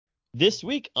This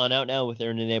week on Out Now with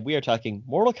Aaron and Abe, we are talking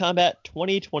Mortal Kombat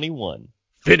 2021.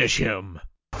 Finish him!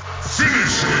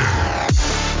 Finish him!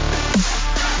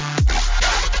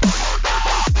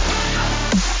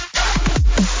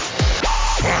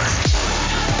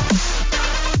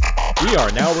 We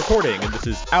are now recording, and this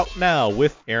is Out Now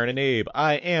with Aaron and Abe.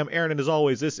 I am Aaron, and as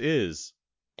always, this is...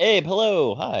 Abe,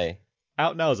 hello, hi.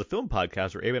 Out Now is a film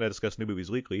podcast where Abe and I discuss new movies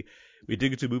weekly. We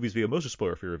dig into movies via most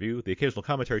spoiler-free review, the occasional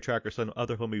commentary track, or some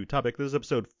other home movie topic. This is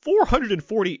episode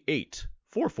 448.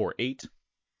 448.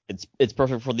 It's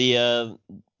perfect for the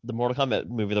Mortal Kombat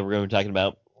movie that we're going to be talking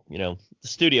about. You know, the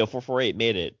studio 448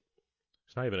 made it.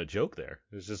 It's not even a joke there.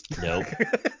 It's just... Nope.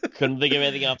 Couldn't think of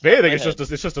anything off the They top of think my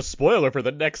it's just a spoiler for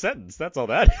the next sentence. That's all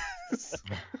that is.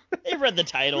 They read the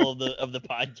title of the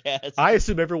podcast. I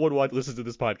assume everyone listens to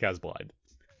this podcast blind.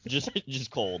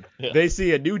 Just cold. Yeah. They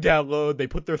see a new download, they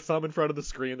put their thumb in front of the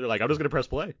screen, they're like, I'm just going to press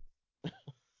play.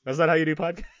 That's not how you do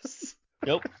podcasts.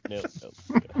 Nope. That's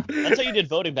how you did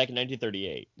voting back in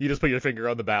 1938. You just put your finger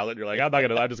on the ballot, and you're like, I'm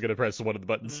just going to press one of the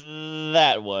buttons.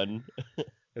 That one.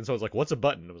 And so I was like, what's a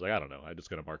button? I was like, I don't know. I'm just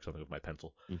going to mark something with my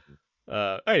pencil.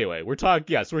 Mm-hmm. Anyway, we're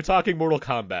talking Mortal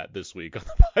Kombat this week on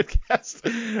the podcast.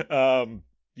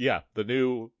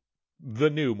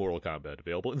 The new Mortal Kombat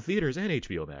available in theaters and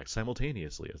HBO Max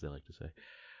simultaneously, as they like to say.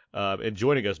 And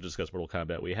joining us to discuss Mortal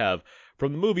Kombat, we have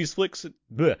from the Movies,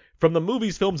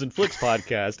 Films, and Flicks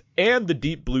podcast and the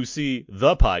Deep Blue Sea,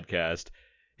 the podcast.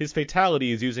 His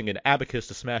fatality is using an abacus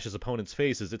to smash his opponent's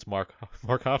faces. It's Mark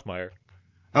Hoffmeyer.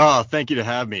 Oh, thank you to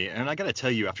have me. And I got to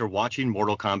tell you, after watching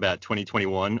Mortal Kombat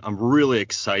 2021, I'm really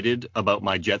excited about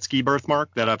my jet ski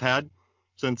birthmark that I've had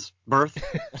since birth.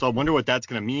 So I wonder what that's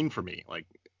going to mean for me. Like,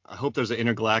 I hope there's an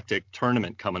intergalactic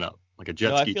tournament coming up, like a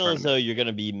jet ski I feel tournament. as though you're going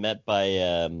to be met by,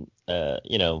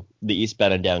 the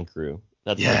Eastbound and Down crew.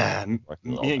 That's me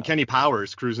and Kenny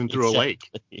Powers cruising through a lake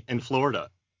in Florida.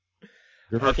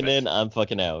 You're fucking in, I'm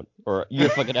fucking out. Or you're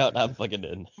fucking out, I'm fucking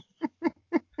in.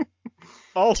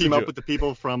 Also Team up with the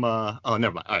people from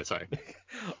never mind. All right, sorry.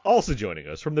 Also joining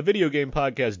us from the video game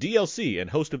podcast DLC and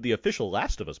host of the official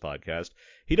Last of Us podcast,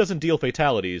 he doesn't deal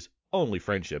fatalities, only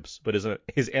friendships, but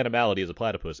his animality is a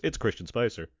platypus. It's Christian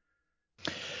Spicer.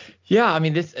 Yeah, I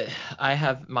mean,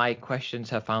 my questions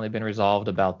have finally been resolved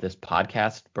about this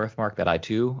podcast birthmark that I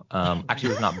too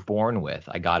actually was not born with.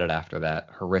 I got it after that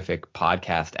horrific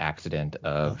podcast accident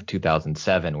of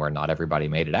 2007 where not everybody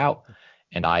made it out.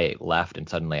 And I left, and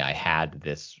suddenly I had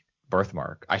this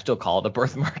birthmark. I still call it a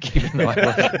birthmark, even though I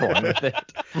wasn't born with it.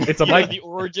 It's the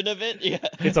origin of it. Yeah.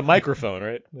 It's a microphone,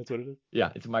 right? That's what it is. Yeah,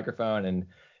 it's a microphone, and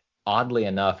oddly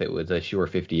enough, it was a Shure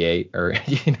 58, or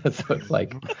so it's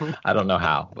like I don't know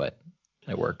how, but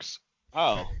it works.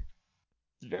 Oh,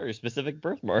 it's a very specific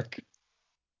birthmark.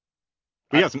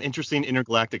 We have some interesting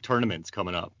intergalactic tournaments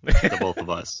coming up, the both of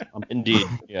us. Indeed,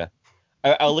 yeah.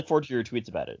 I'll look forward to your tweets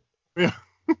about it. Yeah.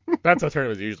 That's how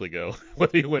tournaments usually go.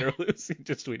 Whether you win or lose, you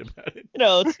just tweet about it.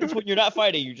 It's when you're not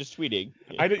fighting, you're just tweeting.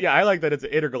 Yeah. I like that it's an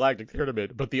intergalactic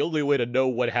tournament, but the only way to know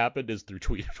what happened is through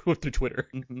Twitter.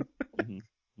 Mm-hmm.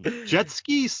 Mm-hmm. Jet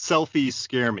ski selfies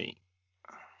scare me.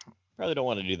 Probably don't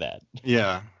want to do that.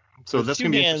 Yeah. So There's that's two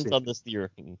going to be hands interesting. on this theory.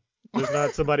 There's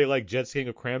not somebody like jet skiing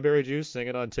of cranberry juice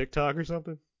singing on TikTok or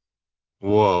something?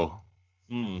 Whoa.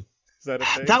 Mm. Is that a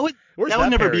thing? That would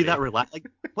never parody? be that relaxed. Like,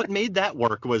 what made that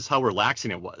work was how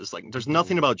relaxing it was. Like, there's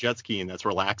nothing about jet skiing that's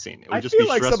relaxing. It would I just feel be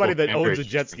like stressful somebody that and owns a very-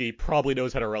 jet ski probably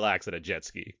knows how to relax at a jet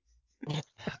ski.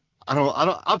 I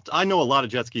know a lot of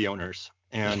jet ski owners,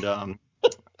 and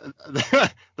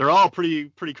they're all pretty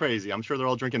crazy. I'm sure they're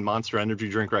all drinking Monster Energy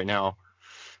drink right now,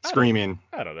 screaming.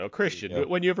 I don't know, Christian. Yeah.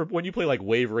 When you play like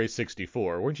Wave Race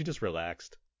 64, weren't you just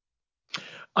relaxed?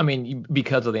 I mean,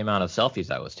 because of the amount of selfies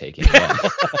I was taking. Yeah.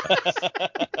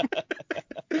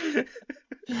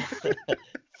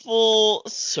 Full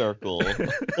circle.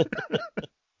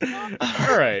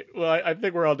 All right. Well, I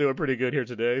think we're all doing pretty good here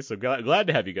today. So glad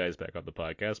to have you guys back on the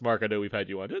podcast. Mark, I know we've had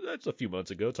you on. That's a few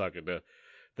months ago talking to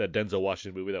that Denzel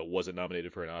Washington movie that wasn't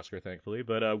nominated for an Oscar, thankfully.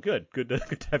 But good to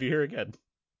have you here again.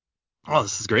 Oh,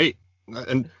 this is great.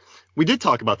 And we did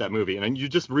talk about that movie, and you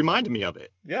just reminded me of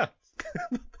it. Yeah.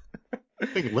 I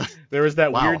think There was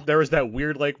that Wow.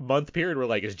 weird like month period where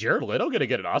like, is Jared Leto gonna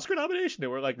get an Oscar nomination?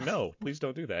 And we're like, no, please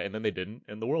don't do that. And then they didn't,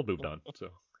 and the world moved on. So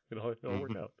it all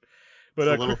worked out. But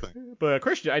It's a little thing. But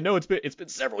Christian, I know it's been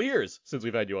several years since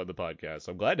we've had you on the podcast.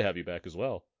 So I'm glad to have you back as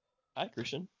well. Hi,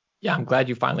 Christian. Yeah, I'm glad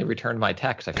you finally returned my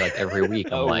text. I feel like every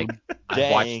week I'm Oh, like, I've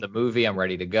dang. watched the movie, I'm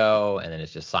ready to go, and then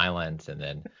it's just silence. And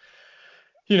then,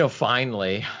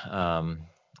 finally,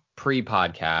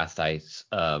 pre-podcast, I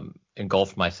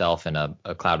engulfed myself in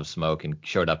a cloud of smoke and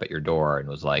showed up at your door and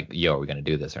was like, "Yo, are we gonna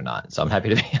do this or not?" So I'm happy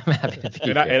to be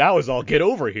And here. I was all, get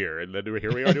over here, and then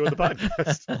here we are doing the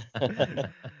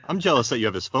podcast. I'm jealous that you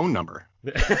have his phone number.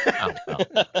 Oh, well.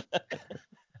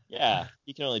 Yeah,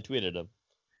 you can only tweet at him.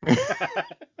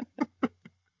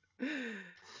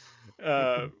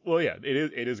 Well, yeah,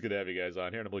 it is good to have you guys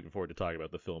on here, and I'm looking forward to talking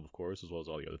about the film, of course, as well as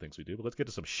all the other things we do. But let's get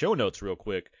to some show notes real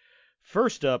quick.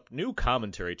 First up, new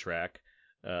commentary track.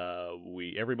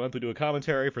 Every month we do a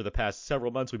commentary. For the past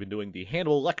several months, we've been doing the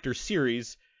Hannibal Lecter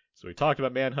series. So we talked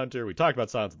about Manhunter, we talked about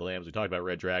Silence of the Lambs, we talked about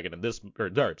Red Dragon, and we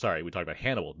talked about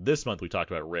Hannibal. This month we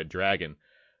talked about Red Dragon,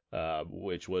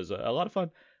 which was a lot of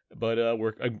fun. But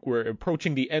we're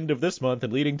approaching the end of this month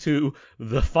and leading to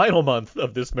the final month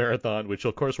of this marathon, which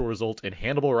of course will result in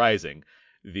Hannibal Rising,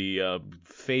 the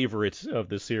favorite of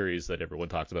the series that everyone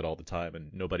talks about all the time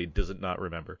and nobody doesn't not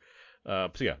remember.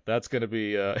 So yeah, that's gonna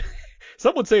be.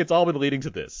 Some would say it's all been leading to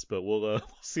this, but we'll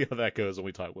see how that goes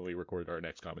when we record our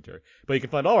next commentary. But you can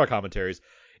find all our commentaries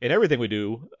and everything we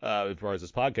do as far as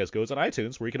this podcast goes on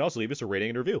iTunes, where you can also leave us a rating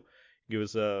and review. Give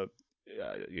us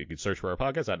you can search for our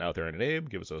podcast Out There in a Name.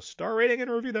 Give us a star rating and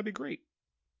a review. That'd be great.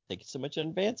 Thank you so much in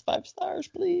advance. 5 stars,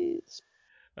 please.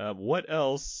 What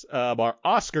else? Our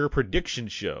Oscar prediction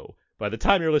show. By the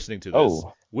time you're listening to this,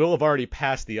 we'll have already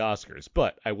passed the Oscars.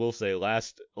 But I will say,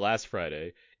 last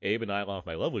Friday, Abe and I, along with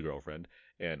my lovely girlfriend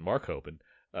and Mark Hopen,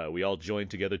 we all joined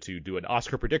together to do an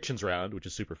Oscar predictions round, which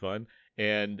is super fun.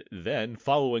 And then,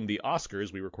 following the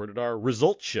Oscars, we recorded our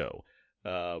results show,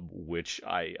 which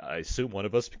I assume one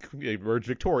of us emerged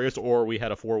victorious, or we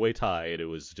had a 4-way tie, and it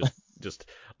was just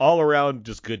all around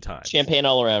just good times. Champagne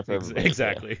all around for everybody.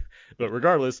 Exactly. Yeah. But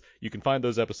regardless, you can find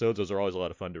those episodes. Those are always a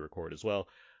lot of fun to record as well.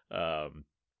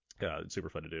 It's super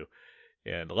fun to do.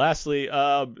 And lastly,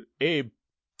 Abe,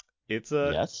 it's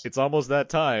almost that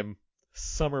time,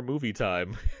 summer movie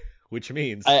time, which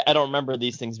means I don't remember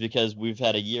these things because we've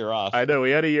had a year off. I know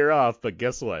we had a year off, but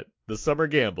guess what? The Summer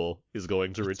Gamble is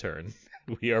going to return.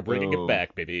 We are bringing it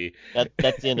back, baby.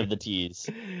 That's the end of the tease.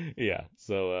 Yeah.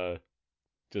 So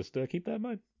just keep that in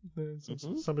mind.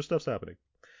 Summer stuff's happening.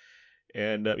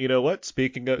 And you know what?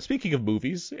 Speaking of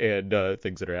movies and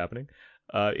things that are happening,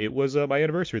 it was my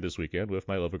anniversary this weekend with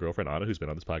my lovely girlfriend Anna, who's been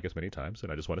on this podcast many times,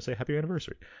 and I just want to say happy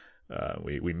anniversary.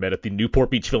 We met at the Newport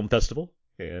Beach Film Festival,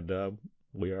 and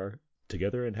we are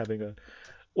together and having a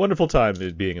wonderful time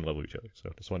being in love with each other. So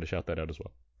just wanted to shout that out as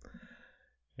well.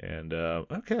 And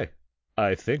okay,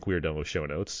 I think we're done with show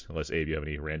notes, unless Abe, you have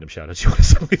any random shout outs you want to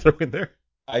suddenly throw in there?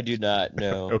 I do not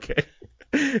know. Okay.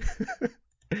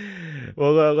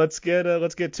 Well, let's get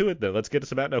to it then. Let's get to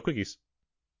some Out Now quickies.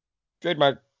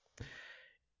 Trademark.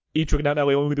 Each week Out Now,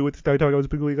 we do with talking about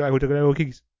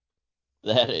quickies.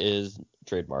 That is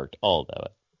trademarked. All of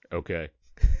that. Okay.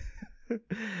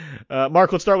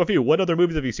 Mark, let's start with you. What other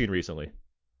movies have you seen recently?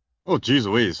 Oh, geez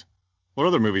Louise. What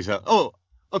other movies have? Oh,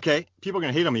 okay. People are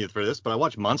going to hate on me for this, but I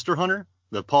watched Monster Hunter,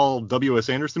 the Paul W.S.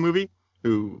 Anderson movie, I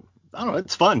don't know,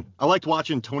 it's fun. I liked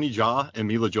watching Tony Jaa and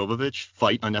Mila Jovovich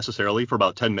fight unnecessarily for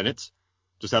about 10 minutes.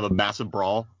 Just have a massive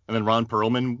brawl. And then Ron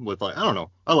Perlman with, I don't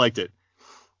know. I liked it.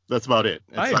 That's about it.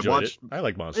 I enjoyed it. I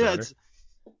like Monster Hunter.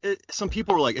 Some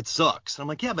people were like, it sucks. I'm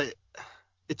like, yeah, but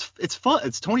it's fun.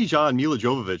 It's Tony Jaa and Mila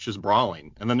Jovovich just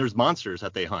brawling. And then there's monsters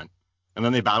that they hunt. And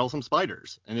then they battle some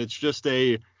spiders. And it's just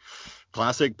a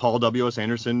classic Paul W.S.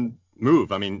 Anderson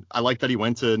move. I mean, I like that he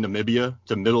went to Namibia,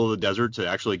 to middle of the desert, to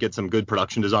actually get some good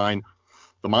production design.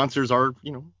 The monsters are,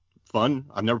 fun.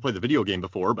 I've never played the video game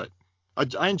before, but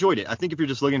I enjoyed it. I think if you're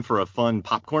just looking for a fun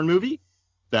popcorn movie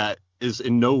that is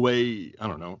in no way, I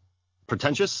don't know,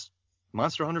 pretentious,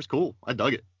 Monster Hunter's cool. I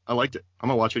dug it. I liked it. I'm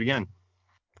going to watch it again.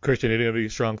 Christian, any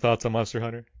strong thoughts on Monster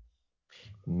Hunter?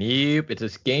 Nope. It's a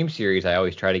game series I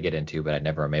always try to get into, but I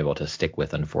never am able to stick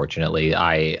with, unfortunately.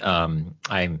 I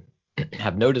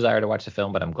have no desire to watch the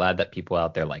film, but I'm glad that people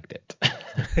out there liked it.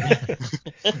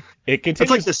 It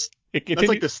continues. That's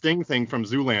like the Sting thing from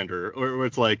Zoolander, where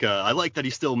it's like, I like that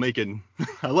he's still making.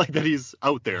 I like that he's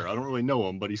out there. I don't really know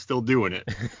him, but he's still doing it.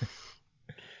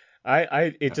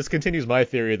 It just continues my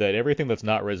theory that everything that's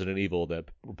not Resident Evil that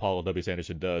Paul W.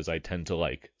 Anderson does, I tend to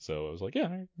like. So I was like,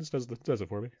 yeah, this does it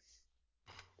for me.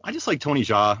 I just like Tony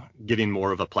Jaa getting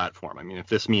more of a platform. I mean, if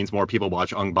this means more people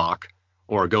watch Ong Bak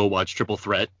or go watch Triple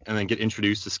Threat and then get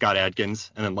introduced to Scott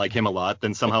Adkins and then like him a lot,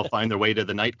 then somehow find their way to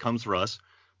The Night Comes for Us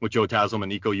with Joe Taslim and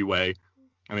Nico Yue. I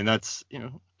mean, that's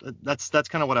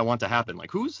kind of what I want to happen. Like,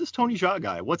 who's this Tony Jaa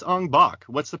guy? What's Ong Bak?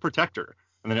 What's The Protector?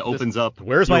 And then it opens up.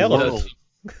 Where's my elephant?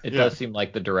 It does seem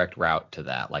like the direct route to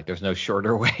that. Like, there's no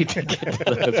shorter way to get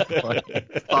to this point.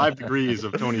 5 degrees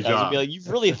of Tony Jaa. You've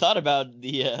really thought about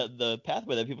the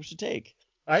pathway that people should take.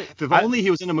 If only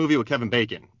he was in a movie with Kevin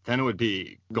Bacon, then it would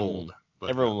be gold. But,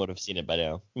 Everyone would have seen it by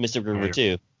now. Mr. Groover Yeah.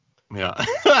 too.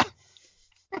 Yeah.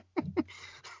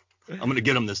 I'm gonna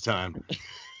get him this time.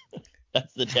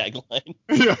 That's the tagline.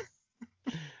 Yeah.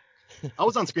 I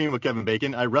was on screen with Kevin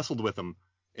Bacon. I wrestled with him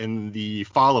in the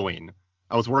following.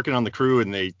 I was working on the crew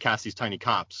and they cast these tiny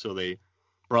cops, so they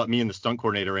brought me and the stunt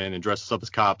coordinator in and dressed us up as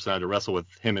cops, and I had to wrestle with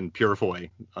him and Purefoy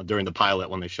during the pilot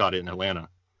when they shot it in Atlanta.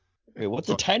 Wait, what's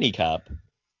a tiny cop?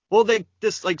 Well,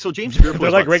 so James Purefoy.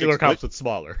 They're like regular cops but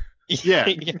smaller. Yeah.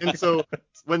 And so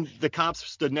when the cops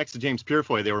stood next to James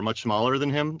Purefoy, they were much smaller than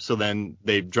him. So then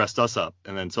they dressed us up,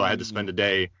 and then so I had to spend a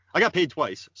day. I got paid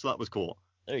twice, so that was cool.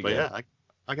 There you But go. yeah,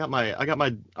 I got my.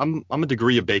 I'm a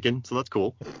degree of bacon, so that's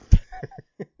cool.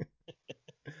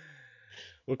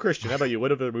 Well, Christian, how about you?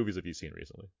 What other movies have you seen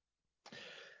recently?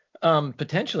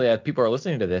 Potentially, if people are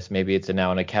listening to this, maybe it's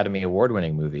now an Academy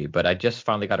Award-winning movie. But I just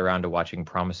finally got around to watching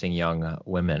Promising Young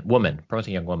Woman.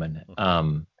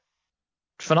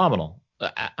 Phenomenal.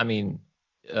 I mean,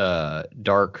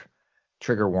 dark,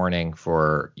 trigger warning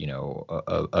for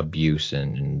abuse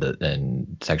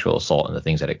and sexual assault and the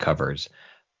things that it covers,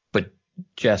 but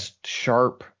just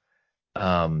sharp.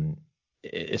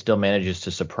 It still manages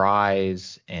to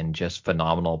surprise, and just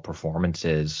phenomenal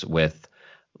performances with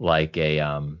like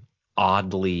a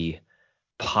oddly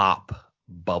pop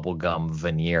bubblegum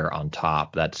veneer on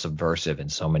top that's subversive in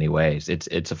so many ways.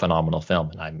 It's a phenomenal film,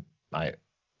 and I'm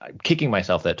kicking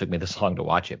myself that it took me this long to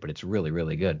watch it, but it's really,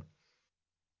 really good.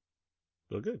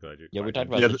 Well, good. Glad you. Yeah, we talked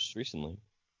about Yeah, this just recently.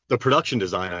 The production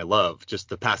design I love, just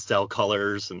the pastel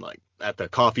colors and like at the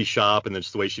coffee shop, and then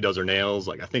just the way she does her nails.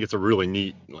 Like I think it's a really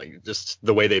neat, like just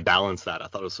the way they balance that. I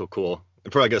thought it was so cool.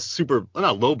 And for like a super,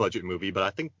 not low budget movie, but I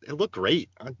think it looked great.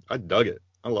 I dug it.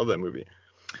 I love that movie.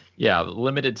 Yeah,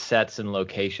 limited sets and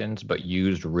locations, but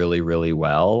used really, really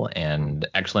well, and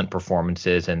excellent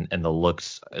performances, and the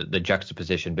looks, the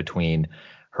juxtaposition between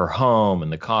her home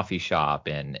and the coffee shop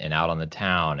and out on the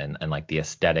town, and like the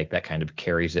aesthetic that kind of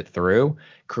carries it through,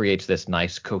 creates this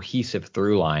nice cohesive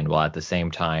through line, while at the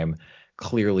same time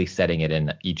clearly setting it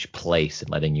in each place and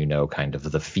letting you know kind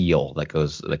of the feel that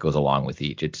goes along with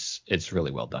each. It's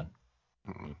really well done.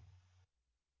 Mm-hmm.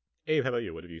 Abe, how about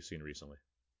you? What have you seen recently?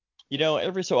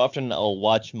 Every so often I'll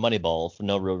watch Moneyball for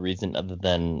no real reason other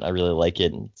than I really like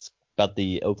it. It's about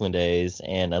the Oakland A's,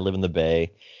 and I live in the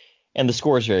Bay, and the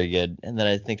score is very good. And then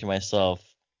I think to myself,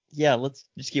 yeah, let's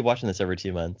just keep watching this every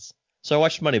 2 months. So I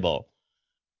watched Moneyball.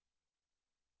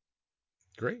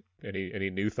 Great. Any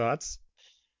new thoughts?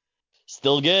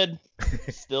 Still good.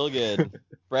 Still good.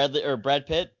 Brad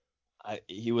Pitt,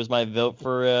 he was my vote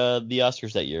for the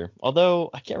Oscars that year. Although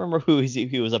I can't remember who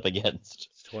he was up against.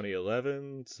 It's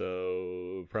 2011,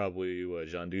 so probably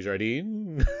Jean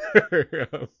Dujardin.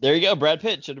 There you go. Brad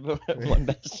Pitt should have won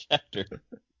Best Actor.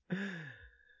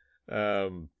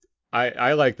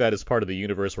 I like that as part of the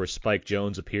universe where Spike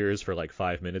Jonze appears for like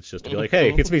 5 minutes just to be like,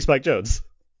 hey, it's me, Spike Jonze.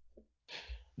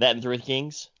 That and Three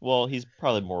Kings. Well, he's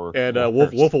probably more. And more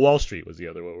Wolf of Wall Street was the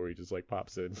other one where he just like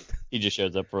pops in. He just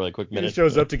shows up for like a quick He minute. just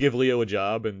shows up to give Leo a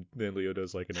job, and then Leo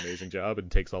does like an amazing job and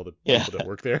takes all the people that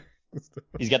work there.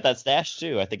 He's got that stash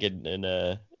too. I think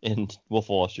in Wolf of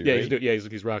Wall Street. Yeah,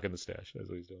 right? he's rocking the stash. That's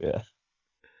what he's doing. Yeah.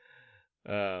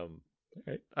 All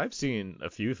right. I've seen a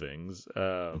few things.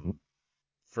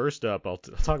 First up, I'll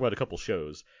talk about a couple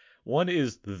shows. One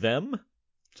is Them.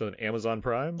 It's on Amazon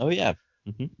Prime. Oh yeah.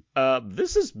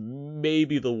 This is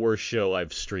maybe the worst show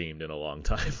I've streamed in a long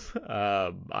time.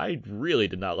 I really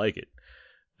did not like it.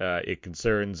 It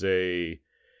concerns a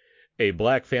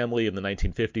black family in the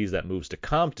 1950s that moves to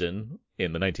Compton.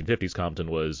 In the 1950s, Compton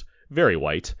was very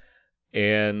white,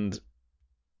 and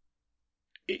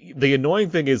the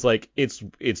annoying thing is like it's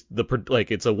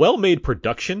a well-made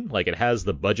production. Like it has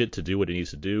the budget to do what it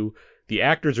needs to do. The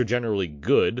actors are generally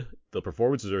good. The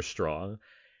performances are strong.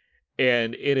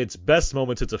 And in its best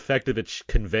moments, it's effective at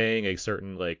conveying a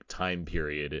certain like time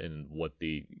period and what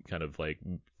the kind of like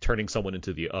turning someone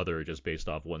into the other just based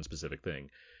off one specific thing.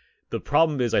 The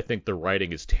problem is I think the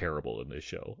writing is terrible in this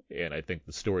show, and I think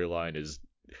the storyline is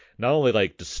not only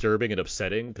like disturbing and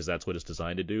upsetting because that's what it's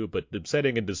designed to do, but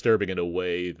upsetting and disturbing in a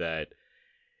way that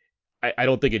I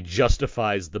don't think it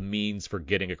justifies the means for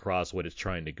getting across what it's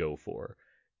trying to go for.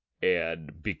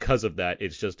 And because of that,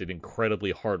 it's just an incredibly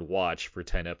hard watch for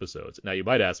 10 episodes. Now, you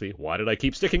might ask me, why did I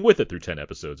keep sticking with it through 10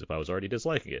 episodes if I was already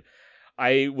disliking it?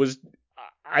 I was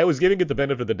giving it the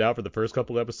benefit of the doubt for the first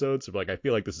couple episodes. Like, I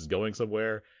feel like this is going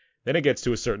somewhere. Then it gets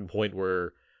to a certain point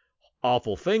where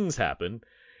awful things happen.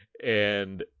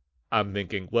 And I'm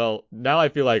thinking, well, now I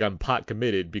feel like I'm pot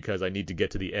committed because I need to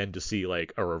get to the end to see,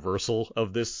 like, a reversal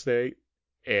of this state.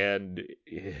 And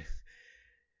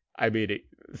I mean,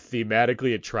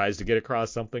 thematically it tries to get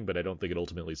across something, but I don't think it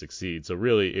ultimately succeeds. So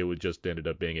really, it would just ended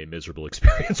up being a miserable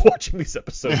experience watching these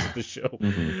episodes of the show.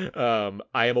 Mhm.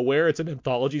 I am aware it's an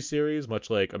anthology series, much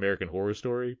like American Horror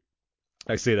Story.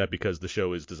 I say that because the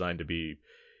show is designed to be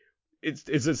it's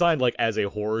designed like as a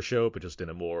horror show, but just in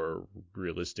a more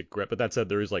realistic grip. But that said,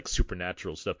 there is like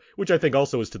supernatural stuff, which I think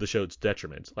also is to the show's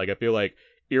detriment. Like I feel like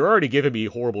you're already giving me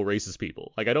horrible racist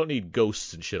people. Like I don't need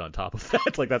ghosts and shit on top of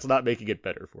that. Like that's not making it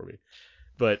better for me.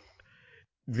 But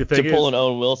the To thing pull is, an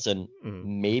Owen Wilson,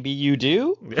 maybe you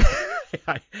do.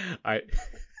 I, I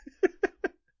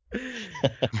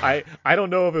I don't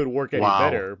know if it would work any Wow.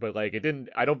 better, but like it didn't.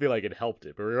 I don't feel like it helped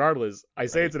it. But regardless, I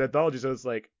say it's an anthology, so it's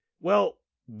like, well,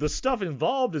 the stuff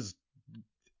involved is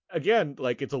again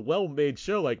like it's a well-made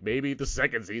show. Like maybe the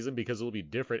second season, because it'll be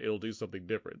different, it'll do something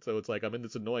different. So it's like I'm in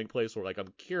this annoying place where like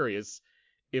I'm curious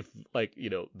if like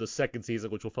the second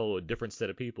season, which will follow a different set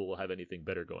of people, will have anything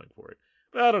better going for it.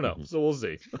 But I don't know, so we'll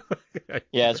see.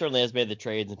 Yeah, it certainly has made the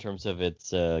trades in terms of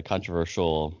its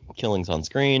controversial killings on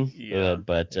screen. Yeah,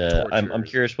 but and I'm tortures.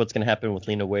 curious what's going to happen with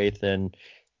Lena Waithe and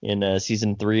in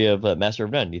season 3 of Master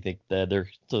of None. Do you think that they're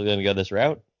still going to go this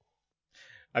route?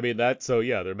 I mean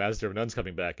their Master of None's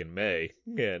coming back in May,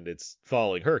 and it's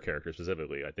following her character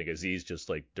specifically. I think Aziz just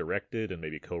like directed and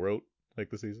maybe co-wrote like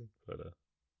the season. But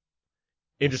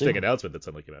interesting see. announcement that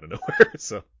suddenly came out of nowhere.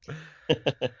 So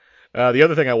the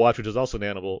other thing I watched, which is also on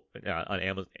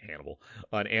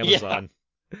Amazon,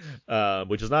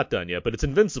 which is not done yet, but it's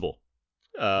Invincible.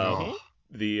 Oh.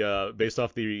 The based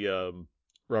off the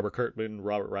Robert Kirkman,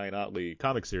 Robert Ryan Ottley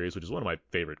comic series, which is one of my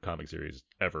favorite comic series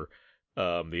ever.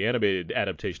 The animated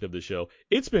adaptation of the show.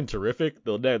 It's been terrific.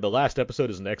 The last episode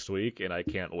is next week, and I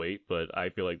can't wait. But I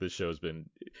feel like this show's been,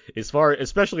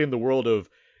 especially in the world of,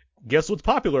 guess what's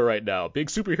popular right now? Big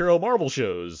superhero Marvel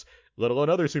shows, let alone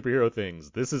other superhero things.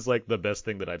 This is like the best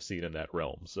thing that I've seen in that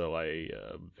realm. So I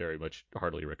very much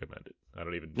heartily recommend it. I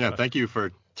don't even. Yeah, thank you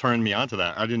for turning me on to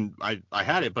that. I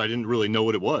had it, but I didn't really know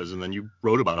what it was. And then you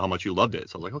wrote about how much you loved it.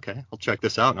 So I was like, okay, I'll check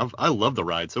this out. And I love the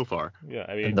ride so far. Yeah,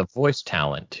 I mean, And the voice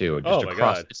talent too, just Oh my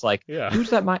across. God. It's like, Yeah.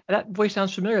 who's that? That voice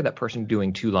sounds familiar. That person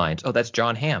doing 2 lines. Oh, that's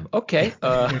John Hamm. Okay.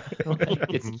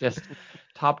 It's just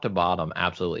top to bottom,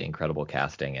 absolutely incredible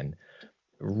casting and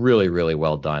really, really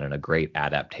well done and a great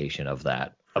adaptation of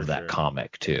that sure.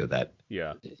 comic too.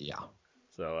 yeah. Yeah.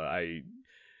 So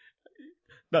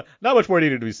not much more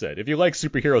needed to be said. If you like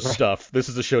superhero stuff, this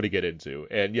is a show to get into.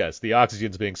 And yes, the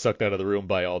oxygen's being sucked out of the room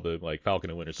by all the like Falcon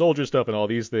and Winter Soldier stuff and all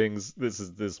these things.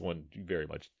 This one very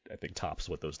much I think tops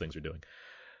what those things are doing.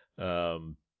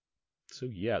 So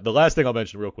yeah, the last thing I'll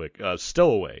mention real quick,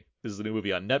 Stowaway. This is a new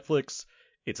movie on Netflix.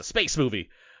 It's a space movie.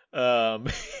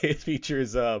 It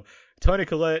features Toni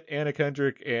Collette, Anna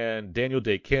Kendrick, and Daniel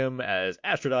Day Kim as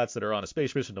astronauts that are on a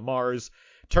space mission to Mars.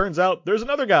 Turns out there's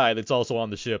another guy that's also on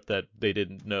the ship that they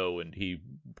didn't know, and he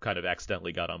kind of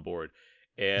accidentally got on board.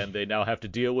 And they now have to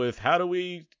deal with how do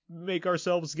we make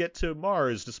ourselves get to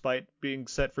Mars despite being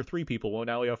set for 3 people when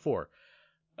now we have 4.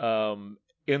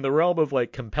 In the realm of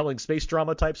like compelling space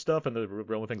drama type stuff, and the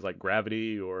realm of things like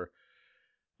Gravity or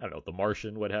I don't know, The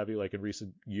Martian, what have you, like in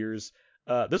recent years,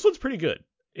 this one's pretty good.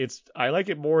 I like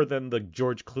it more than the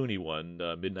George Clooney one,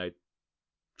 Midnight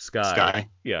Sky.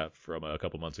 Yeah, from a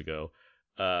couple months ago.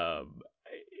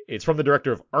 It's from the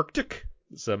director of Arctic.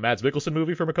 It's a Mads Mikkelsen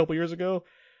movie from a couple years ago,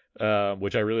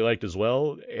 which I really liked as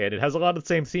well. And it has a lot of the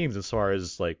same themes as far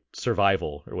as like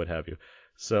survival or what have you.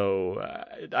 So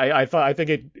I think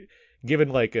it, given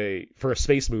like for a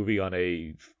space movie on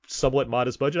a somewhat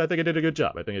modest budget, I think it did a good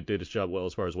job. I think it did its job well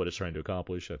as far as what it's trying to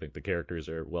accomplish. I think the characters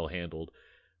are well handled.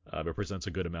 It presents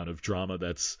a good amount of drama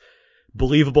that's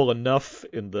believable enough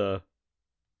in the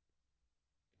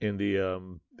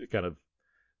kind of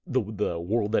the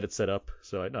world that it's set up.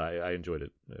 So I enjoyed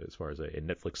it as far as a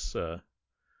Netflix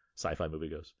sci-fi movie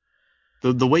goes.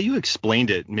 The way you explained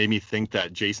it made me think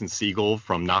that Jason Segel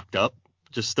from Knocked Up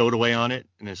just stowed away on it,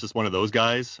 and it's just one of those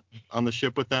guys on the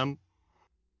ship with them.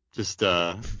 Just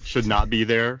should not be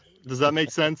there. Does that make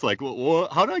sense? Like, well,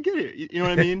 how did I get it? You know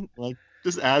what I mean? Like,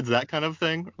 just adds that kind of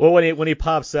thing. Well, when he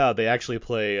pops out, they actually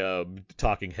play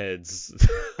Talking Heads.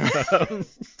 How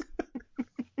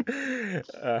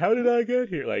did I get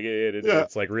here? Like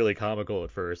it's like really comical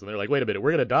at first, and they're like, "Wait a minute,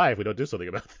 we're gonna die if we don't do something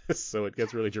about this." So it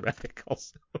gets really dramatic.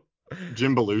 Also,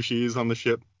 Jim Belushi's on the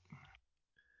ship.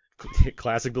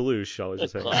 Classic Belushi, always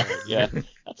just Yeah,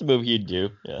 that's a movie you'd do.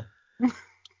 Yeah.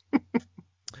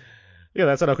 Yeah,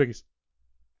 that's enough cookies.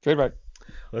 Trademark.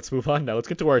 Let's move on now. Let's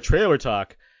get to our trailer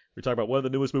talk. We're talking about one of the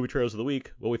newest movie trailers of the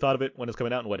week, what we thought of it, when it's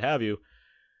coming out, and what have you.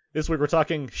 This week we're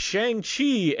talking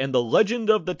Shang-Chi and the Legend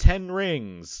of the Ten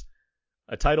Rings.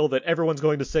 a title that everyone's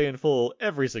going to say in full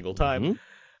every single time.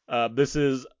 This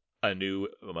is a new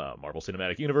Marvel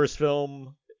Cinematic Universe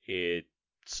film. It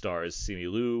stars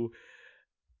Simu Liu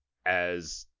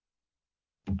as,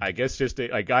 I guess, just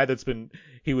a guy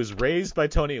he was raised by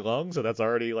Tony Leung, so that's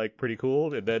already like pretty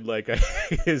cool. And then like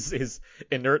his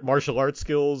inert martial arts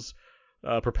skills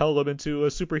propel him into a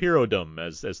superhero-dom,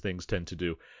 as things tend to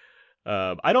do.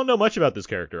 I don't know much about this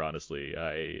character, honestly.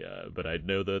 But I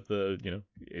know that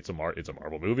it's a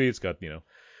Marvel movie. It's got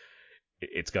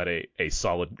it's got a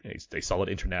solid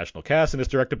international cast, and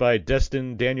it's directed by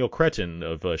Destin Daniel Cretton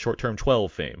of Short Term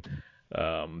 12 fame.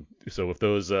 So with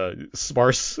those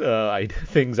sparse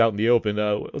things out in the open,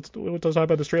 let's talk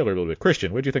about this trailer a little bit.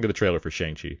 Christian, what did you think of the trailer for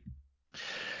Shang-Chi?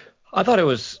 I thought it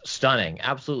was stunning,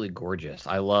 absolutely gorgeous.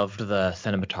 I loved the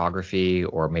cinematography,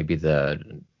 or maybe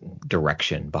the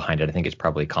direction behind it. I think it's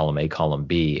probably column A, column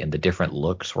B, and the different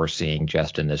looks we're seeing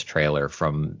just in this trailer,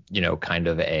 from kind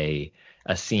of a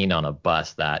scene on a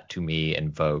bus that to me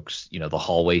invokes the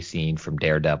hallway scene from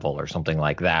Daredevil or something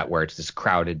like that, where it's this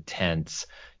crowded, tense,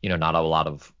 not a lot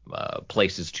of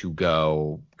places to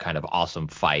go, kind of awesome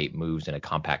fight moves in a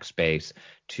compact space,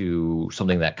 to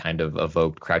something that kind of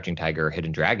evoked Crouching Tiger,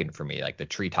 Hidden Dragon for me, like the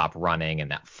treetop running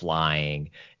and that flying.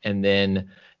 And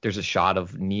then there's a shot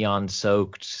of neon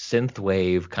soaked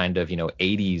synthwave kind of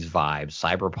 80s vibes,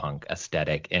 cyberpunk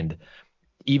aesthetic. And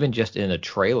even just in a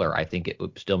trailer, I think it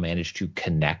would still manage to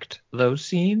connect those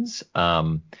scenes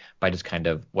by just kind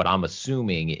of what I'm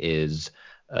assuming is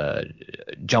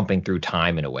jumping through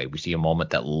time in a way. We see a moment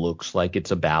that looks like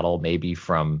it's a battle, maybe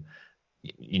from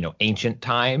ancient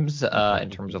times in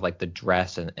terms of like the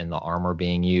dress and the armor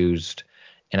being used.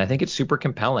 And I think it's super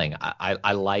compelling.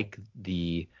 I like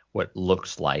what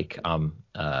looks like,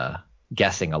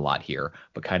 guessing a lot here,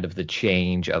 but kind of the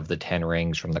change of the 10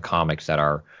 rings from the comics that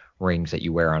are rings that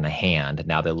you wear on a hand.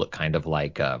 Now they look kind of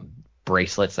like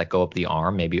bracelets that go up the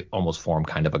arm, maybe almost form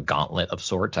kind of a gauntlet of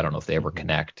sorts. I don't know if they ever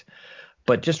connect,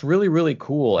 but just really, really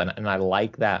cool. And I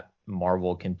like that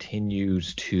Marvel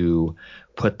continues to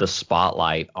put the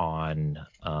spotlight on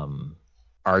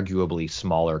arguably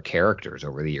smaller characters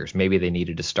over the years. Maybe they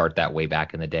needed to start that way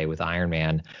back in the day with Iron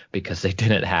Man, because they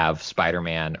didn't have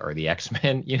Spider-Man or the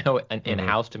X-Men,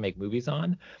 in-house to make movies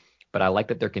on. But I like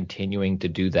that they're continuing to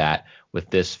do that with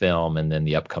this film, and then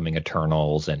the upcoming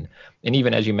Eternals, and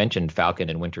even, as you mentioned, Falcon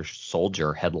and Winter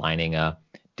Soldier headlining a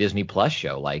Disney Plus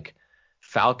show. Like,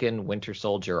 Falcon, Winter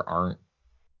Soldier aren't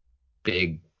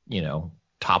big,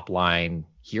 top line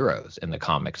heroes in the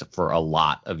comics for a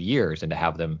lot of years, and to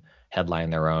have them headline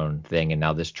their own thing, and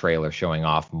now this trailer showing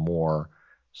off more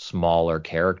smaller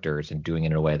characters and doing it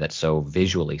in a way that's so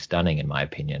visually stunning, in my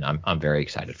opinion, I'm very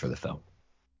excited for the film.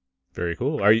 Very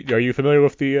cool. Are you familiar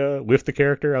with the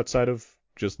character outside of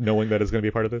just knowing that it's going to be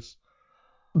a part of this?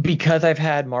 Because I've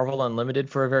had Marvel Unlimited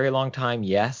for a very long time,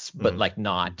 yes, but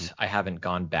I haven't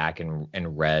gone back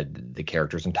and read the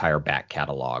character's entire back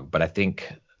catalog. But I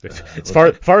think it's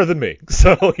farther than me,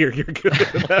 so you're good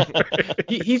with that.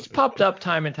 He's popped up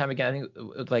time and time again. I think it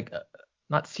was like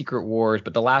not Secret Wars,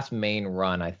 but the last main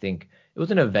run, I think it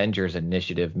was an Avengers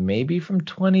initiative, maybe from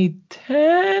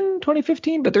 2010,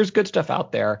 2015, but there's good stuff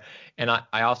out there. And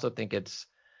I also think it's,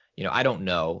 I don't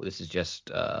know, this is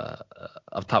just off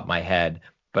the top of my head,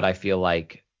 but I feel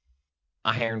like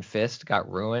Iron Fist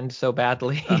got ruined so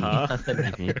badly on the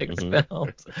Netflix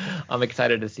films. I'm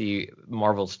excited to see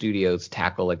Marvel Studios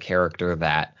tackle a character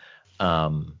that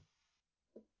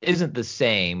isn't the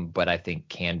same, but I think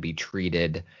can be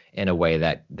treated in a way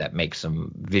that makes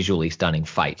some visually stunning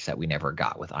fights that we never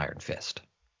got with Iron Fist.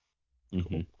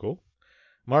 Cool.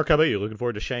 Mark, how about you? Looking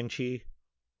forward to Shang-Chi?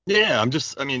 Yeah,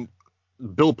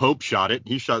 Bill Pope shot it.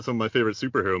 He shot some of my favorite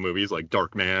superhero movies, like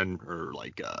Darkman, or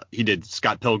like he did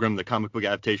Scott Pilgrim, the comic book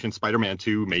adaptation, Spider-Man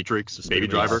 2, Matrix, Baby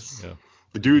Driver. Yeah.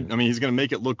 The dude, he's gonna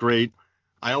make it look great.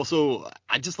 I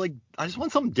just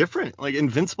want something different. Like,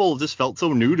 Invincible just felt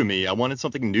so new to me. I wanted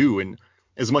something new, and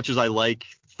as much as I like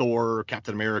Thor,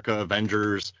 Captain America,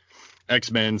 Avengers,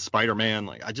 X-Men, Spider-Man,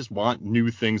 like, I just want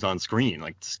new things on screen.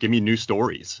 Like, just give me new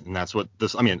stories, and that's what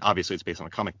this. Obviously it's based on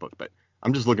a comic book, but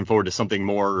I'm just looking forward to something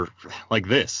more like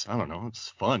this. I don't know. It's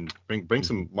fun. Bring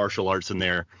some martial arts in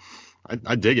there.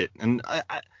 I dig it. And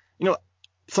I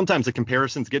sometimes the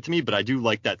comparisons get to me, but I do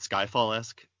like that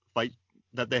Skyfall-esque fight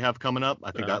that they have coming up.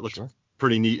 I think that looks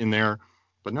pretty neat in there.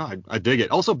 But no, I dig it.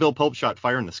 Also, Bill Pope shot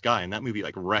Fire in the Sky, and that movie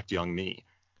like wrecked young me.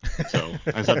 So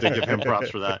I just have to give him props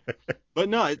for that. But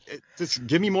no, just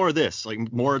give me more of this,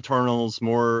 like more Eternals,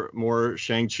 more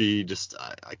Shang-Chi. Just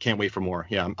I can't wait for more.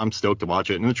 Yeah, I'm stoked to watch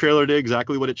it. And the trailer did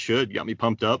exactly what it should. Got me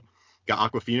pumped up.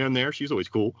 Got Awkwafina in there. She's always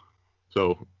cool.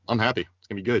 So I'm happy. It's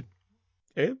gonna be good.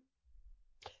 Abe?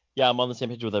 Yeah, I'm on the same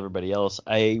page with everybody else.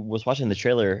 I was watching the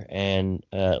trailer and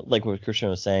like what Christian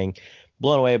was saying,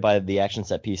 blown away by the action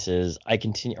set pieces. I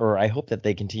hope that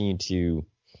they continue to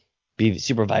be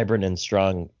super vibrant and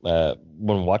strong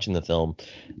when watching the film.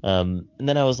 And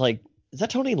then I was like, is that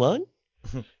Tony Leung?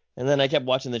 And then I kept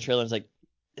watching the trailer and was like,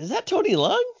 is that Tony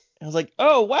Leung? I was like,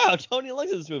 oh wow, Tony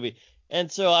Leung's in this movie. And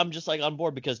so I'm just like on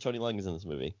board because Tony Leung is in this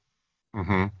movie.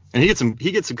 Mm-hmm. And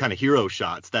he gets some kind of hero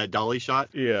shots. That dolly shot,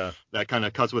 Yeah. that kind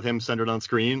of cuts with him centered on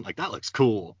screen. Like, that looks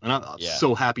cool. And I'm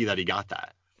so happy that he got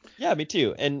that. Yeah, me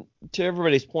too. And to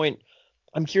everybody's point,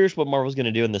 I'm curious what Marvel's going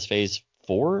to do in this phase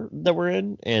 4 that we're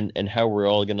in, and how we're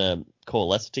all going to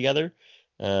coalesce together.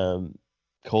 Basically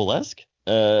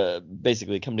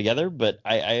come together. But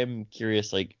I am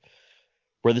curious, like,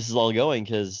 where this is all going,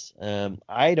 because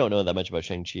I don't know that much about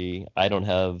Shang-Chi. I don't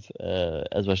have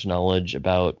as much knowledge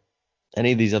about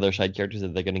any of these other side characters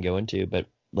that they're going to go into, but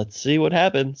let's see what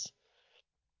happens.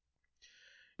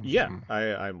 Yeah,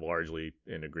 I'm largely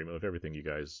in agreement with everything you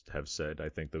guys have said. I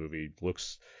think the movie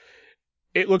looks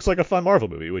like a fun Marvel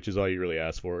movie, which is all you really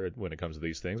ask for when it comes to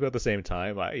these things. But at the same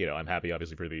time, I'm happy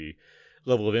obviously for the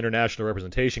level of international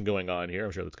representation going on here.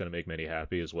 I'm sure that's going to make many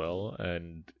happy as well.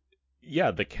 And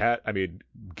yeah,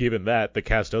 given that, the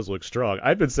cast does look strong.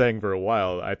 I've been saying for a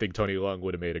while, I think Tony Leung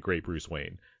would have made a great Bruce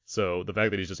Wayne. So the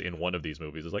fact that he's just in one of these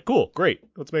movies is like, cool, great,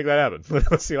 let's make that happen.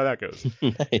 Let's see how that goes.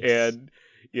 Nice. And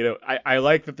I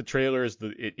like that the trailers,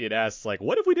 it asks like,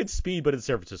 what if we did Speed but in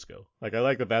San Francisco? Like, I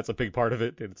like that that's a big part of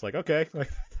it. And it's like, okay, like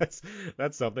that's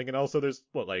something. And also there's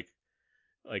like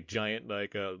giant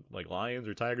like lions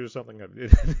or tigers or something.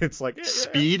 It's like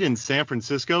Speed in San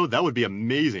Francisco, that would be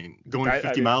amazing. Going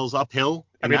 50 miles uphill.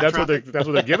 That's what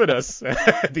they're giving us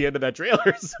at the end of that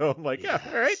trailer. So I'm like, yeah,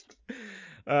 all right.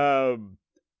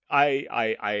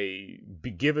 I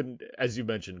be given, as you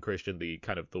mentioned, Christian, the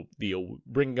kind of the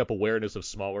bringing up awareness of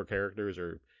smaller characters,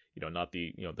 or not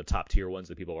the the top tier ones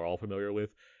that people are all familiar with.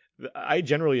 I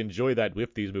generally enjoy that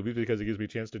with these movies because it gives me a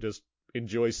chance to just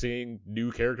enjoy seeing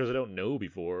new characters I don't know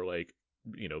before, like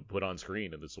put on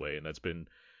screen in this way, and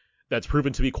that's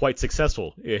proven to be quite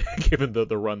successful given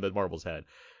the run that Marvel's had.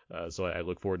 So I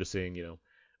look forward to seeing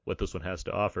what this one has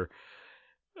to offer.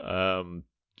 I'm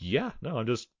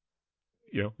just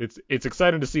it's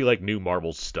exciting to see like new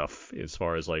Marvel stuff as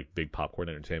far as like big popcorn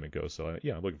entertainment goes. So I'm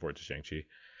looking forward to Shang-Chi.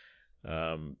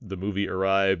 The movie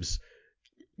arrives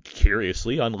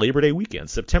curiously on Labor Day weekend,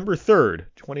 September 3rd,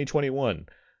 2021.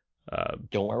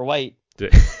 Don't wear white.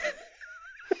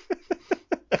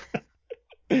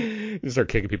 You start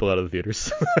kicking people out of the theaters.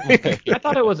 I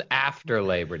thought it was after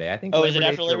Labor Day. I think. Oh, is it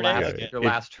after Labor Day? Okay. Your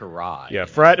last hurrah. Yeah,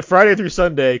 Friday through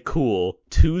Sunday, cool.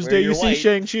 Tuesday you see white.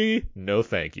 Shang-Chi? No,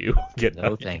 thank you.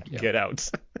 Thank you. Get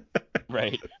out.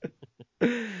 Right.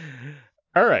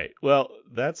 All right. Well,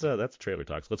 that's trailer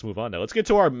talks. Let's move on now. Let's get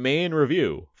to our main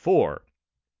review for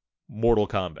Mortal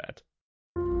Kombat.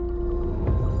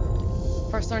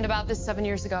 First learned about this 7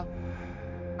 years ago.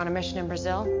 On a mission in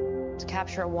Brazil to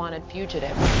capture a wanted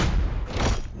fugitive.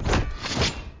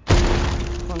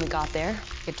 When we got there,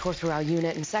 it tore through our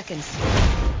unit in seconds.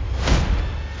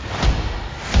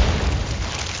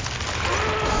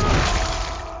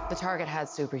 The target had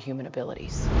superhuman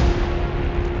abilities.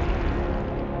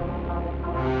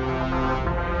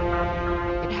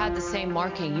 It had the same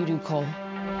marking you do, Cole.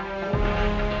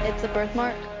 It's a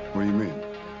birthmark. What do you mean?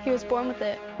 He was born with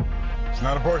it. It's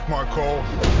not a birthmark, Cole.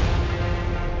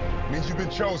 It means you've been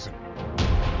chosen.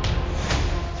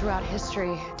 Throughout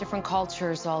history, different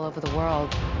cultures all over the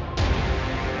world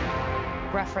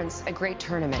reference a great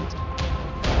tournament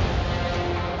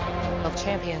of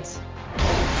champions.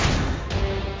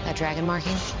 That dragon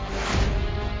marking?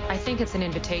 I think it's an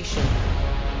invitation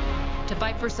to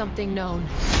fight for something known.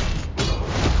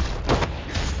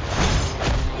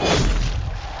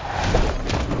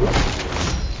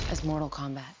 As Mortal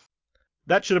Kombat.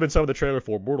 That should have been some of the trailer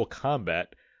for Mortal Kombat.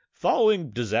 Following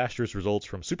disastrous results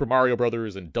from Super Mario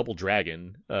Bros. And Double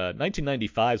Dragon,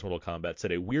 1995's Mortal Kombat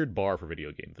set a weird bar for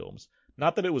video game films.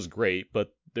 Not that it was great,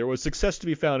 but there was success to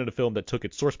be found in a film that took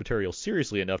its source material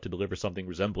seriously enough to deliver something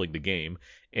resembling the game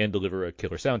and deliver a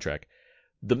killer soundtrack.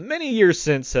 The many years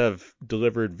since have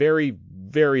delivered very,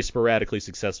 very sporadically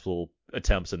successful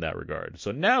attempts in that regard.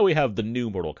 So now we have the new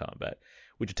Mortal Kombat,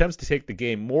 which attempts to take the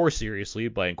game more seriously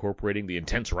by incorporating the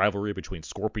intense rivalry between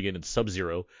Scorpion and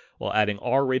Sub-Zero while adding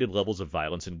R-rated levels of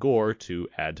violence and gore to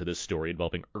add to this story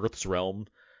involving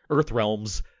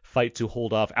Earthrealm's fight to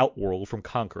hold off Outworld from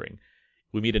conquering.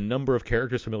 We meet a number of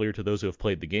characters familiar to those who have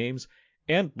played the games,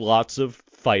 and lots of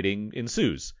fighting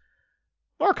ensues.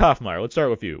 Mark Hoffmeyer, let's start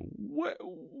with you.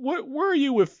 Where are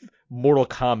you with Mortal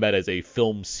Kombat as a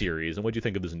film series, and what do you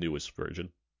think of this newest version?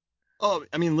 Oh,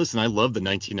 I mean, listen, I love the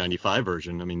 1995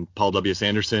 version. I mean, Paul W.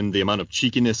 Sanderson, the amount of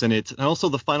cheekiness in it, and also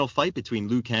the final fight between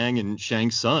Liu Kang and Shang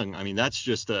Tsung. I mean, that's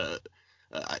just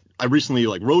I recently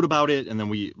wrote about it, and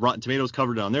then Rotten Tomatoes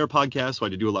covered it on their podcast, so I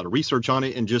had to do a lot of research on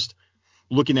it, and just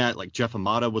looking at Jeff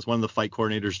Amata was one of the fight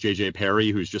coordinators, JJ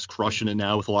Perry, who's just crushing it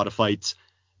now with a lot of fights,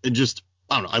 and just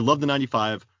I don't know, I love the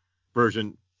 95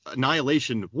 version.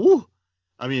 Annihilation, woo!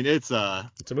 I mean, it's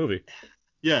a movie.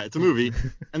 Yeah, it's a movie.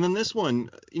 And then this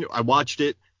one, I watched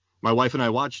it. My wife and I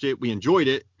watched it. We enjoyed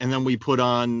it. And then we put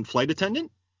on Flight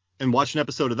Attendant and watched an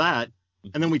episode of that.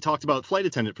 And then we talked about Flight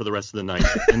Attendant for the rest of the night.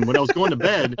 And when I was going to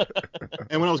bed,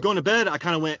 I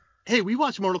kind of went, hey, we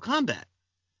watched Mortal Kombat.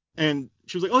 And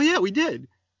she was like, oh, yeah, we did.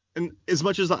 And as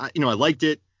much as I liked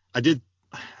it, I did.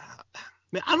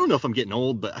 Man, I don't know if I'm getting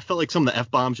old, but I felt like some of the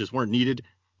F-bombs just weren't needed.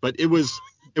 But it was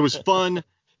fun.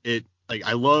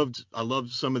 I loved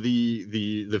some of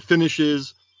the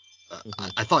finishes.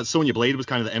 I thought Sonya Blade was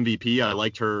kind of the MVP. I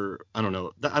liked her. I don't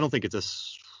know. I don't think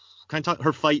it's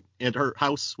her fight at her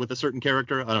house with a certain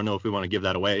character. I don't know if we want to give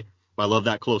that away, but I love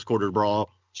that close quarter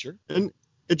brawl. Sure. And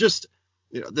it just,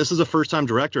 this is a first time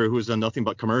director who has done nothing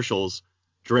but commercials,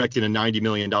 directing a $90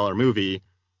 million movie.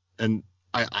 And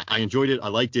I enjoyed it. I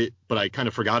liked it, but I kind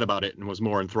of forgot about it and was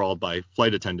more enthralled by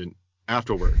Flight Attendant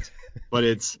afterwards. But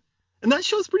and that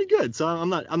show's pretty good, so I'm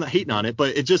not hating on it,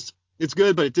 but it's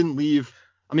good, but it didn't leave.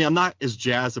 I mean, I'm not as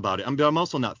jazzed about it. I'm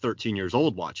also not 13 years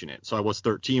old watching it, so I was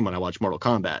 13 when I watched Mortal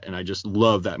Kombat, and I just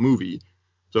love that movie.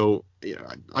 So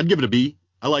I'd give it a B.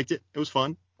 I liked it. It was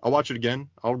fun. I'll watch it again.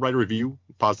 I'll write a review.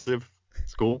 Positive.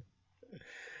 It's cool.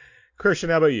 Christian,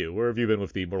 how about you? Where have you been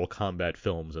with the Mortal Kombat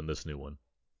films and this new one?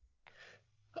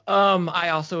 I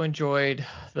also enjoyed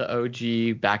the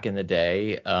OG back in the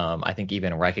day. I think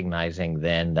even recognizing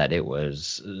then that it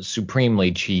was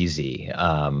supremely cheesy.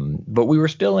 But we were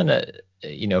still in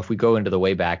if we go into the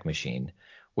Wayback Machine,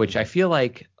 which I feel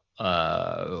like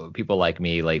people like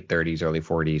me, late 30s, early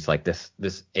 40s, like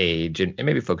this age, and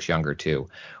maybe folks younger too,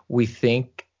 we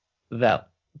think that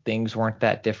things weren't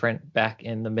that different back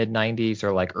in the mid 90s or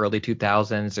early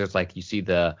 2000s. There's you see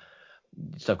the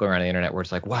stuff going around the internet where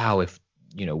it's wow, if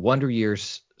Wonder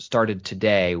Years started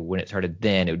today when it started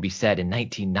then, it would be set in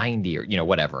 1990 or,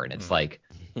 whatever. And it's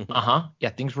yeah,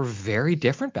 things were very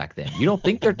different back then. You don't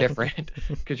think they're different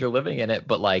because you're living in it,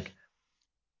 but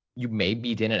you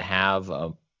maybe didn't have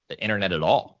the internet at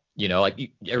all.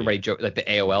 Everybody joke the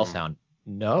AOL sound.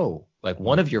 No,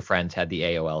 one of your friends had the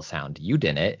AOL sound. You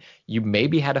didn't. You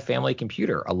maybe had a family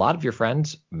computer. A lot of your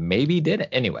friends maybe didn't.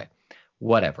 Anyway,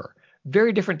 whatever.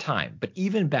 Very different time. But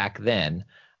even back then,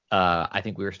 I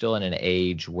think we were still in an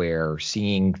age where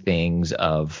seeing things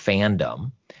of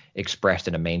fandom expressed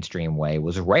in a mainstream way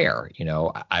was rare.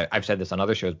 I've said this on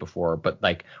other shows before, but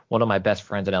one of my best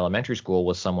friends in elementary school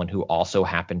was someone who also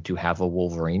happened to have a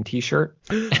Wolverine t-shirt.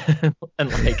 And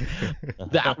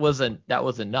that was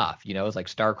enough. It was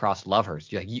star-crossed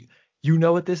lovers. You're you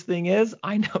know what this thing is?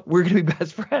 I know, we're going to be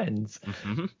best friends.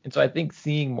 Mm-hmm. And so I think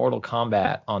seeing Mortal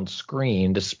Kombat on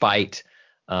screen, despite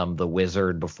the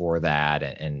Wizard before that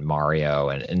and Mario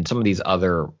and some of these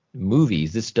other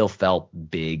movies, this still felt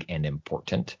big and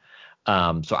important.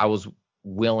 So I was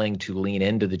willing to lean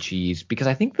into the cheese because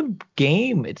I think the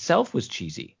game itself was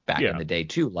cheesy back in the day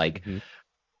too.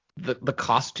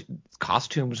 The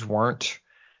costumes weren't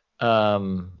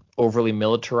overly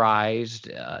militarized.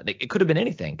 It could have been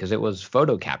anything because it was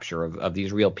photo capture of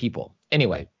these real people.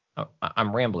 Anyway,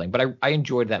 I'm rambling, but I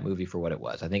enjoyed that movie for what it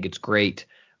was. I think it's great.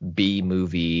 B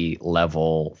movie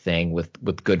level thing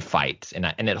with good fights, and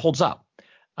it holds up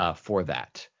for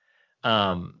that.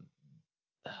 And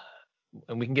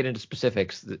we can get into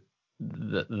specifics.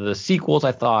 The sequels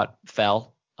I thought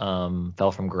fell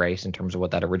from grace in terms of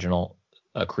what that original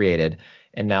created,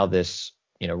 and now this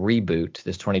reboot,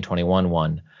 this 2021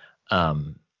 one,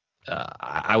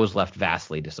 I was left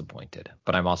vastly disappointed.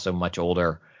 But I'm also much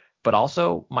older, but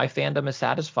also my fandom is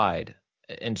satisfied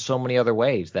in so many other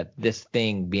ways that this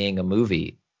thing being a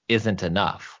movie isn't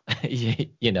enough.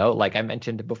 Like I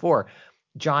mentioned before,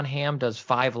 John Hamm does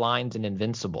 5 lines in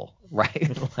Invincible,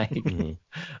 right?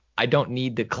 I don't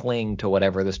need to cling to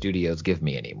whatever the studios give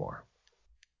me anymore.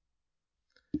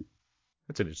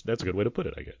 That's a good way to put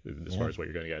it, I guess, as far as what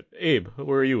you're going to get. Abe,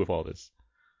 where are you with all this?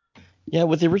 Yeah,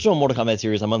 with the original Mortal Kombat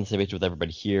series, I'm on the same page with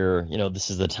everybody here. This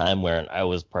is the time where I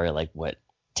was probably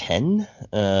 10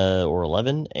 or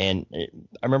 11, and I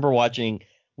remember watching.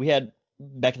 We had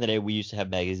back in the day, we used to have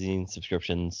magazine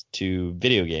subscriptions to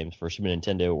video games for Super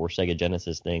Nintendo or Sega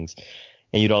Genesis things,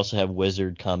 and you'd also have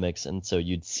Wizard comics, and so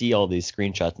you'd see all these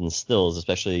screenshots and stills,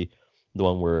 especially the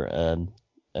one where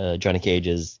Johnny Cage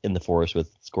is in the forest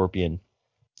with Scorpion,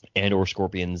 and or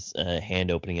Scorpion's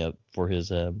hand opening up for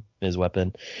his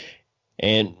weapon.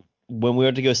 And when we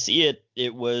went to go see it,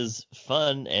 it was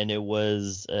fun, and it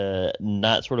was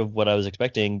not sort of what I was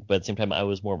expecting, but at the same time, I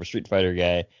was more of a Street Fighter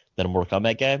guy than a Mortal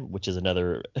Kombat guy, which is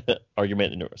another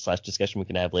argument / discussion we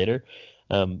can have later.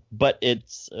 But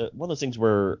it's one of those things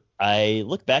where I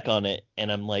look back on it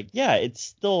and I'm like, yeah, it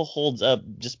still holds up,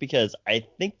 just because I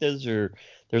think there's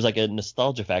like a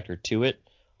nostalgia factor to it.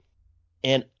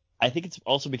 And I think it's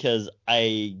also because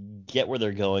I get where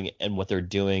they're going and what they're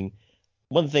doing.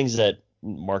 One of the things that,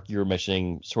 Mark, you were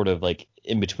mentioning sort of like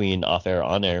in between off air,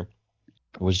 on air,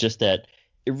 was just that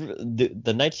the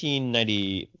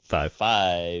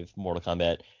 1995 Mortal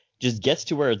Kombat just gets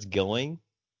to where it's going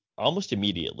almost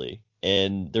immediately.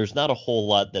 And there's not a whole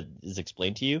lot that is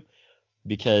explained to you,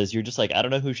 because you're just like, I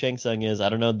don't know who Shang Tsung is. I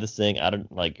don't know this thing.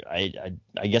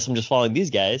 I guess I'm just following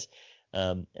these guys.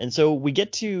 And so we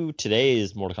get to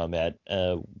today's Mortal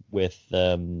Kombat with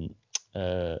the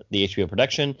HBO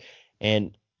production,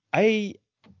 and I'm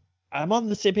on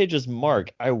the same page as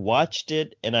Mark. I watched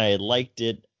it and I liked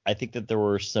it. I think that there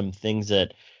were some things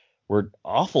that were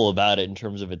awful about it in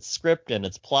terms of its script and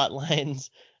its plot lines.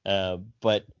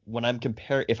 But when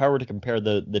if I were to compare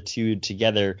the two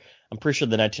together, I'm pretty sure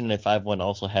the 1995 one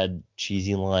also had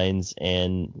cheesy lines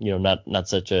and, not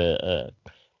such a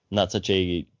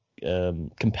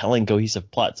compelling,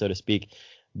 cohesive plot, so to speak.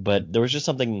 But there was just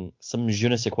some je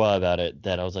ne sais quoi about it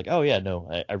that I was like, oh yeah, no,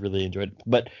 I really enjoyed it.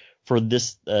 But for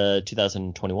this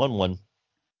 2021 one,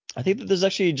 I think that there's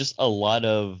actually just a lot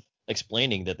of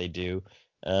explaining that they do,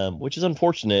 which is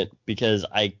unfortunate because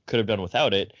I could have done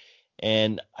without it.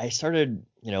 And I started,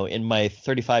 in my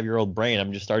 35-year-old brain,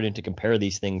 I'm just starting to compare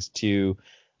these things to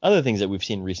other things that we've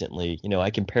seen recently. I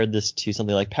compared this to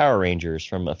something like Power Rangers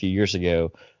from a few years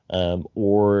ago,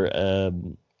 or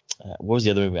what was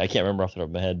the other movie? I can't remember off the top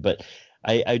of my head, but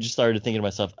I just started thinking to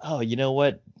myself, oh, you know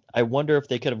what? I wonder if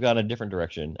they could have gone a different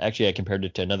direction. Actually, I compared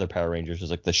it to another Power Rangers. It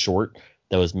was like the short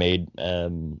that was made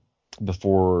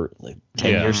before, like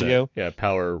 10 years ago. Yeah,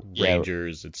 Power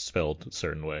Rangers. It's spelled a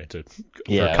certain way for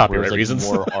whereas, copyright reasons.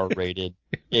 More R-rated.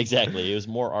 Exactly. It was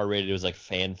more R-rated. It was like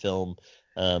fan film.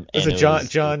 It's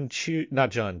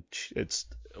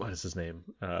what is his name?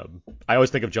 I always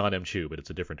think of John M. Chu, but it's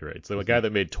a different director. It's the guy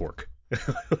that made Torque.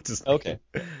 Okay.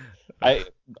 I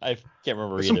can't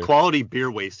remember There's either. some quality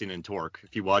beer wasting in Torque.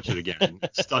 If you watch it again,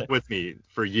 it stuck with me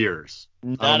for years.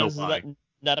 I don't know why.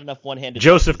 Not enough one-handed.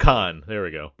 Joseph Kahn. There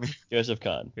we go. Joseph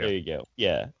Kahn. Yeah. There you go.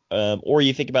 Yeah. Or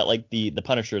you think about like the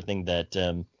Punisher thing that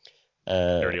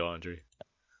Dirty Laundry.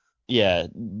 Yeah,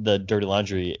 the Dirty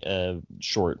Laundry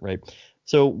short, right?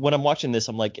 So when I'm watching this,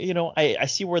 I'm like, I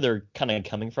see where they're kind of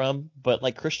coming from, but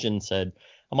like Christian said,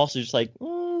 I'm also just like,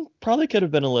 probably could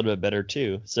have been a little bit better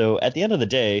too. So at the end of the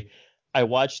day, I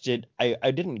watched it.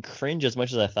 I didn't cringe as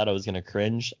much as I thought I was going to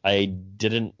cringe. I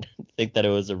didn't think that it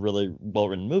was a really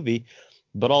well-written movie,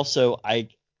 but also I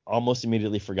almost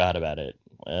immediately forgot about it,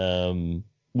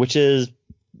 which is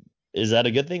that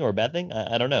a good thing or a bad thing?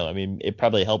 I don't know. I mean, it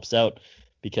probably helps out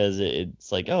because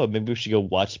it's like, oh, maybe we should go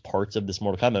watch parts of this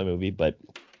Mortal Kombat movie, but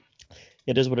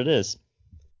it is what it is.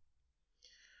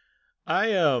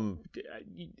 Abe,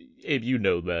 you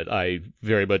know that I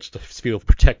very much feel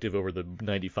protective over the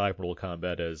 95 Mortal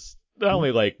Kombat as not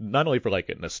only for like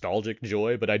a nostalgic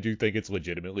joy, but I do think it's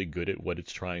legitimately good at what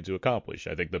it's trying to accomplish.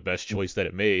 I think the best choice that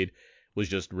it made was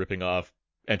just ripping off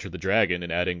Enter the Dragon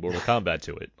and adding Mortal Kombat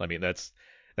to it. I mean, that's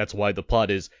why the plot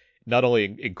is not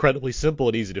only incredibly simple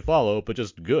and easy to follow, but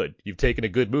just good. You've taken a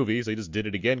good movie, so you just did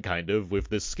it again, kind of, with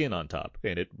this skin on top,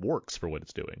 and it works for what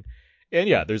it's doing. And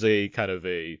yeah, there's a kind of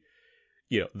a,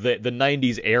 the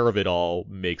 90s air of it all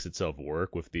makes itself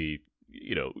work with the,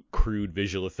 crude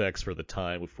visual effects for the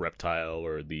time with Reptile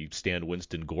or the Stan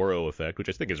Winston Goro effect, which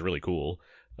I think is really cool,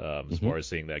 as far as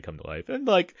seeing that come to life. And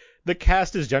like the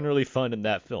cast is generally fun in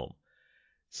that film.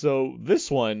 So this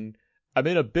one, I'm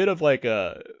in a bit of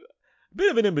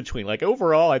an in between. Like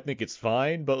overall, I think it's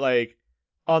fine, but like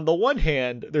on the one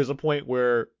hand, there's a point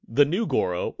where the new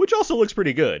Goro, which also looks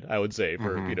pretty good, I would say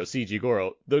for CG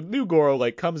Goro, the new Goro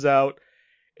like comes out,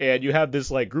 and you have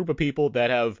this like group of people that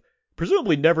have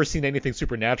presumably never seen anything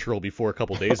supernatural before a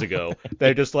couple days ago.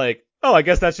 They're just like, oh, I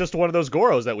guess that's just one of those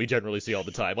Goros that we generally see all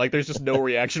the time. Like there's just no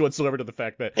reaction whatsoever to the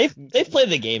fact that they've played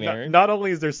the game, Aaron. Not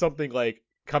only is there something like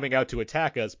coming out to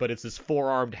attack us, but it's this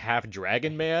four-armed half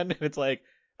dragon man. It's like,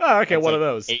 oh, okay, it's one like of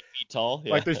those. 8 feet tall.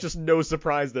 Yeah. Like there's just no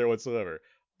surprise there whatsoever.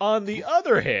 On the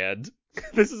other hand,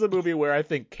 this is a movie where I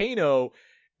think Kano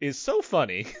is so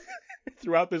funny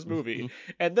throughout this movie,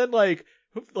 and then like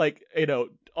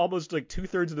almost like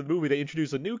 2/3 of the movie they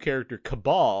introduce a new character,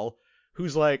 Cabal,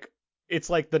 who's like it's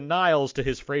like the Niles to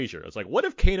his Frasier. It's like, what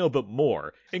if Kano but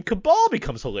more? And Cabal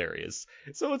becomes hilarious.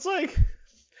 So it's like,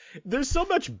 there's so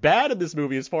much bad in this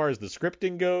movie as far as the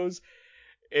scripting goes,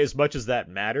 as much as that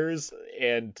matters.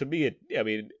 And to me,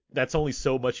 that's only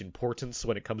so much importance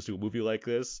when it comes to a movie like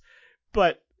this.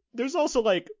 But there's also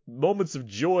like moments of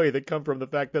joy that come from the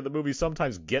fact that the movie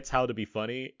sometimes gets how to be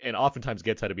funny, and oftentimes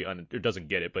gets how to be or doesn't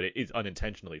get it, but it is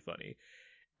unintentionally funny.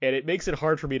 And it makes it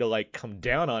hard for me to like come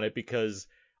down on it because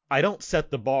I don't set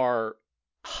the bar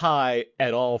high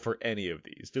at all for any of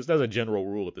these, just as a general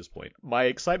rule at this point. My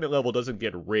excitement level doesn't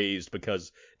get raised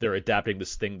because they're adapting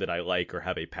this thing that I like or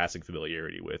have a passing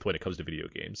familiarity with when it comes to video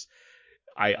games.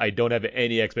 I don't have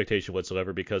any expectation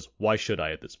whatsoever because why should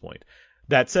I at this point?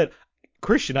 That said,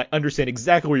 Christian, I understand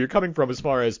exactly where you're coming from as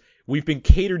far as we've been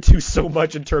catered to so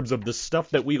much in terms of the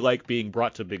stuff that we like being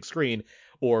brought to big screen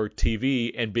or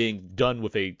TV and being done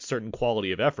with a certain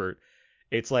quality of effort.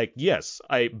 It's like, yes,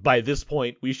 by this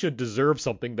point, we should deserve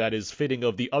something that is fitting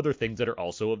of the other things that are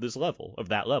also of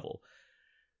that level.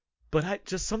 But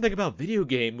just something about video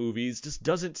game movies just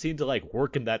doesn't seem to like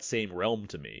work in that same realm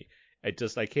to me. I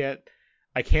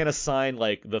can't assign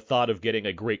like the thought of getting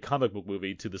a great comic book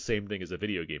movie to the same thing as a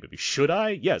video game movie. Should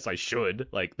I? Yes, I should.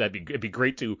 Like it'd be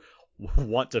great to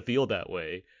want to feel that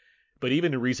way. But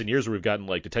even in recent years where we've gotten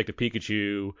like Detective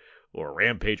Pikachu or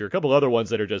Rampage or a couple other ones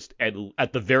that are just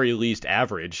at the very least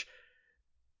average,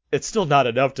 it's still not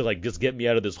enough to like just get me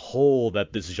out of this hole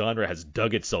that this genre has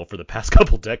dug itself for the past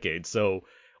couple decades. So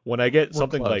when I get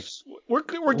something close. like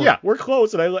we're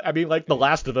close, and I mean like The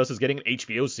Last of Us is getting an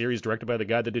HBO series directed by the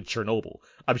guy that did Chernobyl.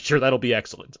 I'm sure that'll be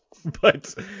excellent.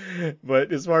 But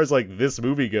as far as like this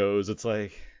movie goes, it's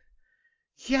like,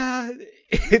 yeah,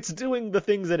 it's doing the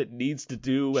things that it needs to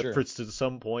do to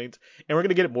some point, and we're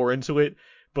gonna get more into it.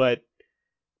 But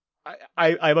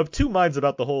I'm of two minds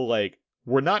about the whole like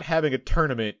we're not having a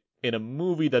tournament in a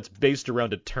movie that's based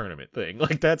around a tournament thing.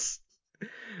 Like that's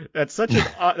such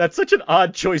an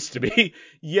odd choice to me.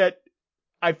 Yet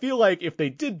I feel like if they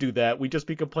did do that, we'd just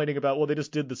be complaining about, well, they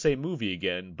just did the same movie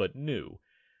again, but new.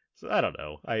 So I don't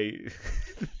know.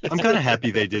 I'm kind of happy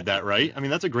they did that, right? I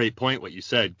mean, that's a great point, what you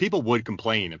said. People would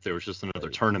complain if there was just another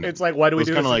tournament. It's like, why do we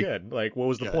do this again? Like, what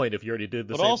was the point if you already did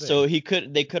the same also,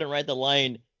 thing? they couldn't write the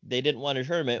line, they didn't want a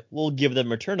tournament, we'll give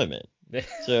them a tournament.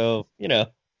 So, you know.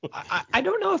 I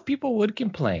don't know if people would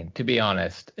complain, to be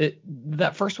honest.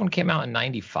 That first one came out in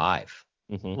 95.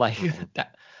 Mm-hmm. Like,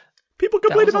 that. People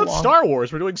complained about Star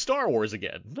Wars. We're doing Star Wars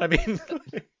again. I mean.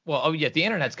 Well, oh, yeah, the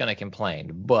internet's going to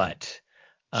complain, but.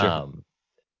 Sure.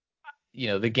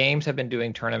 The games have been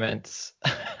doing tournaments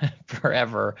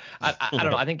forever. I don't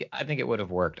know. I think it would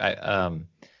have worked. I'll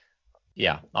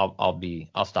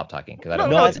stop talking because I don't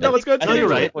know. No, it's good. I think you're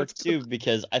right. It works too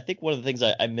because I think one of the things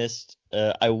I missed,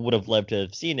 I would have loved to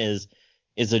have seen is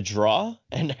a draw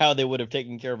and how they would have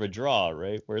taken care of a draw,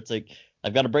 right? Where it's like,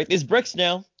 I've got to break these bricks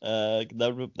now.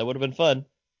 That would have been fun.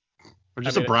 Or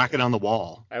just a bracket on the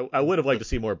wall. I would have liked to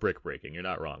see more brick breaking. You're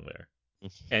not wrong there.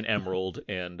 And emerald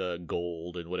and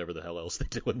gold and whatever the hell else they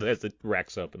do as it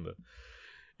racks up in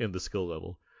the skill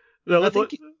level. I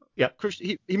think Chris,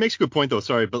 he makes a good point though.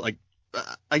 Sorry, but like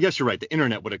I guess you're right. The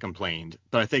internet would have complained,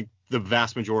 but I think the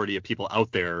vast majority of people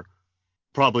out there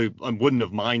probably wouldn't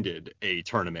have minded a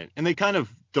tournament, and they kind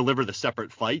of deliver the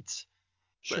separate fights.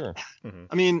 Sure. But,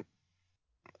 I mean,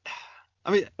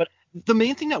 but the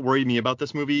main thing that worried me about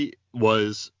this movie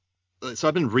was, so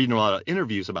I've been reading a lot of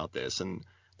interviews about this, and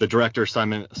the director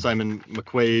Simon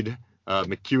McQuaid,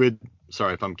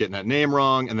 sorry if I'm getting that name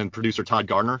wrong, and then producer Todd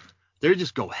Gardner, they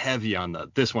just go heavy on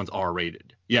this one's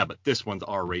R-rated. Yeah, but this one's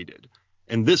R-rated,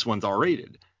 and this one's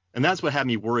R-rated, and that's what had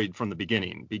me worried from the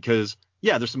beginning because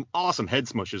yeah, there's some awesome head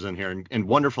smushers in here and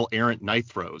wonderful errant knife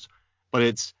throws, but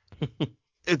it's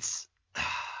that's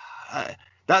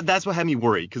what had me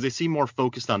worried because they seem more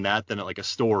focused on that than like a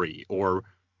story or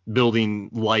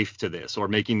building life to this or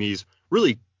making these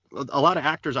really a lot of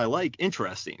actors I like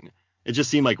interesting. It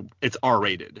just seemed like it's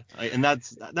R-rated, and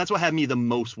that's what had me the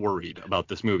most worried about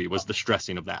this movie was the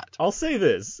stressing of that. I'll say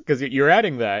this because you're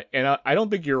adding that, and I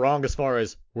don't think you're wrong as far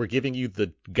as we're giving you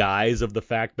the guise of the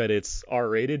fact that it's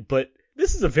R-rated, but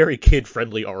this is a very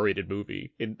kid-friendly R-rated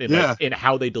movie in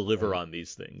how they deliver on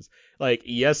these things. Like,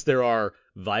 yes, there are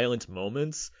violent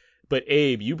moments, but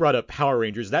Abe, you brought up Power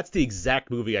Rangers. That's the exact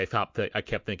movie I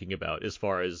kept thinking about as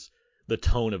far as the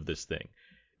tone of this thing.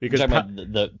 Because you're talking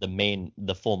about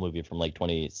the full movie from like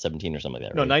 2017 or something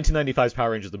like that, right? No, 1995's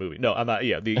Power Rangers the movie. No, I'm not.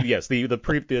 Yeah, the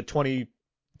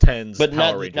 2010s but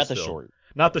Power Rangers. Not the film. short.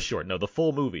 Not the short. No, the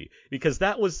full movie. Because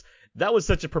that was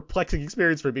such a perplexing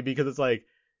experience for me because it's like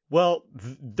Well,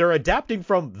 they're adapting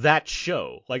from that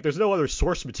show. Like, there's no other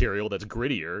source material that's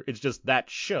grittier. It's just that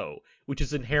show, which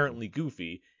is inherently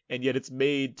goofy, and yet it's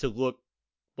made to look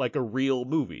like a real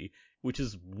movie, which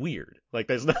is weird. Like,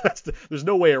 there's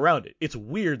no way around it. It's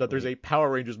weird that there's a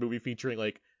Power Rangers movie featuring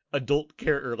like adult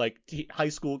character, like high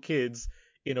school kids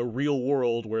in a real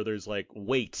world where there's like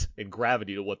weight and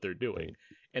gravity to what they're doing.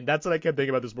 And that's what I kept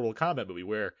thinking about this Mortal Kombat movie,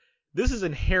 where this is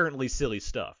inherently silly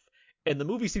stuff. And the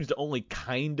movie seems to only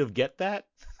kind of get that,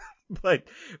 but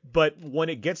when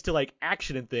it gets to like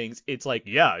action and things, it's like,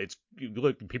 yeah, it's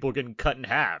look, people are getting cut in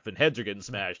half and heads are getting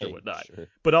smashed and whatnot. Sure.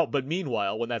 But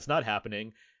meanwhile, when that's not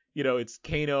happening, it's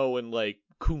Kano and like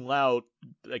Kung Lao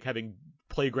like having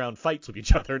playground fights with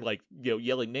each other and like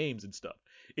yelling names and stuff.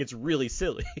 It's really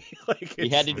silly. Like he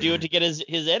had to do it to get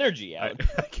his energy out.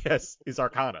 I guess his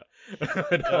arcana.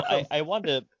 I wanted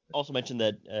to also mention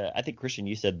that I think, Christian,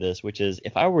 you said this, which is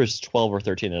if I was 12 or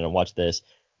 13 and I watched this,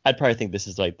 I'd probably think this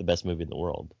is like the best movie in the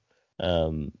world.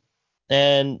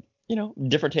 And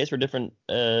different tastes for different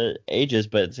ages,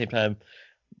 but at the same time,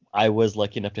 I was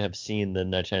lucky enough to have seen the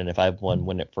 1995 one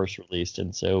when it first released,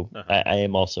 and so I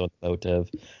am also in the boat of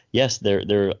yes,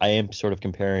 I am sort of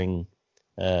comparing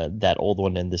that old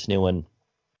one and this new one,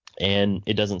 and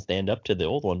it doesn't stand up to the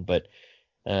old one, but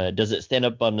does it stand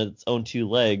up on its own two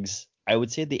legs? I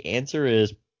would say the answer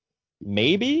is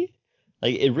maybe.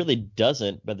 Like, it really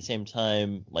doesn't, but at the same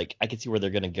time, like, I could see where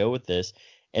they're going to go with this.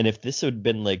 And if this had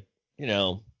been like,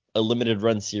 a limited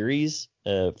run series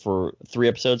for 3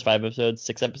 episodes, 5 episodes,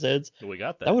 6 episodes, we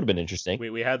got that. That would have been interesting.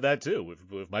 We had that too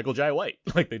with Michael Jai White.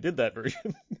 Like, they did that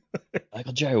version.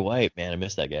 Michael Jai White, man, I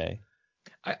miss that guy.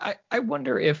 I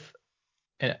wonder if,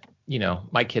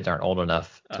 my kids aren't old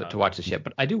enough to watch this yet,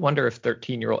 but I do wonder if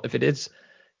 13-year-old, if it is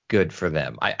good for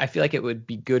them. I feel like it would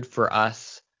be good for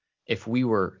us if we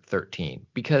were 13,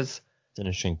 because it's an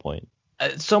interesting point.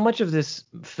 So much of this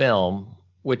film,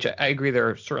 which I agree there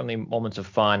are certainly moments of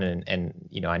fun, and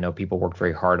I know people worked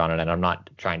very hard on it, and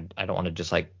I don't want to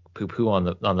just like poo-poo on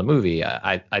the movie.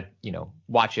 I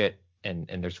watch it and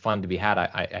there's fun to be had,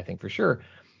 I think, for sure.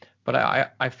 But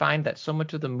I find that so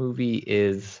much of the movie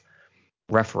is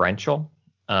referential.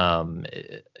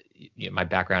 My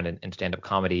background in stand-up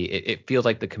comedy, it feels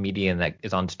like the comedian that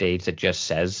is on stage that just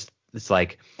says, it's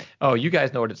like, oh, you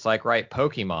guys know what it's like, right?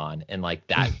 Pokemon, and like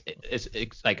that it's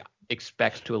like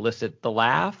expects to elicit the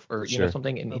laugh or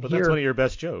something. And but that's one of your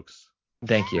best jokes.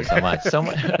 Thank you so much.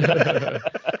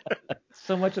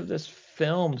 So much of this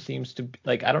film seems to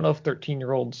like, I don't know if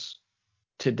 13-year-olds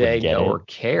today know or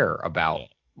care about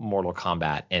Mortal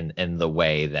Kombat in the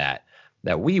way that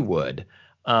we would.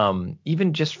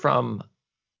 Even just from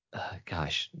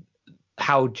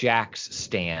how Jax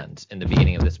stands in the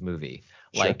beginning of this movie.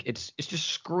 Sure. Like it's just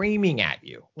screaming at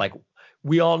you. Like,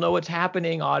 we all know what's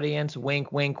happening, audience.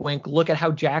 Wink, wink, wink. Look at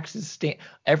how Jax is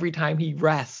every time he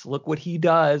rests. Look what he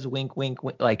does. Wink, wink,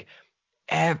 wink. Like,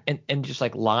 and just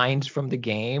like lines from the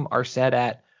game are said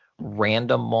at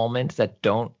random moments that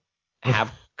don't have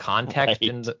context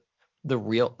in the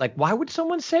real. Like, why would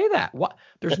someone say that? What?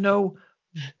 There's no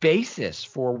basis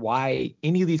for why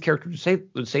any of these characters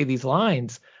would say these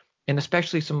lines, and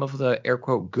especially some of the air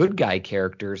quote good guy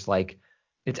characters. Like,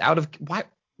 it's out of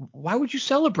why would you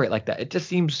celebrate like that? It just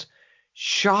seems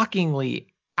shockingly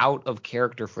out of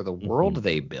character for the world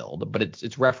they build, but it's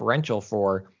referential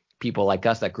for people like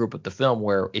us that grew up with the film,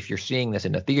 where if you're seeing this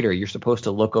in a theater, you're supposed to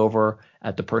look over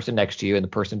at the person next to you and the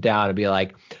person down and be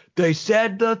like, they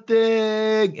said the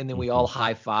thing, and then we all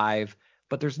high five.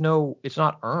 But it's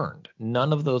not earned.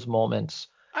 None of those moments.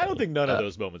 I don't think none of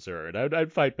those moments are earned.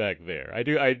 I'd fight back there. I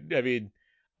do. I mean,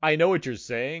 I know what you're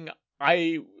saying.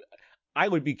 I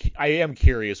am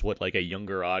curious what like a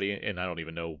younger audience, and I don't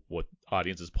even know what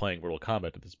audience is playing Mortal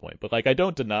Kombat at this point, but like, I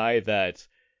don't deny that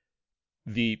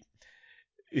the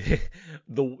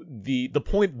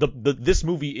point this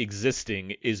movie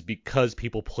existing is because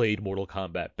people played Mortal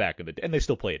Kombat back in the day, and they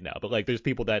still play it now, but like, there's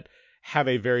people that have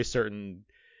a very certain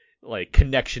like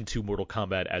connection to Mortal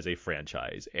Kombat as a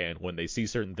franchise, and when they see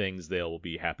certain things, they'll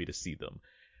be happy to see them.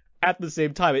 At the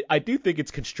same time, I do think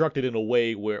it's constructed in a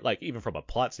way where, like, even from a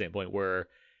plot standpoint, where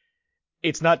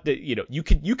it's not that, you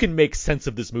can make sense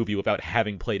of this movie without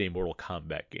having played a Mortal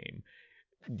Kombat game.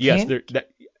 Yes,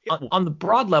 on the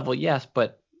broad level, yes,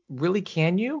 but really,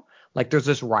 can you? Like, there's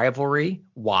this rivalry.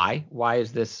 Why? Why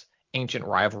is this ancient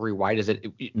rivalry? Why does it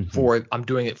I'm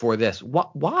doing it for this?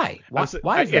 What? Why? Why is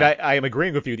that? And I am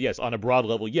agreeing with you. Yes, on a broad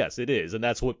level, yes, it is, and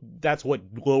that's what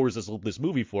lowers this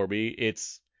movie for me.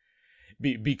 It's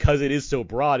because it is so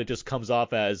broad, it just comes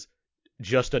off as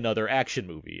just another action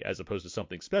movie as opposed to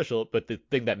something special. But the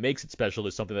thing that makes it special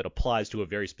is something that applies to a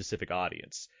very specific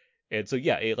audience. And so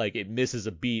yeah, it misses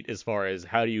a beat as far as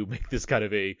how do you make this kind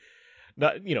of a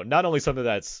not only something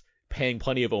that's paying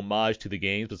plenty of homage to the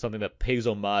games, but something that pays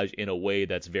homage in a way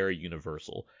that's very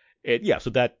universal. And yeah, so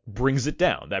that brings it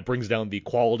down. That brings down the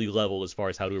quality level as far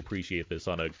as how to appreciate this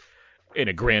in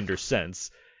a grander sense.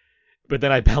 But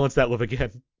then I balance that with,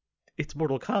 again, it's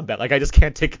Mortal Kombat. Like, I just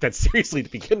can't take it that seriously to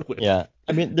begin with. Yeah,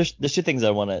 I mean, there's two things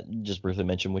I want to just briefly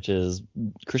mention, which is,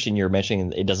 Christian, you're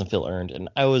mentioning it doesn't feel earned, and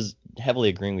I was heavily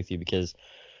agreeing with you because,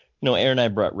 Aaron and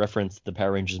I referenced the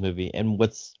Power Rangers movie, and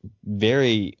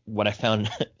what I found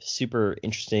super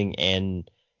interesting and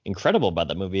incredible about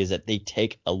that movie is that they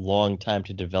take a long time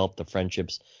to develop the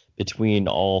friendships between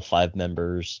all 5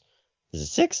 members. Is it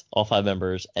 6? All 5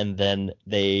 members, and then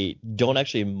they don't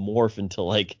actually morph until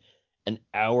like an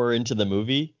hour into the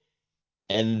movie,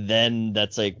 and then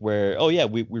that's like where, oh yeah,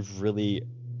 we've really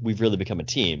become a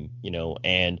team,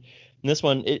 and in this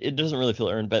one it doesn't really feel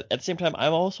earned. But at the same time,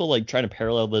 I'm also like trying to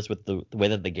parallel this with the way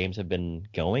that the games have been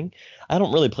going. I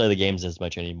don't really play the games as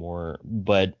much anymore,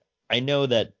 but I know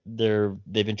that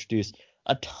they've introduced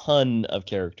a ton of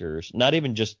characters, not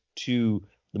even just to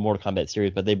the Mortal Kombat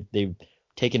series, but they've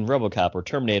taken RoboCop or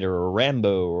Terminator or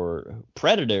Rambo or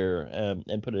Predator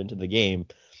and put it into the game.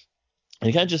 And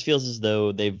it kind of just feels as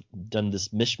though they've done this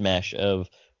mishmash of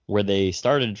where they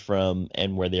started from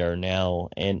and where they are now.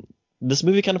 And this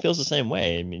movie kind of feels the same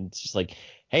way. I mean, it's just like,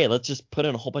 hey, let's just put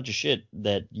in a whole bunch of shit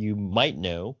that you might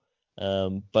know,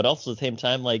 but also at the same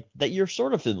time, like, that you're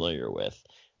sort of familiar with.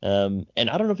 And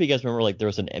I don't know if you guys remember, like, there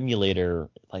was an emulator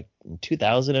like in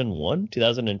 2001,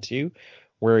 2002,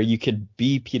 where you could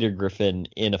be Peter Griffin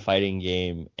in a fighting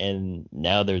game, and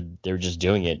now they're just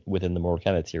doing it within the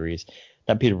Mortal Kombat series.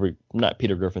 Not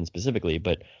Peter Griffin specifically,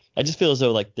 but I just feel as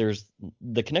though like there's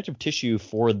the connective tissue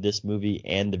for this movie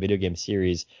and the video game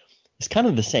series is kind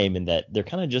of the same in that they're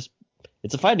kind of just,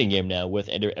 it's a fighting game now with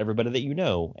everybody that you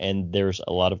know, and there's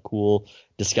a lot of cool,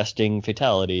 disgusting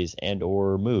fatalities and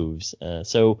or moves.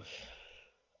 So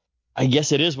I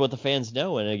guess it is what the fans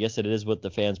know, and I guess it is what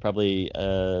the fans probably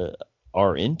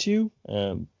are into.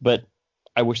 But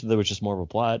I wish that there was just more of a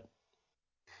plot.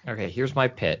 Okay, here's my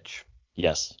pitch.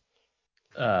 Yes.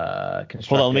 Hold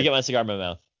on, let me get my cigar in my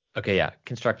mouth. Okay, yeah,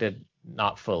 constructed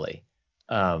not fully.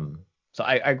 So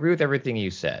I agree with everything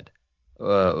you said,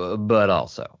 but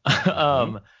also,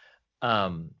 Pokemon,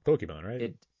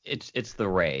 right? It's the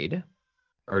Raid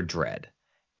or Dread,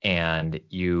 and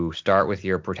you start with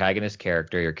your protagonist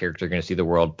character. Your character going to see the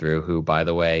world through, who, by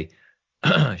the way,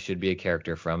 should be a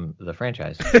character from the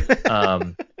franchise.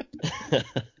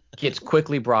 Gets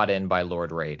quickly brought in by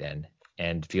Lord Raiden.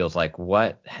 And feels like,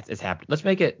 what is happening? Let's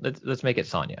make it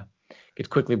Sonya. Gets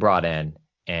quickly brought in,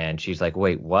 and she's like,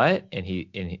 wait, what? And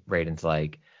Raiden's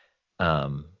like,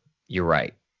 you're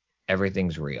right.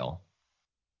 Everything's real.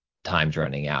 Time's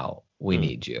running out. We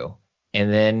need you.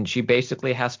 And then she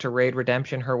basically has to raid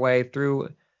redemption her way through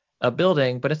a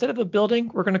building, but instead of a building,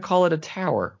 we're going to call it a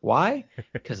tower. Why?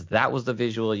 Because that was the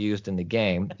visual used in the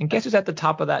game. And guess who's at the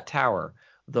top of that tower?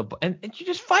 And you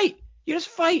just fight. You just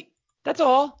fight. That's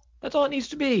all. That's all it needs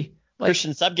to be. Like,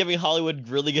 Christian, stop giving Hollywood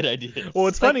really good ideas. Well,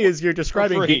 what's funny is you're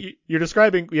describing,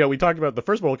 we talked about the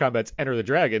first Mortal Kombat's Enter the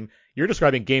Dragon. You're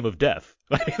describing Game of Death.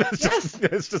 It's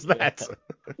just that.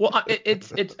 Well,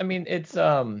 it's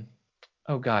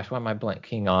oh gosh, why am I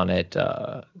blanking on it?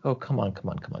 Come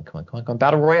on.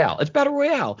 Battle Royale. It's Battle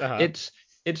Royale. Uh-huh.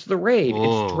 It's the Raid.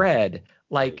 Whoa. It's Dread.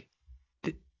 Like,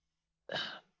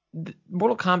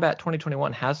 Mortal Kombat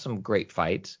 2021 has some great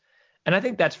fights. And I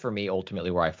think that's, for me, ultimately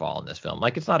where I fall in this film.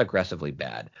 Like, it's not aggressively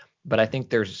bad, but I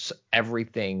think there's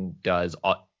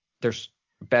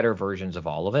better versions of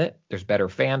all of it. There's better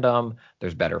fandom,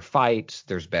 there's better fights,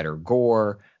 there's better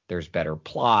gore, there's better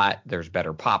plot, there's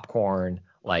better popcorn.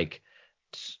 Like,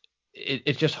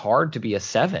 it's just hard to be a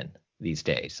 7 these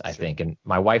days, I think. And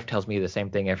my wife tells me the same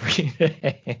thing every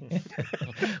day.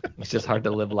 It's just hard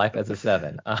to live life as a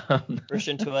 7.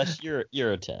 Christian, to us,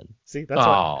 you're a 10. See,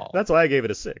 that's why I gave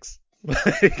it a 6.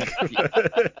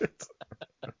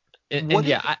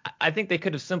 I think they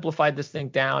could have simplified this thing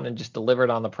down and just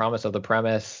delivered on the promise of the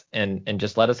premise and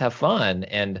just let us have fun.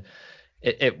 And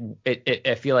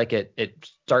I feel like it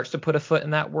starts to put a foot in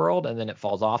that world, and then it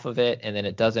falls off of it, and then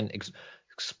it doesn't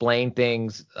explain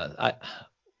things. I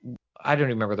don't even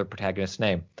remember the protagonist's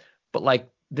name, but like,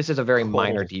 this is a very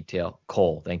minor detail.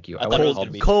 Cole, thank you.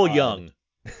 Cole Young.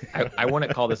 I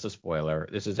wouldn't call this a spoiler.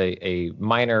 This is a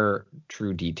minor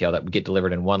true detail that would get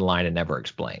delivered in one line and never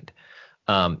explained.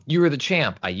 You were the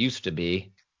champ. I used to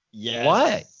be.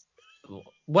 Yes.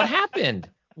 What happened?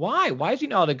 Why is he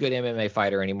not a good MMA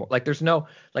fighter anymore? Like, there's no,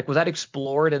 like, was that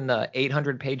explored in the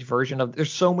 800-page version of?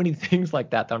 There's so many things like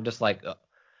that I'm just like,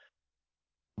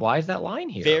 Why is that line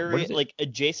here? What Very is it? like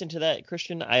adjacent to that,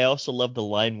 Christian. I also love the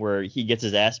line where he gets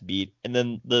his ass beat, and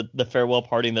then the farewell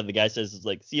parting that the guy says is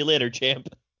like, "See you later, champ."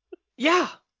 Yeah,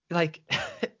 like,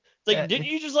 It's like, didn't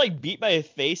you just like beat my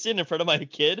face in front of my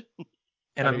kid?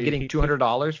 and I I'm mean, getting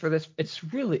 $200 for this. It's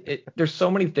really there's so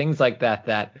many things like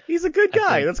that. He's a good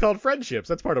guy. think- That's called friendships.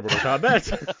 That's part of Mortal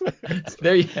Kombat.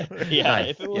 There you Yeah, nice.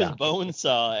 if it was Yeah.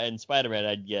 Bonesaw and Spider-Man,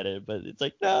 I'd get it. But it's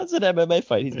like, no, it's an MMA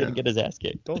fight. He's gonna get his ass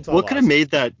kicked. Don't What could have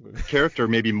made that character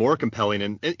maybe more compelling?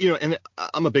 And you know, and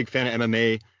I'm a big fan of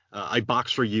MMA. I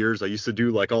boxed for years. I used to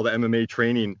do like all the MMA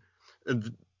training.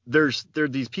 There are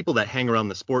these people that hang around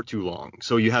the sport too long.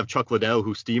 So you have Chuck Liddell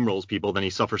who steamrolls people, then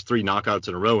he suffers 3 knockouts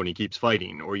in a row and he keeps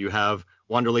fighting. Or you have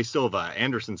Wanderlei Silva,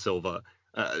 Anderson Silva,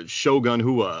 Shogun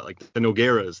Hua, like the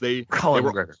Nogueiras. Colin they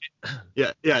were, McGregor.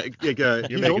 yeah. You're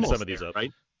He's making almost some of these there, up.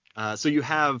 right? So you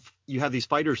have these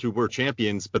fighters who were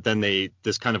champions, but then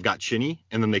this kind of got chinny,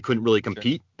 and then they couldn't really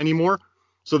compete anymore.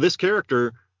 So this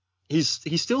character, he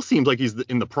still seems like he's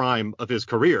in the prime of his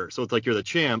career. So it's like you're the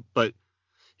champ, but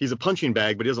he's a punching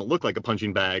bag, but he doesn't look like a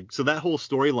punching bag. So that whole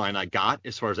storyline I got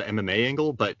as far as the MMA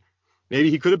angle, but maybe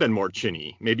he could have been more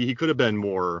chinny. Maybe he could have been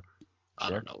more,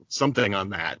 I don't know, something on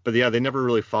that. But yeah, they never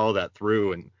really follow that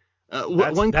through. And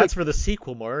That's for the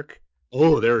sequel, Mark.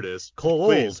 Oh, there it is. Cole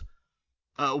Please.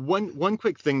 Old. One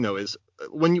quick thing though is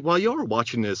while you are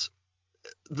watching this,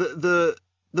 the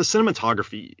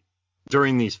cinematography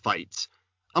during these fights,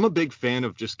 I'm a big fan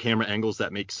of just camera angles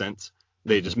that make sense.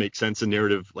 They just make sense in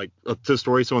narrative, like to the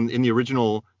story. So in the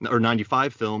original or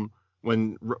 95 film,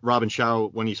 when Robin Shao,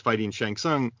 when he's fighting Shang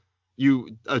Tsung,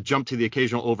 you jump to the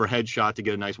occasional overhead shot to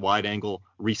get a nice wide angle,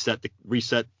 reset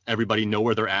everybody, know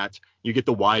where they're at. You get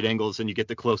the wide angles and you get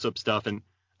the close up stuff. And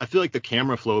I feel like the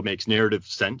camera flow makes narrative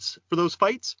sense for those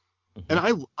fights. And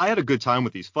I had a good time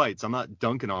with these fights. I'm not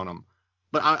dunking on them,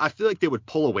 but I feel like they would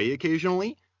pull away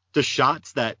occasionally to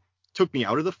shots that took me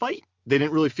out of the fight. They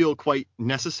didn't really feel quite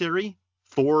necessary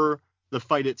for the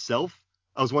fight itself.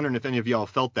 I was wondering if any of y'all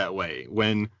felt that way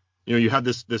when, you know, you have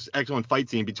this excellent fight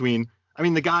scene between, I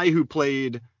mean, the guy who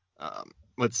played,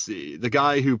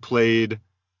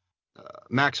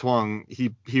 Max Huang,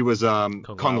 he was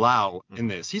Kung Lao in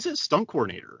this. He's a stunt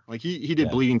coordinator. Like he did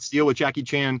Bleeding Steel with Jackie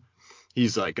Chan.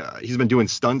 He's like he's been doing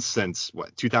stunts since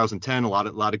 2010. A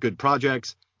lot of good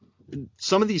projects.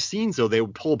 Some of these scenes though, they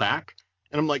would pull back,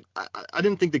 and I'm like, I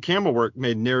didn't think the camera work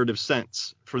made narrative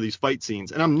sense for these fight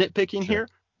scenes. And I'm nitpicking here,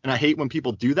 and I hate when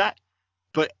people do that.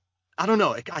 But I don't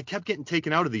know. I kept getting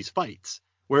taken out of these fights.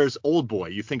 Whereas Old Boy,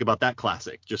 you think about that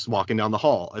classic, just walking down the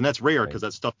hall, and that's rare because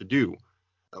that's tough to do.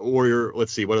 Or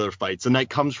let's see, what other fights? The Night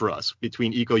Comes for Us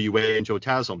between Iko Uwais and Joe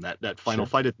Taslim, that final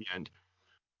fight at the end.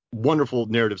 Wonderful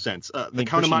narrative sense.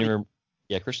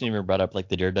 Christian even brought up like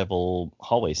the Daredevil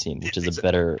hallway scene, which is a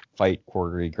better fight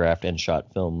choreographed and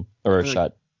shot film or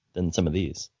shot than some of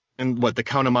these. And the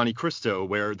Count of Monte Cristo,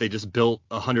 where they just built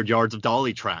 100 yards of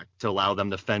dolly track to allow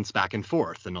them to fence back and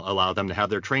forth and allow them to have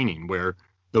their training, where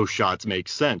those shots make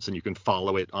sense and you can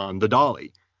follow it on the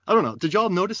dolly. I don't know. Did y'all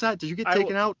notice that? Did you get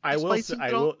taken out? I will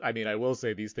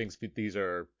say these things.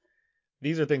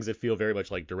 These are things that feel very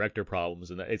much like director problems,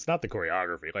 and it's not the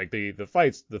choreography. Like the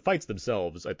fights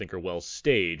themselves, I think are well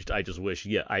staged. I just wish,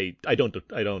 I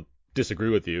don't disagree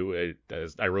with you.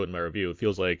 As I wrote in my review, it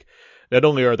feels like not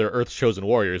only are there Earth's chosen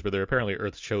warriors, but they're apparently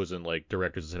Earth's chosen like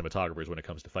directors and cinematographers when it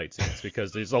comes to fight scenes,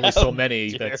 because there's only so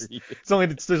many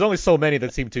there's only so many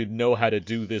that seem to know how to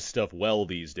do this stuff well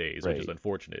these days, which is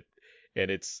unfortunate. And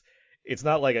it's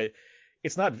not like a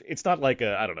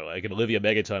I don't know, like an Olivia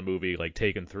Megaton movie like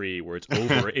Taken 3 where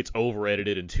it's over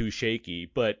edited and too shaky.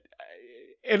 But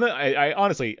and I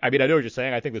honestly, I mean, I know what you're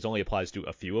saying. I think this only applies to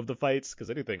a few of the fights, because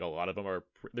I do think a lot of them are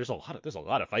there's a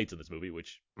lot of fights in this movie,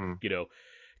 which you know,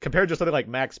 compared to something like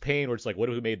Max Payne, where it's like, what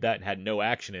if we made that and had no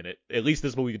action in it? At least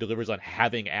this movie delivers on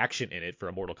having action in it for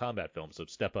a Mortal Kombat film, so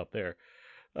step up there.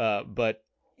 But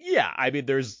yeah, I mean,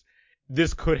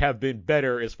 this could have been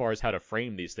better as far as how to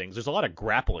frame these things. There's a lot of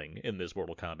grappling in this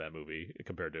Mortal Kombat movie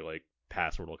compared to like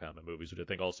past Mortal Kombat movies, which I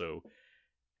think also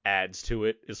adds to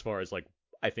it as far as like,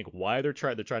 I think why they're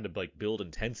trying to like build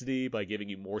intensity by giving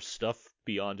you more stuff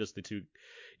beyond just the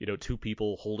two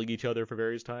people holding each other for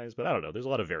various times. But I don't know. There's a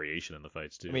lot of variation in the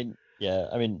fights too. I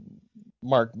mean,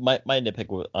 Mark, my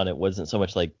nitpick on it wasn't so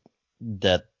much like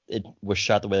that it was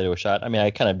shot the way that it was shot. I mean,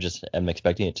 I kind of just am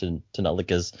expecting it to not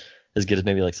look as good as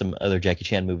maybe like some other Jackie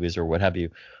Chan movies or what have you.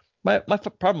 My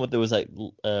problem with it was like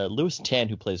Louis Tan,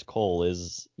 who plays Cole,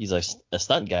 he's like a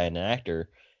stunt guy and an actor,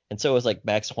 and so is like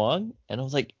Max Huang, and I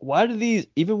was like, why do these,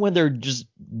 even when they're just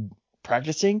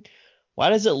practicing, why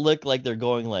does it look like they're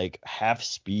going like half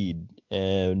speed?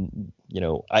 And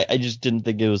I just didn't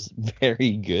think it was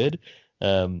very good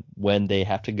when they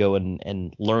have to go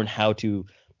and learn how to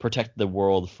protect the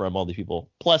world from all these people.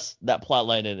 Plus, that plot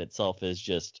line in itself is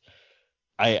just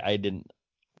I didn't.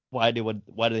 Why do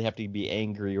they have to be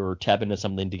angry or tap into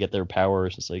something to get their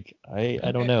powers? It's like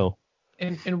I don't know.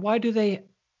 And why do they?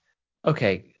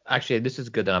 Okay, actually, this is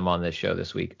good that I'm on this show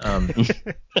this week.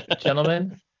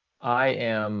 Gentlemen, I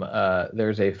am.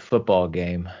 There's a football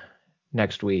game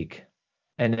next week,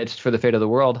 and it's for the fate of the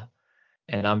world.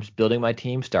 And I'm just building my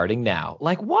team starting now.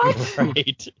 Like what?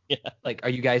 Right. Yeah. Like, are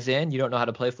you guys in? You don't know how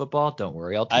to play football? Don't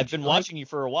worry, I'll teach I've been watching you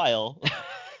for a while,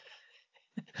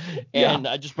 Yeah. and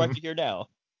I just brought you here now.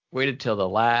 Waited till the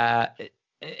last.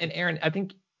 And Aaron, I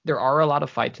think there are a lot of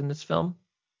fights in this film,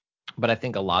 but I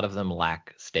think a lot of them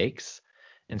lack stakes,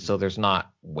 and so there's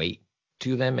not weight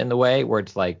to them in the way where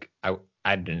it's like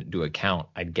I didn't do a count.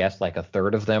 I'd guess like a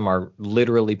third of them are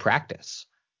literally practice,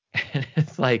 and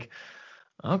it's like,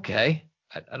 okay,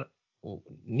 I don't,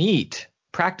 neat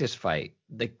practice fight.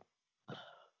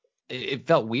 It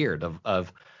felt weird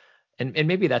and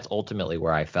maybe that's ultimately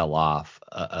where I fell off.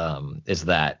 Is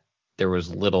that there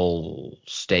was little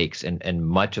stakes and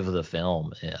much of the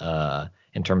film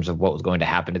in terms of what was going to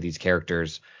happen to these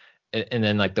characters, and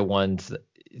then like the ones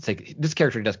it's like this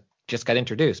character just got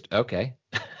introduced. Okay,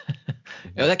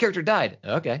 that character died.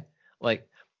 Okay, like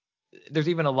there's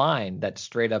even a line that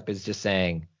straight up is just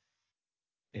saying,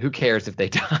 who cares if they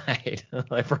died?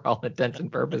 Like for all intents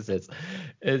and purposes,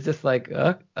 it's just like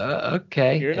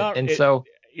okay. You're not,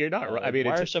 you're not right. I mean,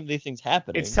 why are some of these things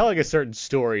happening? It's telling a certain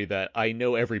story that I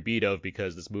know every beat of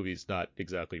because this movie's not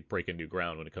exactly breaking new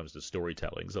ground when it comes to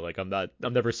storytelling. So like I'm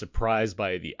never surprised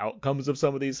by the outcomes of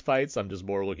some of these fights. I'm just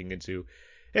more looking into,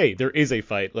 hey, there is a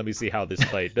fight. Let me see how this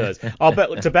fight does. I'll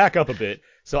bet to back up a bit.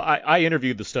 So I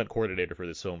interviewed the stunt coordinator for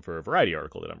this film for a Variety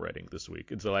article that I'm writing this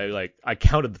week, and so I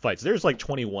counted the fights. There's like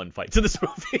 21 fights in this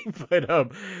movie, but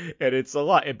and it's a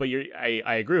lot. But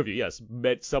I agree with you. Yes,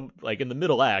 met some like in the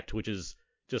middle act, which is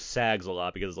just sags a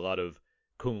lot because a lot of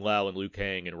Kung Lao and Liu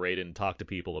Kang and Raiden talk to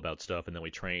people about stuff, and then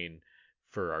we train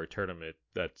for our tournament.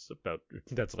 That's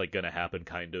like gonna happen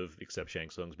kind of, except Shang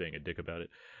Tsung's being a dick about it.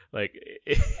 Like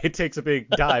it takes a big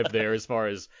dive there as far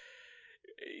as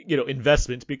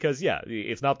investment, because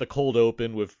it's not the cold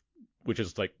open which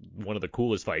is like one of the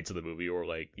coolest fights in the movie, or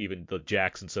like even the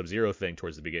Jax and Sub-Zero thing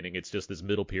towards the beginning. It's just this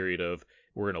middle period of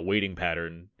we're in a waiting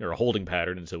pattern or a holding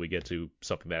pattern until we get to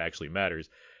something that actually matters.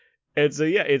 And so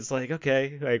it's like,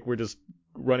 okay, like we're just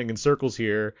running in circles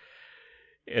here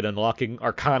and unlocking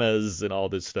arcanas and all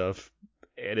this stuff.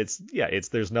 And it's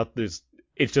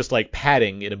just like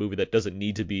padding in a movie that doesn't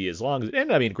need to be as long as,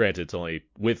 and I mean, granted, it's only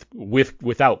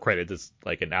without credits, it's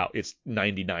like it's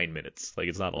 99 minutes. Like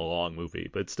it's not a long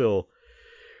movie, but still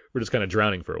we're just kind of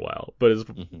drowning for a while. But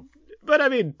but I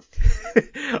mean,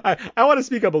 I want to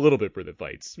speak up a little bit for the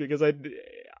fights, because I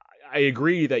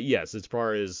agree that yes, as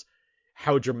far as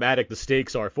how dramatic the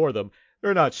stakes are for them,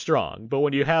 they're not strong. But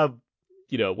when you have,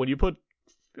 when you put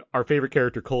our favorite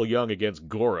character Cole Young against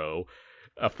Goro,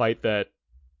 a fight that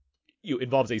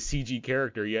involves a CG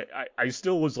character, yet I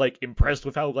still was like impressed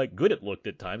with how like good it looked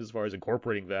at times, as far as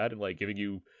incorporating that and like giving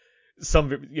you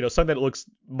something that looks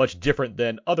much different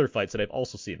than other fights that I've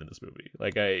also seen in this movie.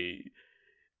 Like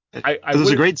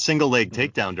there's a great single leg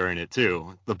takedown during it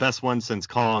too. The best one since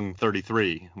Kong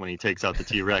 33, when he takes out the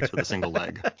T-Rex with a single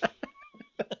leg.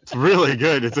 It's really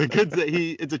good.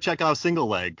 It's a Chekhov single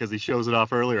leg because he shows it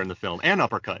off earlier in the film, and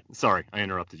uppercut. Sorry, I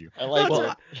interrupted you. I like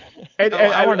it. And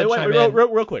I want to chime in.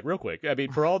 Real quick. I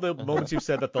mean, for all the moments you've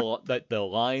said that the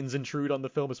lines intrude on the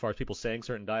film as far as people saying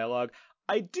certain dialogue,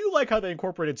 I do like how they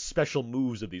incorporated special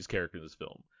moves of these characters in this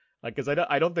film. Like, because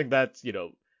I don't think that's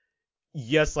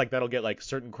yes, like that'll get like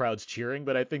certain crowds cheering,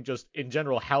 but I think just in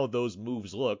general how those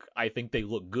moves look, I think they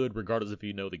look good regardless if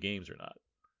you know the games or not.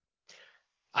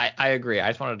 I agree. I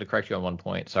just wanted to correct you on one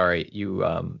point. Sorry, you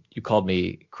called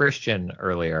me Christian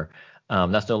earlier.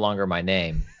 That's no longer my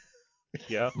name.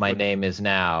 Yeah. My name is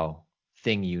now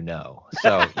Thing You Know.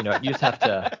 So you just have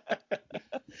to.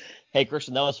 Hey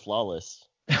Christian, that was flawless.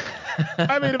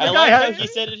 I mean, if I like how he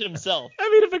said it himself. I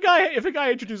mean, if a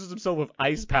guy introduces himself with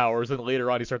ice powers and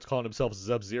later on he starts calling himself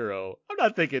Sub-Zero, I'm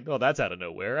not thinking, oh, that's out of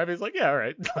nowhere. I mean, it's like, yeah, all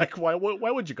right. Like, why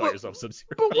would you call yourself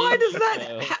Sub-Zero? But why does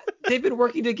that? They've been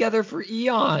working together for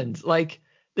eons. Like,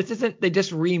 this isn't. They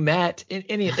just re-met in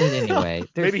any way.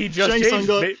 Maybe he just changed.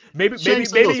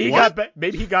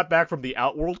 Maybe he got back from the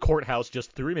Outworld courthouse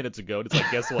just 3 minutes ago. And it's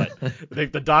like, guess what?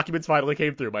 The documents finally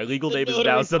came through. My legal name is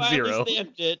now Sub-Zero.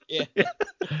 Yeah.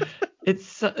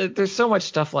 It's there's so much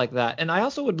stuff like that, and I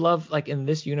also would love, like, in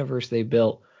this universe they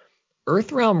built,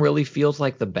 Earthrealm really feels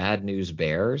like the Bad News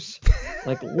Bears.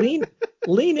 Like lean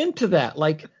into that.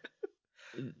 Like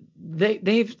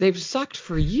they've sucked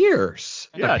for years.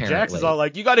 Yeah, apparently. Jax is all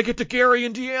like, you got to get to Gary,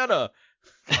 Indiana.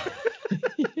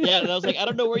 Yeah, and I was like, I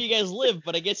don't know where you guys live,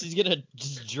 but I guess he's gonna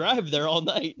just drive there all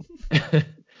night.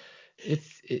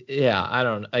 Yeah, I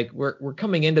don't like we're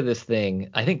coming into this thing.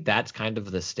 I think that's kind of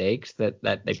the stakes that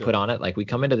they Sure. put on it. Like we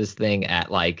come into this thing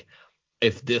at like,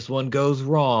 if this one goes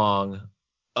wrong,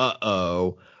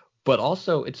 uh-oh. But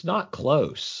also it's not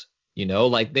close. You know,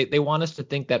 like they want us to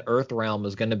think that Earthrealm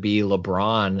is going to be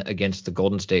LeBron against the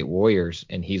Golden State Warriors,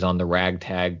 and he's on the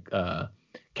ragtag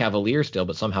Cavalier still,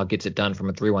 but somehow gets it done from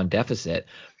a 3-1 deficit.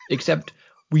 Except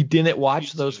we didn't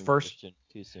watch those first. Christian.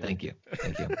 Too soon. Thank you.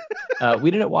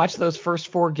 We didn't watch those first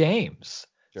 4 games,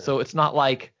 Sure. so it's not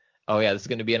like, oh yeah, this is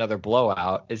going to be another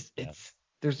blowout. It's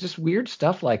there's just weird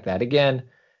stuff like that. Again,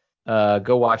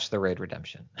 go watch The Raid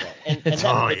Redemption. Yeah. And that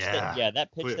Oh, pitch yeah.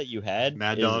 that pitch that you had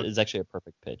Mad Dog. is actually a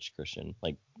perfect pitch, Christian.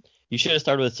 Like, you should have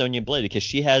started with Sonya Blade because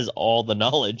she has all the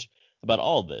knowledge about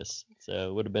all of this. So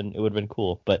it would have been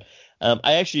cool. But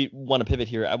I actually want to pivot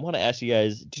here. I want to ask you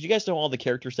guys, did you guys know all the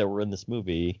characters that were in this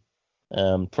movie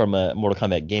from a Mortal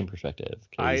Kombat game perspective?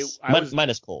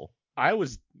 Minus Cole. I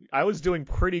was doing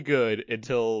pretty good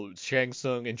until Shang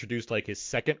Tsung introduced like his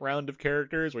second round of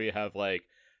characters, where you have like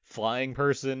Flying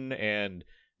Person and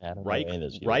I don't know any of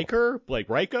those people. Riker, like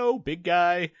Ryko, big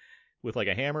guy with like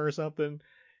a hammer or something.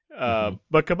 Mhm.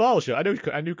 But Cabal show,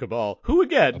 I knew Cabal. Who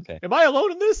again? Okay. Am I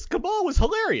alone in this? Cabal was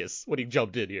hilarious when he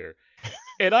jumped in here,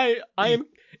 and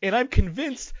I'm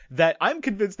convinced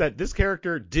that this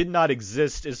character did not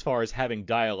exist as far as having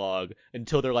dialogue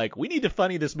until they're like, we need to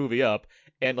funny this movie up,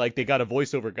 and like they got a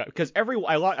voiceover guy, because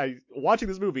watching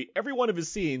this movie, every one of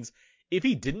his scenes, if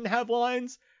he didn't have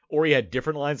lines or he had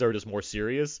different lines that were just more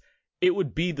serious, it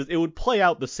would play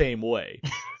out the same way.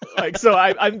 Like, so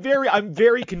I'm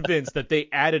very convinced that they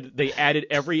added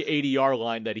every ADR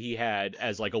line that he had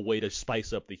as like a way to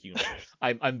spice up the humor.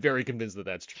 I'm very convinced that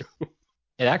that's true.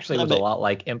 It actually was a lot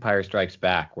like Empire Strikes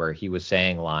Back, where he was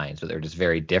saying lines, but they're just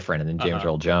very different. And then James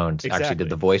Earl Jones actually Exactly. did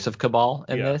the voice of Cabal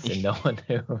in Yeah. this, and no one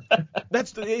knew.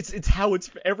 It's how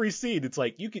it's every scene. It's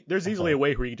like there's easily a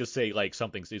way where you can just say like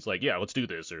something. It's like, yeah, let's do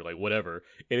this, or like whatever.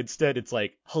 And instead it's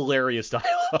like hilarious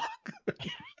dialogue.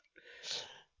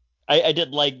 I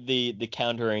did like the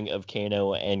countering of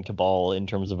Kano and Cabal in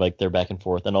terms of like their back and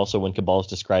forth, and also when Cabal's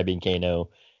describing Kano,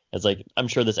 it's like, I'm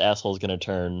sure this asshole's gonna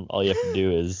turn. All you have to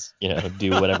do is, do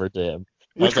whatever to him.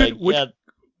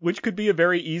 Which could be a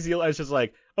very easy. It's just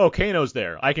like, oh, Kano's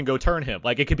there, I can go turn him.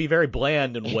 Like, it could be very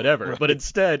bland and whatever. Right. But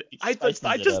instead, I just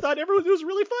spices it up. thought everyone was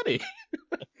really funny.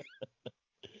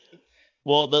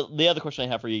 Well, the other question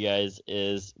I have for you guys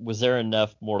is, was there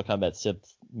enough Mortal Kombat synth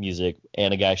music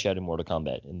and a guy shouting Mortal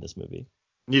Kombat in this movie?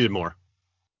 Needed more.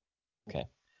 Okay.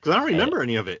 Because I don't remember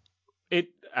any of it.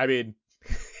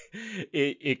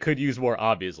 It could use more,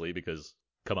 obviously, because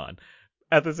come on.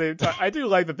 At the same time, I do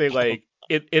like that they like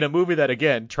in a movie that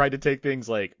again tried to take things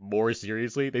like more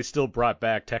seriously, they still brought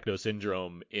back Techno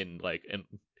Syndrome in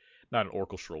not an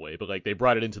orchestral way, but like they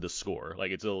brought it into the score.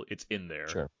 Like it's in there.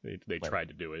 Sure. They Right. tried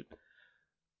to do it,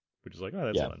 which is like, oh,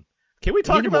 that's Yeah. fun. Can we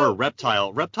talk Needed more about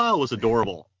Reptile. Reptile was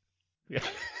adorable. Yeah.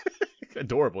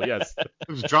 Adorable, yes. It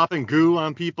was dropping goo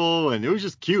on people, and it was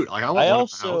just cute. Like I want I one at the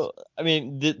house. also, I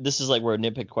mean, this is like where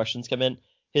nitpick questions come in.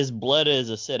 His blood is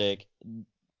acidic.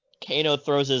 Kano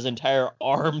throws his entire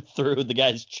arm through the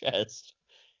guy's chest.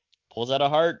 Pulls out a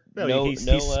heart.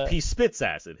 He spits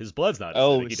acid. His blood's not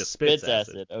acidic. He just spits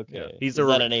acid. Okay. Yeah. He's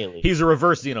not an alien. He's a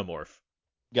reverse xenomorph.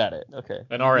 Got it. Okay.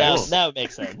 An RX. Now it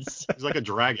makes sense. He's like a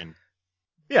dragon.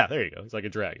 Yeah, there you go. He's like a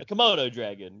dragon. A Komodo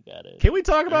dragon. Got it. Can we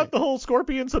talk about the whole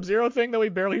Scorpion Sub-Zero thing that we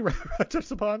barely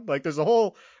touched upon? Like, there's a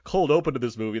whole cold open to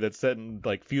this movie that's set in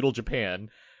like feudal Japan,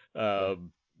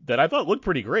 that I thought looked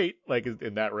pretty great. Like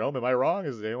in that realm. Am I wrong?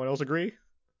 Does anyone else agree?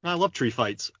 I love tree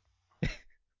fights.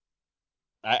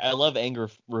 I love anger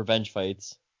revenge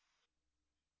fights.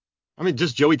 I mean,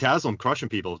 just Joey Taslim crushing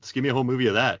people. Just give me a whole movie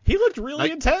of that. He looked really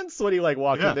intense when he like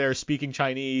walked Yeah. in there speaking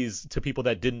Chinese to people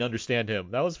that didn't understand him.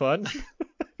 That was fun.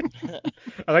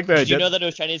 I like that. Did you know that it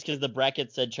was Chinese because the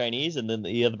bracket said Chinese and then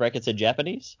the other bracket said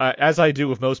Japanese? As I do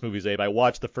with most movies, Abe, I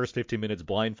watched the first 15 minutes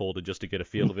blindfolded just to get a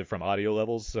feel of it from audio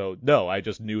levels. So no, I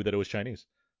just knew that it was Chinese.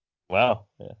 Wow.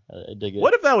 Yeah, I dig it.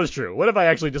 What if that was true? What if I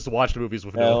actually just watched movies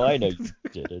with No, I know you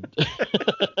didn't.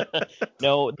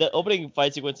 No, the opening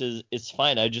fight sequence is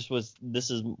fine.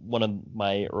 This is one of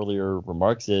my earlier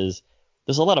remarks is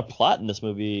there's a lot of plot in this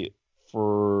movie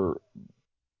for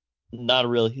not a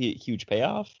real huge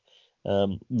payoff,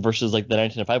 versus like the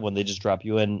 1905 one. They just drop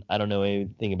you in. I don't know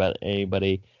anything about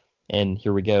anybody, and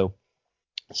here we go.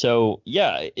 So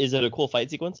yeah, is it a cool fight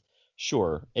sequence?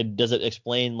 Sure. Does it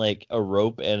explain like a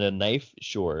rope and a knife?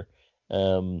 Sure.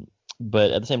 Um,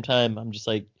 but at the same time, I'm just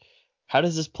like, how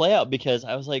does this play out? Because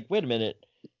I was like, wait a minute,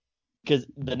 because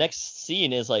the next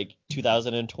scene is like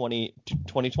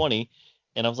 2020,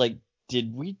 and I was like,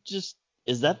 is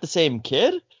that the same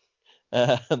kid?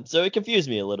 So it confused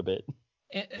me a little bit.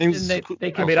 And they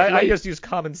I mean, I just use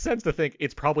common sense to think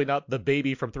it's probably not the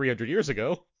baby from 300 years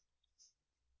ago.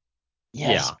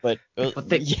 Yes, Yeah. but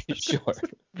they, yeah, sure.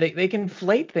 They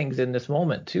conflate things in this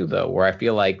moment too, though, where I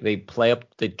feel like they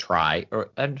try, or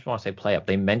I don't want to say play up.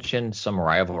 They mention some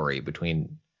rivalry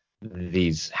between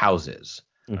these houses,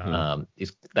 Mhm.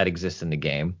 that exists in the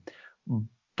game,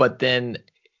 but then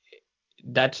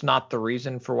that's not the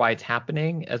reason for why it's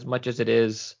happening as much as it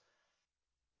is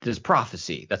this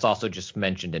prophecy that's also just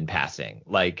mentioned in passing.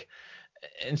 Like,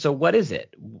 and so what is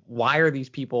it? Why are these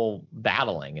people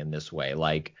battling in this way?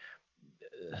 Like,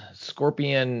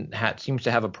 Scorpion seems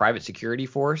to have a private security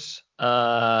force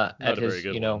Not at a very his,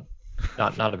 good one.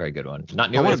 not a very good one. Not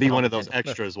I nearly want as to be one of those competent.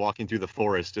 extras walking through the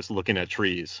forest just looking at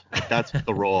trees. Like, that's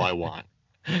the role I want.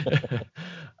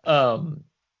 um,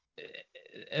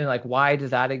 and like, why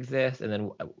does that exist? And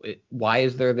then why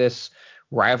is there this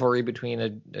rivalry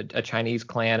between a Chinese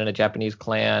clan and a Japanese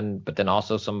clan, but then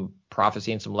also some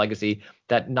prophecy and some legacy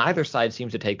that neither side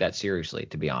seems to take that seriously,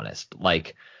 to be honest.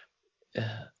 Like,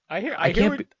 I hear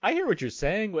can't what you're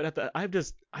saying, but I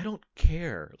don't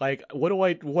care. Like,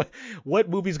 what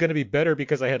movie's gonna be better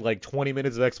because I had like 20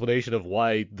 minutes of explanation of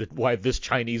why this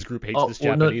Chinese group hates this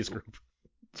well, no, Japanese group.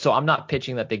 so I'm not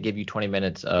pitching that they give you 20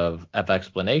 minutes of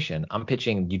explanation. I'm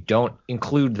pitching you don't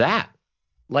include that.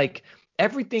 Like,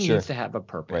 everything Sure. needs to have a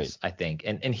purpose, Right. I think.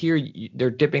 And here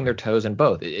they're dipping their toes in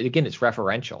both. Again, it's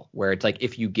referential, where it's like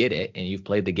if you get it and you've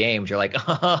played the games, you're like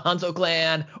Hanzo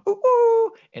Clan, ooh,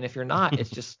 ooh. And if you're not, it's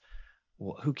just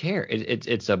who cares?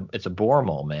 It's a bore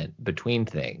moment between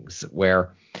things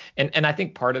where, and I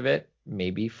think part of it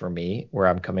maybe for me where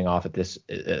I'm coming off at this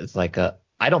is like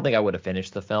I don't think I would have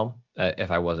finished the film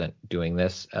if I wasn't doing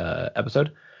this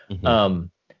episode. Mhm.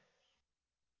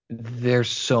 There's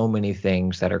so many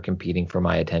things that are competing for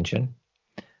my attention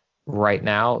right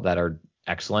now that are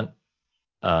excellent.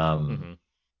 Mm-hmm.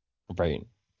 Right.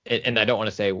 And I don't want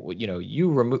to say,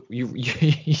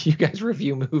 you guys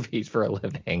review movies for a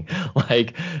living.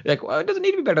 Like, well, it doesn't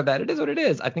need to be better than that. It is what it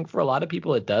is. I think for a lot of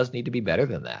people, it does need to be better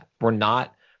than that. We're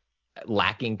not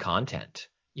lacking content,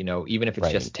 even if it's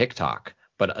Right. just TikTok.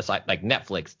 But aside, like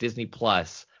Netflix, Disney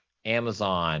Plus,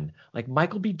 Amazon, like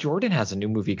Michael B. Jordan has a new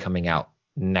movie coming out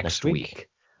next week.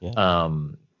 Yeah.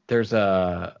 There's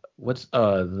Lord,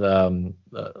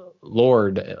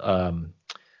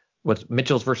 what's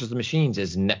Mitchell's versus the Machines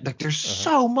is like there's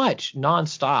so much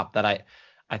nonstop that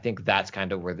I think that's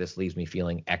kind of where this leaves me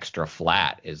feeling extra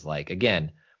flat is like,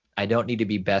 again, I don't need to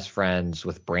be best friends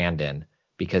with Brandon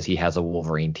because he has a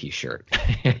Wolverine t-shirt.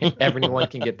 Everyone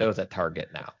can get those at Target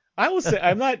now. I will say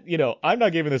I'm not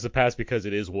giving this a pass because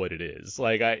it is what it is.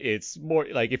 Like it's more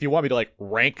like if you want me to like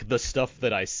rank the stuff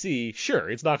that I see,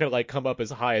 sure, it's not gonna like come up as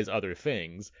high as other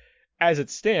things. As it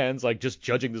stands, like just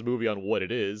judging this movie on what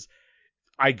it is,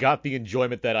 I got the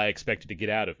enjoyment that I expected to get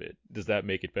out of it. Does that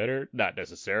make it better? Not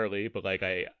necessarily, but like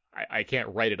I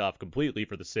can't write it off completely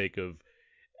for the sake of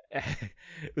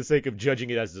judging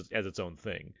it as its own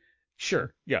thing.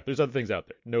 Sure, yeah, there's other things out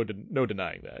there. No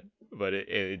denying that. But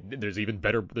there's even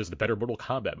better. There's the better Mortal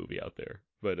Kombat movie out there.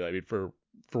 But I mean, for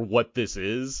what this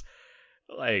is,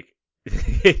 like,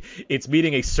 it's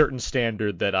meeting a certain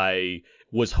standard that I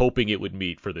was hoping it would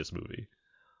meet for this movie.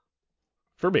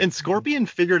 For me. And Scorpion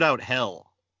figured out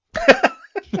hell.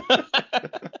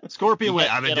 Scorpion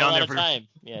went, I've been down there for time.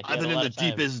 Yeah, I've been in the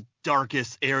deepest,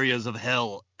 darkest areas of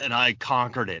hell, and I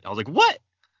conquered it. I was like, what?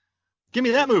 Give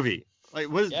me that movie. Like,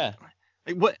 what is? Yeah.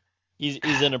 Like, what? He's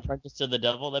an apprentice to the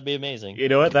devil. That'd be amazing. You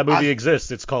know what? That movie exists.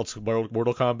 It's called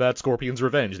Mortal Kombat: Scorpion's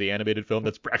Revenge, the animated film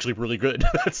that's actually really good.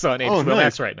 That's on HBO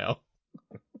Max right now.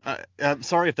 I'm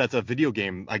sorry if that's a video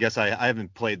game. I guess I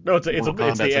haven't played. No, it's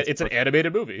an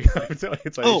animated movie.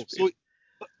 It's so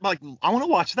like I want to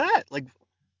watch that. Like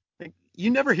you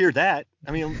never hear that.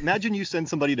 I mean, imagine you send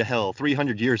somebody to hell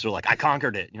 300 years. They're like, I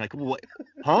conquered it. You're like, what?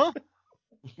 Huh?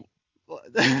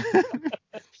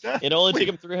 It only took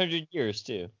him 300 years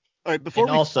too. All right, before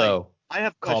and also, I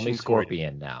have call me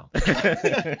Scorpion now.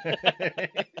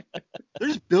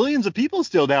 There's billions of people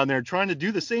still down there trying to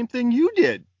do the same thing you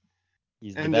did.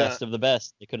 He's the best of the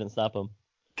best. They couldn't stop him.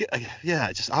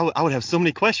 Yeah, I would have so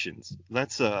many questions.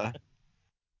 That's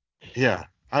yeah.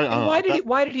 Why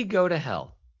did he go to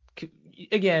hell?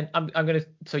 again, I'm gonna.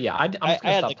 So yeah, I'm just I gonna had stop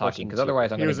that talking question because too.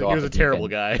 otherwise I'm He gonna was go he off was the a deep terrible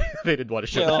end. guy. They didn't want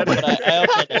to show No, that. but I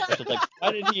also had that question, like,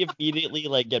 why did he immediately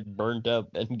like get burnt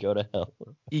up and go to hell?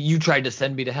 You tried to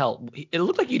send me to hell. It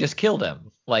looked like you just killed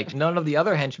him. Like none of the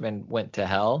other henchmen went to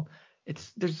hell.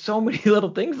 There's so many little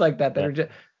things like that Yeah. are just.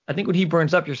 I think when he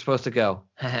burns up, you're supposed to go,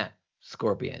 haha,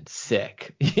 Scorpion,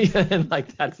 sick, and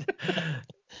like that's.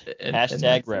 And Hashtag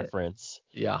that's it. reference.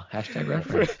 Yeah, hashtag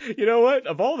reference. You know what?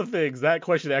 Of all the things, that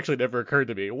question actually never occurred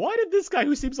to me. Why did this guy,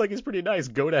 who seems like he's pretty nice,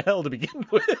 go to hell to begin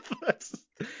with?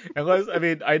 Unless, I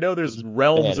mean, I know there's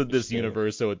realms in this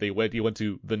universe, so he went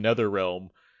to the Nether realm,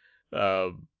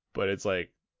 but it's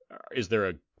like, is there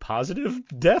a positive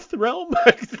death realm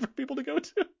for people to go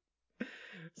to?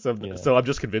 So I'm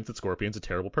just convinced that Scorpion's a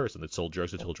terrible person that sold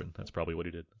drugs to children. That's probably what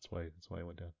he did. That's why he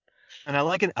went down. And I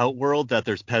like an Outworld that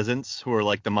there's peasants who are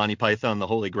like the Monty Python, the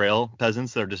Holy Grail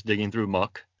peasants that are just digging through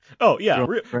muck. Oh yeah,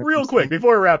 real quick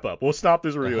before we wrap up, we'll stop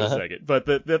this review in a second. But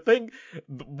the thing,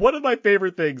 one of my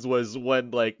favorite things was when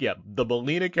the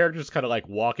Melina character is kind of like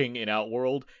walking in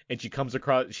Outworld, and she comes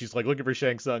across, she's like looking for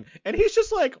Shang Tsung, and he's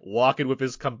just like walking with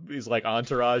his like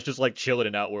entourage, just like chilling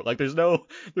in Outworld. Like there's no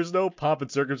pomp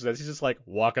and circumstance. He's just like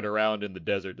walking around in the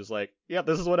desert, just like, yeah,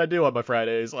 this is what I do on my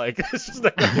Fridays. Like it's just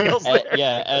nothing else there.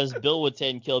 Yeah, as Bill would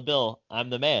say in Kill Bill, I'm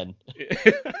the man.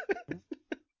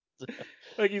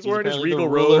 Like he's wearing his regal the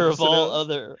ruler robes. Of all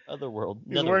other world.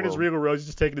 He's wearing his regal robes,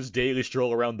 just taking his daily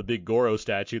stroll around the big Goro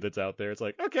statue that's out there. It's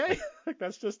like, okay, like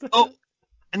that's just.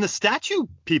 And the statue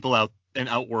people out in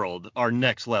Outworld are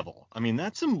next level. I mean,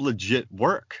 that's some legit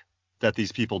work that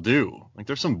these people do. Like,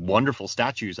 there's some wonderful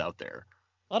statues out there.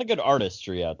 A lot of good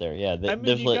artistry out there. Yeah,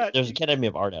 there's an Academy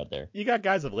of Art out there. You got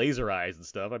guys with laser eyes and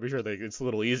stuff. I'm sure it's a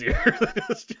little easier.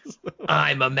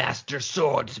 I'm a master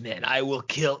swordsman. I will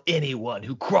kill anyone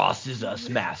who crosses us,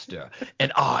 master.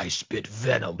 And I spit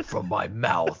venom from my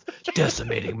mouth,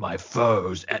 decimating my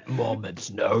foes at moment's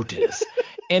notice.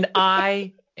 And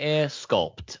I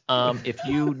sculpt. If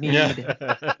you need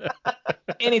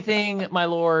anything, my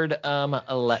lord,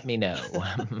 let me know.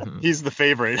 He's the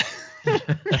favorite.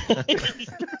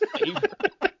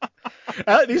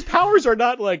 These powers are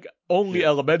not like only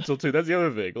elemental too. That's the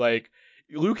other thing. Like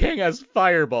Liu Kang has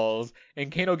fireballs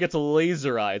and Kano gets a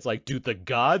laser eye. It's like, dude, the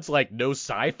gods like know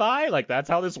sci-fi? Like that's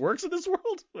how this works in this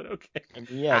world? But okay. I mean,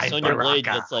 yeah, Sonya Blade.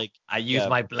 That's like I use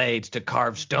my blades to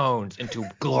carve stones into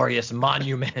glorious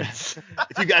monuments.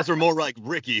 If you guys were more like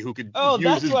Ricky, who could use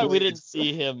that's his why blades. we didn't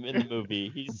see him in the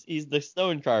movie. He's the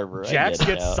stone carver. Jax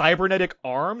gets cybernetic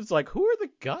arms. Like, who are the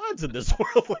gods in this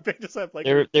world? Like they just have like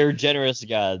they're generous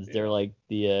gods. They're like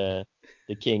the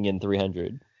king in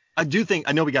 300. I do think,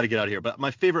 I know we got to get out of here, but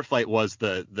my favorite fight was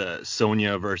the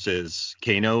Sonya versus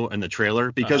Kano in the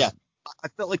trailer, because I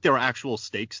felt like there were actual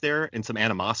stakes there and some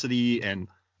animosity and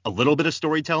a little bit of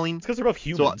storytelling. It's because they're both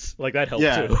humans. Like that helped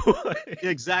too.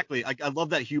 Exactly. I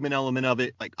love that human element of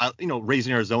it. Like,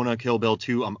 Raising Arizona, Kill Bill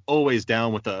 2, I'm always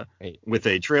down with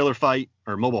a trailer fight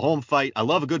or mobile home fight. I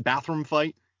love a good bathroom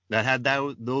fight that had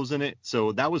those in it.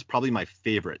 So that was probably my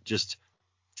favorite. Just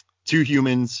two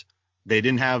humans. They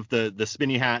didn't have the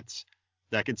spinny hats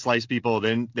that could slice people.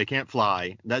 Then they can't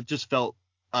fly. That just felt,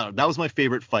 that was my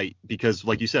favorite fight because,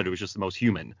 like you said, it was just the most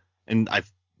human. And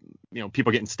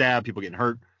people getting stabbed, people getting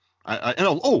hurt.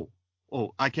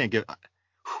 I can't get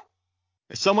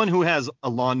someone who has a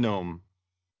lawn gnome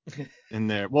in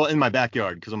there. Well, in my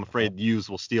backyard, because I'm afraid Hughes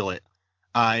will steal it.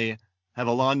 I have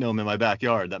a lawn gnome in my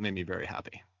backyard. That made me very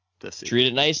happy to see. Treat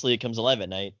it nicely. It comes alive at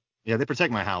night. Yeah, they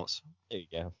protect my house. There you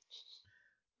go.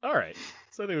 All right.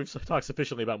 So I think we've talked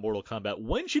sufficiently about Mortal Kombat.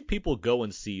 When should people go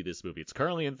and see this movie? It's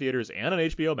currently in theaters and on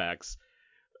HBO Max.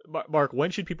 Mark, when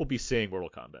should people be seeing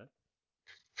Mortal Kombat?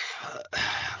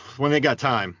 When they got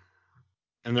time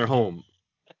and they're home.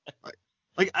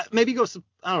 Like maybe go.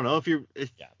 I don't know if you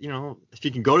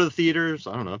can go to the theaters.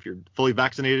 I don't know if you're fully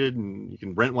vaccinated and you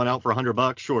can rent one out for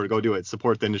 $100. Sure, go do it.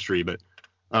 Support the industry. But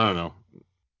I don't know.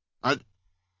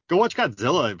 Go watch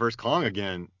Godzilla vs Kong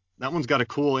again. That one's got a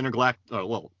cool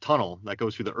tunnel that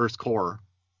goes through the Earth's core.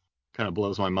 Kind of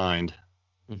blows my mind.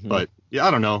 Mm-hmm. But yeah, I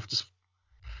don't know. Just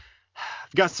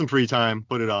if you got some free time,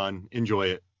 put it on, enjoy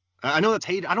it. I know that's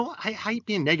hate. I hate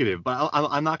being negative, but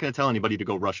I'm not going to tell anybody to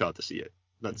go rush out to see it.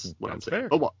 That's what I'm saying. Fair.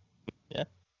 Oh well. Yeah.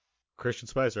 Christian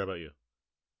Spicer, how about you?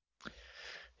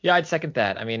 Yeah, I'd second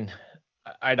that. I mean,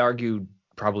 I'd argue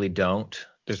probably don't.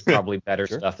 There's probably better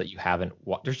stuff that you haven't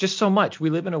watched. There's just so much. We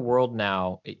live in a world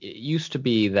now. It used to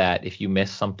be that if you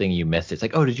miss something, you missed it. It's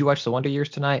like, oh, did you watch The Wonder Years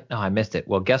tonight? No, I missed it.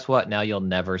 Well, guess what? Now you'll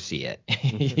never see it.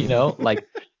 Like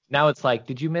now it's like,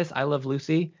 did you miss I Love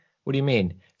Lucy? What do you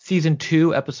mean? Season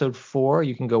 2, episode 4,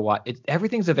 you can go watch.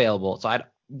 Everything's available. So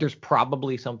there's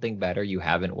probably something better you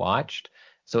haven't watched.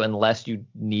 So unless you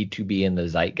need to be in the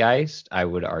zeitgeist, I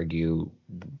would argue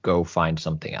go find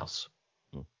something else.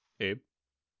 Abe?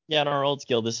 Yeah, on our old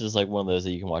scale, this is like one of those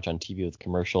that you can watch on TV with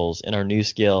commercials. In our new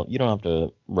scale, you don't have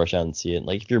to rush out and see it.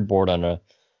 Like if you're bored on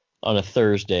a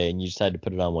Thursday and you decide to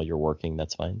put it on while you're working,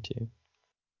 that's fine too.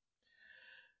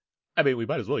 I mean, we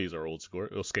might as well use our old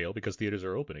scale because theaters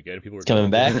are open again. People are Coming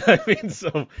back? I mean,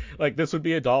 so like this would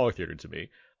be a dollar theater to me.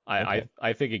 Okay.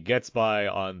 I think it gets by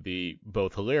on the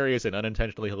both hilarious and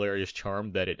unintentionally hilarious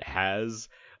charm that it has,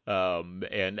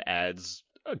 and adds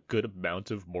a good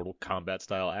amount of Mortal Kombat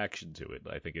style action to it.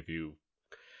 I think if you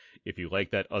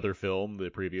like that other film, the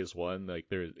previous one, like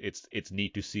it's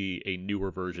neat to see a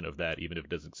newer version of that, even if it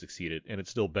doesn't succeed it, and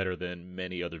it's still better than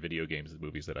many other video games and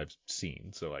movies that I've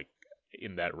seen. So like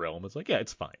in that realm, it's like, yeah,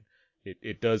 it's fine.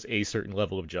 It does a certain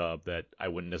level of job that I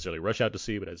wouldn't necessarily rush out to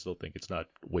see, but I still think it's not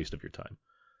a waste of your time.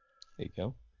 There you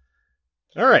go.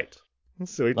 All right.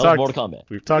 So we've That was talked Mortal Kombat.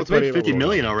 We've talked It's made about 50 Mortal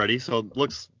million Kombat. already, so it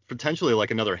looks potentially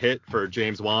like another hit for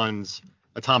James Wan's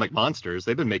Atomic Monsters.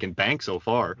 They've been making bank so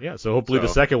far. Yeah, so hopefully the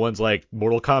So- second one's like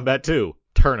Mortal Kombat 2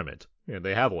 Tournament. And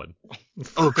they have one.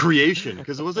 Oh, Creation,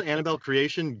 because wasn't Annabelle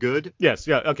Creation good? Yes,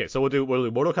 yeah, okay. So we'll do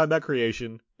Mortal Kombat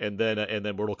Creation, and then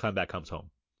Mortal Kombat Comes Home.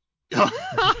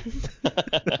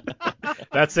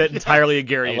 That's it entirely in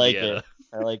Gary, I like Indiana. it.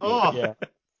 I like Oh. it. Yeah,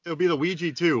 It'll be the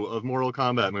Ouija 2 of Mortal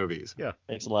Kombat movies. Yeah.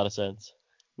 makes a lot of sense.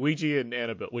 Ouija and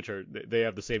Annabelle, which are they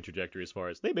have the same trajectory as far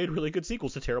as they made really good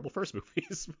sequels to terrible first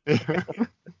movies.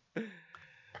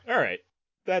 All right,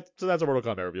 that's a Mortal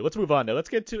Kombat review. Let's move on now. Let's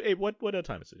get to what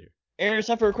time is it here? Aaron, it's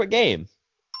time for a quick game.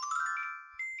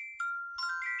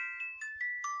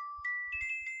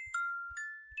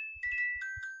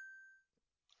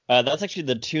 That's actually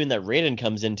the tune that Raiden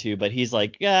comes into, but he's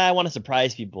like, yeah, I want to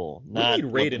surprise people. We Not need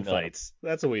let them Raiden know. fights.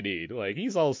 That's what we need. Like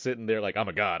he's all sitting there like I'm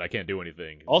a god. I can't do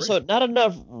anything. Also, not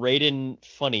enough Raiden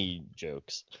funny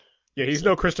jokes. Yeah, he's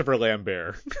no Christopher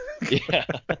Lambert. Yeah.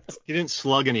 He didn't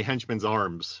slug any henchmen's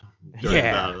arms during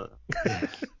Yeah. that.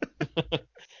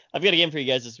 I've got a game for you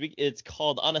guys this week. It's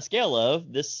called On a Scale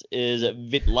of. This is a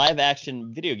live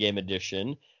action video game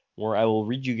edition where I will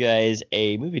read you guys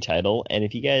a movie title, and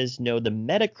if you guys know the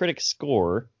Metacritic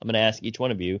score, I'm going to ask each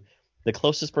one of you, the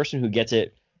closest person who gets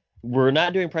it. We're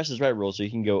not doing Price is Right rules, so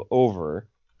you can go over.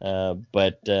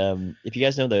 But if you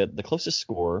guys know the closest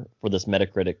score for this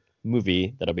Metacritic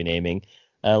movie that I'll be naming,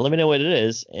 let me know what it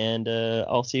is, and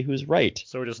I'll see who's right.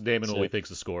 So we're just naming So- what we think's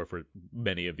the score for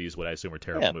many of these, what I assume are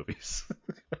terrible Yeah. movies.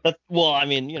 Well, I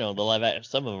mean, the live action,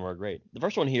 some of them are great. The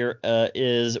first one here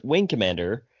is Wing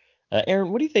Commander.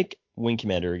 Aaron, what do you think Wing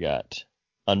Commander got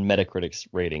on Metacritic's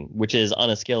rating, which is on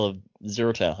a scale of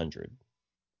 0 to 100?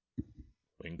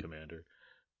 Wing Commander.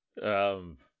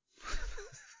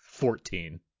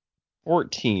 14.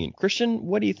 14. Christian,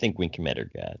 what do you think Wing Commander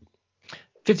got?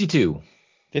 52.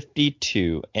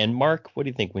 52. And Mark, what do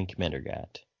you think Wing Commander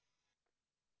got?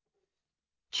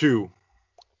 2.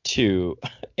 2.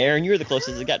 Aaron, you're the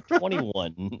closest. It got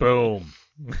 21. Boom.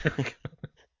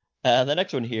 The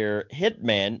next one here,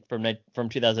 Hitman from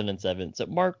 2007. So,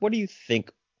 Mark, what do you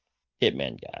think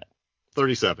Hitman got?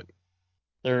 37.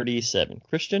 37.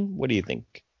 Christian, what do you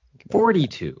think?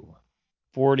 42.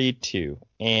 42.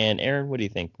 And Aaron, what do you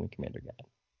think Wing Commander got?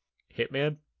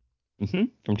 Hitman?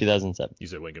 From 2007. You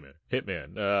said Wing Commander.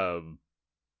 Hitman.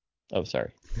 Oh,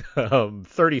 sorry.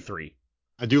 33.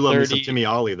 I do love me some 30. Timmy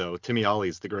Ollie, though. Timmy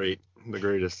Ollie's the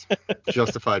greatest.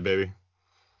 Justified, baby.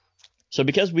 So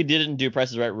because we didn't do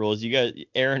Price is Right rules, you guys,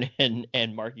 Aaron and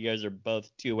Mark, you guys are both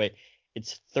 2 away.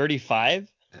 It's 35.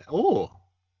 Oh.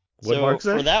 What'd So Mark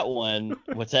say? for that one,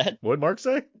 what's that? What'd Mark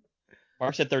say?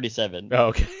 Mark said 37. Oh,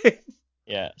 okay.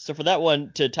 Yeah. So for that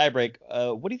one, to tiebreak,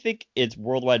 what do you think its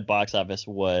worldwide box office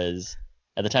was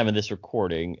at the time of this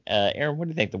recording? Aaron, what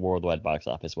do you think the worldwide box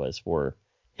office was for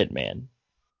Hitman?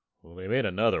 Well, they made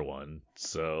another one,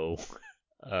 so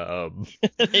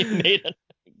They made a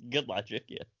good logic,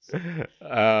 yes.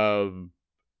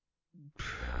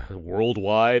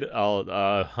 Worldwide,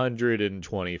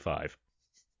 125.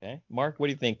 Okay. Mark, what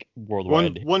do you think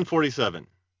worldwide? 147.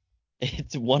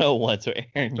 It's 101, so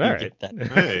Aaron, you All right. get that.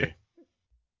 Hey.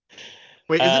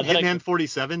 Wait, isn't then I- Hitman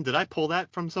 47? Did I pull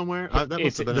that from somewhere? That must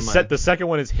It's have been the in my... set. The second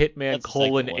one is Hitman That's the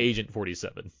second one. Agent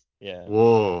 47 Yeah.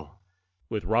 Whoa.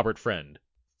 with Robert Friend.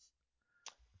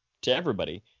 To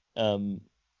everybody. The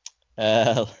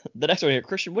next one here,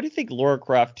 Christian, what do you think Lara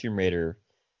Croft Tomb Raider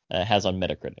has on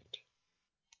Metacritic?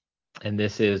 And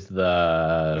this is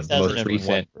the most 2001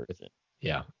 recent. version.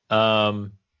 Yeah.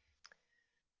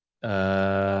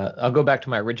 I'll go back to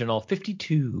my original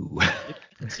 52.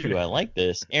 Ooh, I like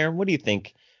this. Aaron, what do you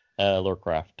think Lara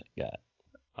Croft got?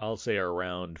 I'll say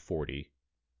around 40.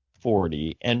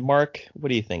 40. And Mark, what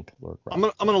do you think? I'm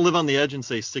gonna live on the edge and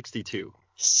say 62.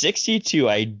 62.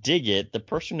 I dig it. The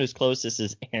person who's closest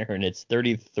is Aaron. It's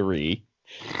 33.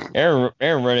 Aaron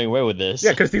running away with this.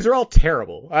 Yeah, because these are all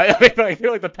terrible. I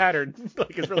feel like the pattern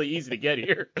is really easy to get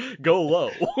here. Go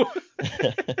low.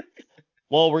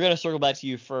 Well, we're going to circle back to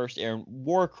you first, Aaron.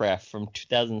 Warcraft from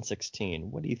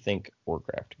 2016. What do you think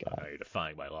Warcraft got? You're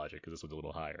defying my logic because this one's a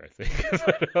little higher, I think.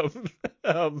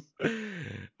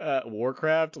 But,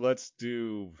 Warcraft, let's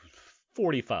do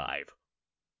 45.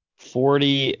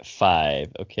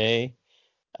 45. Okay.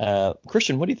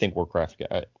 Christian, what do you think Warcraft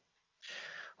got?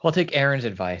 I'll take Aaron's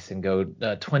advice and go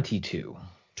 22.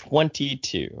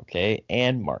 22. Okay.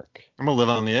 And Mark. I'm gonna live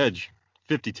on the edge.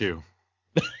 52.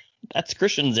 That's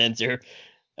Christian's answer.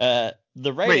 The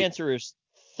right answer is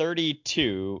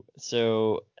 32.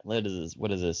 So what is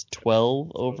this?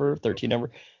 12 over 13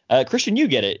 over. Christian, you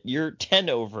get it. You're 10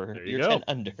 over. You're 10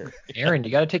 under. Aaron, you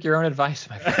got to take your own advice,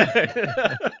 my friend.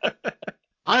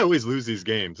 I always lose these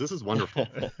games. This is wonderful.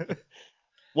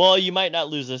 Well, you might not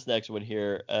lose this next one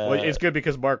here. Well, it's good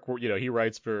because Mark, he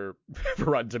writes for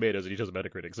Rotten Tomatoes and he does a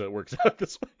Metacritic, so it works out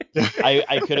this way.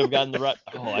 I could have gotten the right.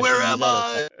 Where am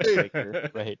I?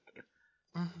 Right.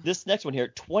 This next one here,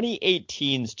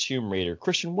 2018's Tomb Raider.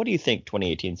 Christian, what do you think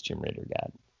 2018's Tomb Raider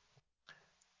got?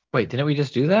 Wait, didn't we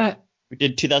just do that? We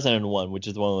did 2001, which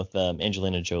is the one with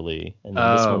Angelina Jolie, and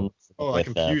then this one. Oh, I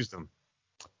confused them.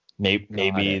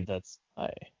 Maybe that's I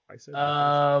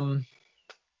said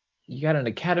you got an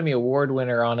Academy Award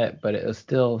winner on it, but it was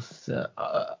still 50.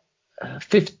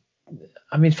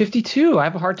 I mean, 52. I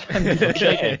have a hard time. No,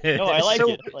 I like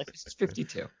it. It's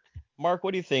 52. Mark,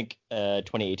 what do you think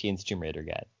 2018's Tomb Raider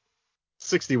got?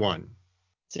 61.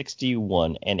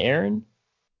 61. And Aaron?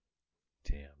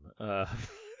 Damn.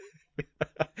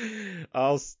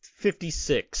 I'll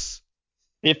 56.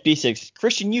 56.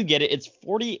 Christian, you get it. It's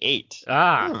 48.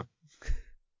 Huh.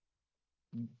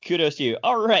 Kudos to you.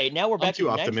 All right, now we're back to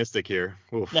optimistic here.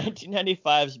 Oof.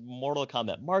 1995's Mortal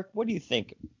Kombat. Mark, what do you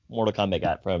think Mortal Kombat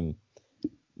got from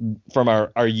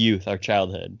our youth, our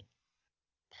childhood?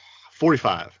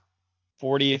 45.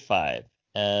 45.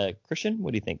 Christian,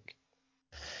 what do you think?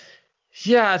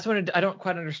 Yeah, I don't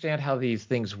quite understand how these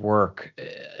things work.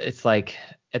 It's like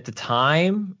at the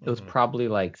time it was probably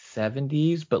like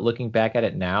 70s, but looking back at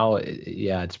it now,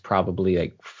 it's probably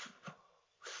like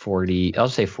 40. I'll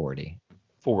say 40.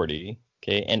 40.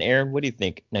 Okay. And Aaron, what do you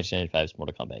think 1995's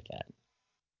Mortal Kombat got?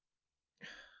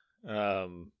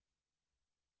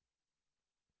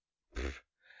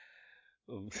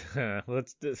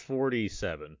 Let's do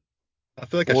 47. I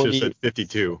feel like I should have said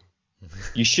 52.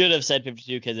 You should have said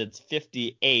 52 because it's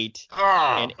 58.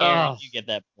 And Aaron, you get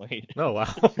that point. Oh,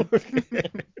 wow.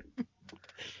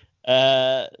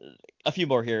 A few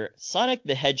more here. Sonic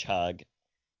the Hedgehog.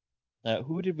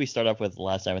 Who did we start off with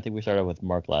last time? I think we started with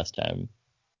Mark last time.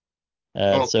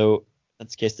 So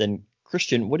that's the case then.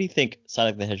 Christian, what do you think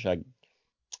Sonic the Hedgehog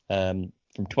from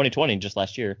 2020, just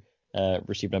last year,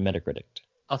 received on Metacritic?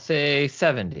 I'll say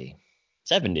 70.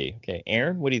 70. Okay.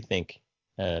 Aaron, what do you think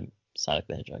Sonic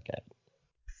the Hedgehog got?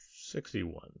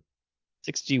 61.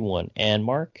 61. And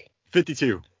Mark?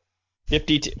 52.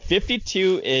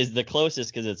 52 is the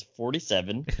closest because it's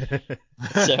 47.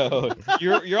 So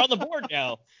you're on the board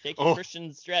now. Taking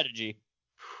Christian's strategy.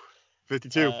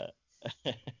 52.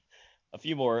 A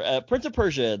few more. Prince of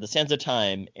Persia, The Sands of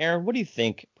Time. Aaron, what do you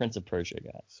think Prince of Persia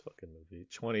got? This fucking movie.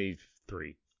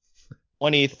 23.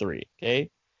 23. Okay.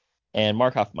 And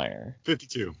Mark Hoffmeyer.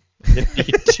 52.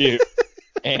 52.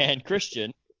 And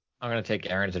Christian. I'm going to take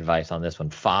Aaron's advice on this one.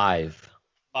 5.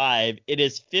 5. It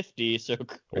is 50. So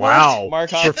wow. Mark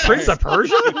For Prince of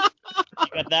Persia? You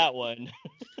got that one.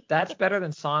 That's better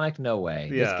than Sonic? No way.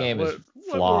 Yeah, this game is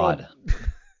flawed.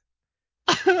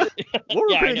 What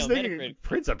were critics thinking?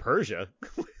 Prince of Persia?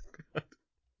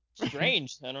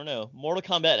 Strange. I don't know. Mortal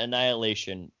Kombat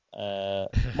Annihilation.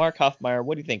 Mark Hoffmeyer,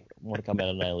 what do you think Mortal Kombat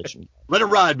Annihilation? Let it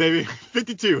ride, baby.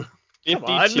 52.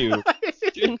 52.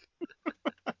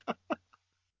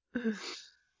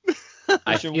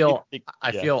 I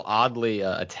feel oddly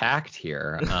attacked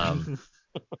here.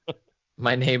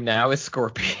 My name now is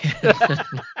Scorpion.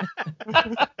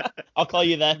 I'll call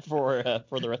you that for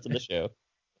the rest of the show.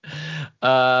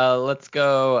 Let's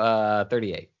go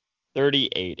 38.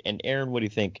 38. And Aaron, what do you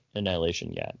think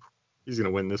Annihilation got? He's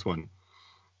gonna win this one.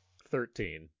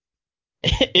 13.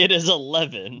 It is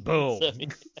 11. Boom. So,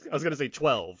 I was gonna say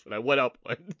 12, and I went up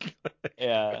one.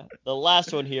 Yeah. The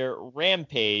last one here,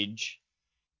 Rampage,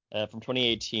 from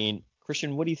 2018.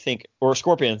 Christian, what do you think? Or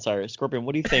Scorpion, sorry, Scorpion.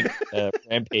 What do you think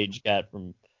Rampage got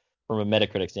from a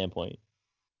Metacritic standpoint?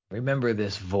 Remember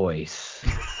this voice.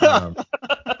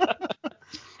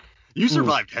 You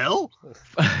survived hell?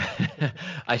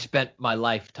 I spent my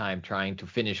lifetime trying to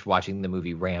finish watching the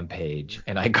movie Rampage,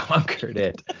 and I conquered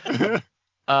it.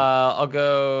 I'll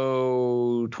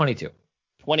go 22.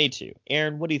 22.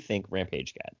 Aaron, what do you think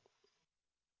Rampage got?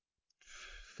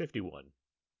 51.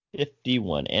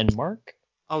 51. And Mark?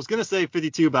 I was going to say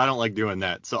 52, but I don't like doing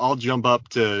that. So I'll jump up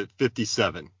to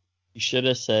 57. You should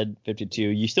have said 52.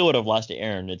 You still would have lost to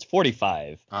Aaron. It's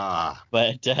 45. Ah.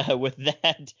 But with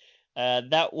that,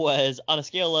 that was on a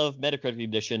scale of Metacritic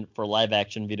edition for live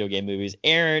action video game movies.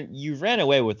 Aaron, you ran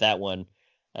away with that one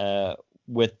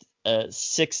with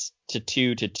 6 to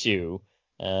 2 to 2.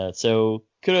 So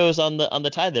kudos on the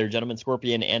tie there, gentlemen,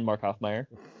 Scorpion and Mark Hoffmeyer.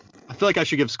 I feel like I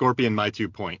should give Scorpion my 2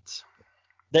 points.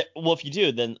 Well, if you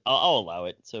do, then I'll allow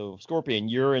it. So Scorpion,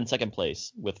 you're in second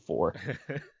place with 4.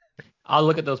 I'll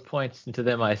look at those points, and to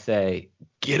them I say,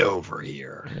 get over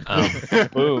here.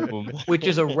 Boom. Which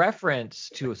is a reference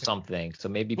to something, so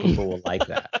maybe people will like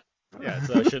that. Yeah,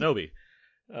 it's Shinobi.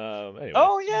 Anyway.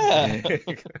 Oh, yeah.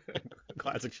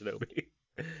 Classic Shinobi.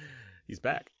 He's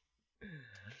back.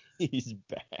 He's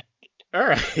back. All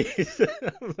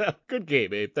right. Good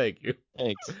game, Abe. Thank you.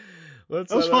 Thanks. That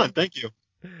was fun. Thank you.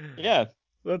 Yeah.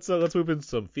 Let's move in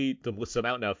some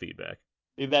out now feedback.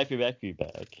 Feedback.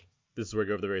 This is where we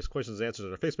go over the various questions and answers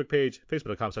on our Facebook page,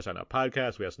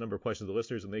 facebook.com/outnowpodcast. We asked a number of questions to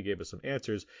listeners, and they gave us some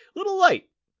answers. A little light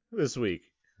this week.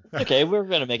 Okay, we're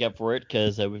going to make up for it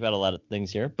because we've got a lot of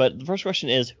things here. But the first question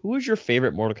is, who is your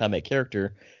favorite Mortal Kombat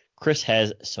character? Chris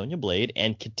has Sonya Blade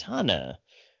and Kitana.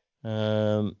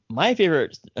 My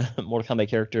favorite Mortal Kombat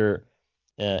character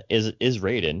is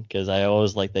Raiden, because I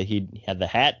always liked that he had the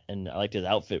hat, and I liked his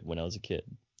outfit when I was a kid.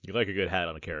 You like a good hat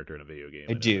on a character in a video game.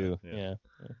 I do, yeah.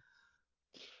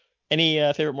 Any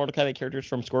favorite Mortal Kombat characters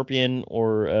from Scorpion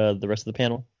or the rest of the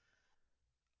panel?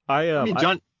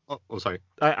 Sorry.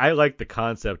 I like the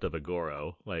concept of a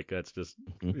Goro. Like, that's just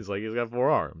he's got 4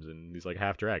 arms and he's like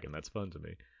half dragon. That's fun to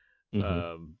me.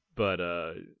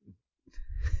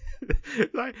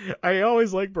 I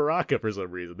always like Baraka for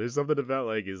some reason. There's something about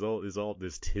like his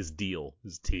deal,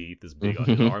 his teeth, his big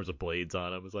his arms with blades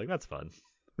on them. It's like, that's fun.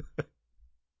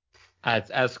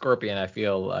 As Scorpion, I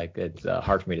feel like it's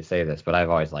hard for me to say this, but I've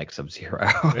always liked Sub-Zero.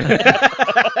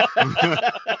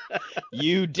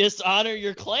 You dishonor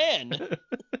your clan.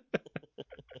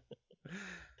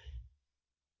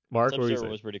 Mark, Sub-Zero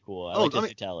was pretty cool. I like his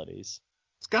fatalities.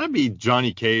 It's got to be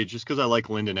Johnny Cage, just because I like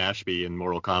Lyndon Ashby in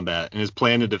Mortal Kombat, and his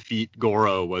plan to defeat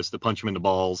Goro was to punch him in the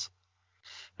balls,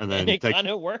 and then it kind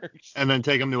of worked. And then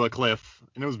take him to a cliff,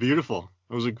 and it was beautiful.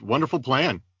 It was a wonderful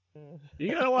plan.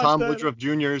 You gotta watch Tom that. Woodruff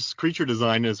Jr.'s creature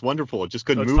design is wonderful. It just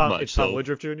couldn't move much. It's Tom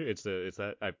Woodruff Jr. It's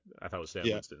that I thought it was Stan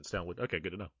Winston. Stan Wood. Okay,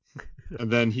 good to know. And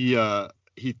then he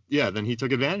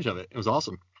took advantage of it. It was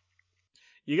awesome.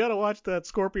 You gotta watch that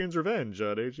Scorpion's Revenge.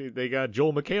 They got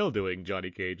Joel McHale doing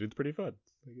Johnny Cage. It's pretty fun.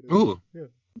 Ooh, yeah,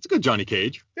 it's a good Johnny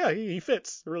Cage. Yeah, he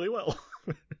fits really well.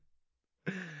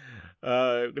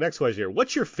 Next question here.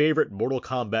 What's your favorite Mortal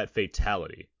Kombat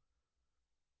fatality?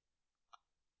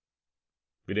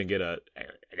 We didn't get an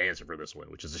answer for this one,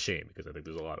 which is a shame because I think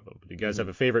there's a lot of them. But do you guys have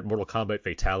a favorite Mortal Kombat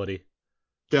fatality?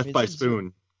 Death by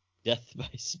Spoon. Death by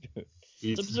Spoon.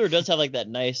 Sub-Zero does have like that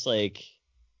nice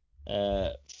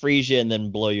freeze you and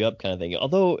then blow you up kind of thing.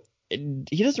 Although he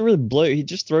doesn't really blow you, he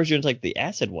just throws you into like the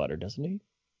acid water, doesn't he?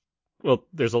 Well,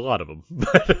 there's a lot of them,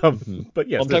 but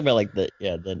yes. I'm talking about like the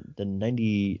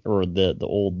 90 or the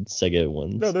old Sega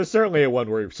ones. No, there's certainly a one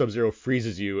where Sub-Zero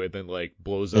freezes you and then like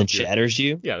blows up. And shatters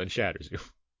you. Yeah, then shatters you.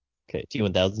 Okay,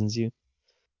 T1000's you.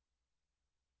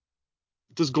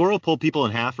 Does Goro pull people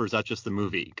in half, or is that just the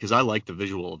movie? Because I like the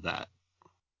visual of that.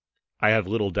 I have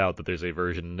little doubt that there's a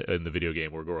version in the video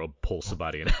game where Goro pulls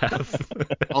somebody in half.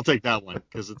 I'll take that one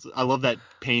because I love that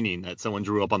painting that someone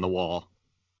drew up on the wall,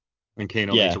 and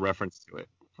Kano makes a reference to it.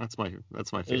 That's my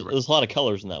favorite. There's a lot of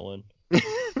colors in that one.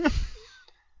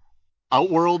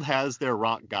 Outworld has their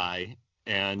rock guy,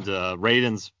 and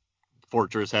Raiden's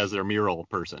Fortress has their mural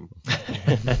person.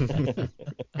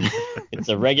 It's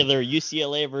a regular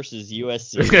UCLA versus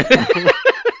USC.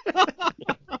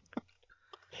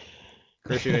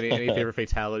 Christian, any favorite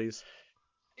fatalities?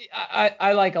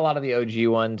 I like a lot of the OG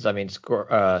ones. I mean,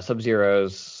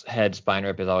 Sub-Zero's head spine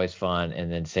rip is always fun, and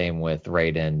then same with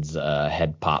Raiden's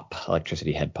head pop.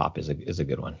 Electricity head pop is a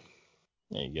good one.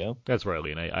 There you go. That's where I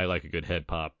lean. I like a good head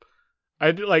pop.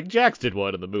 I do, like Jax did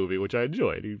one in the movie, which I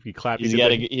enjoyed. He clapped. He's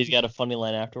got a funny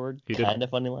line afterward. Kind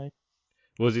of funny line.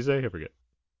 What does he say? I forget.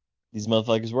 These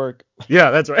motherfuckers work.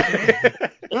 Yeah, that's right.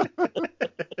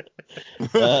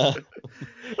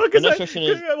 next question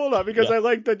is, hold on, because yeah. I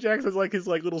like that Jax has like his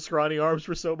like little scrawny arms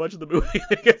for so much of the movie.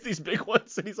 He gets these big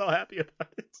ones, and he's all happy about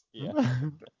it. Yeah.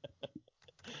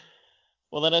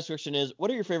 Well, the next question is, what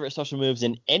are your favorite special moves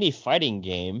in any fighting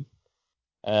game?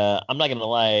 I'm not gonna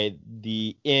lie,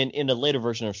 in the later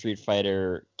version of Street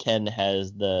Fighter, Ken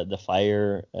has the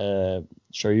fire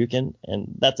Shoryuken,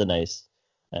 and that's a nice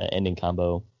ending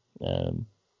combo.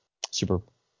 Super.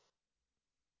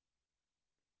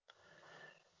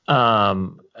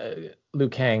 Liu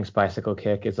Kang's bicycle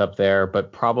kick is up there,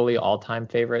 but probably all-time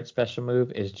favorite special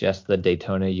move is just the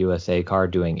Daytona USA car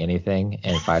doing anything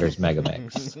and Fighter's Mega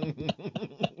Mix.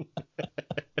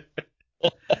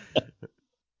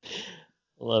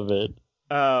 Love it.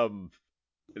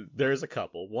 There's a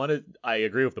couple. One is, I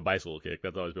agree with the bicycle kick.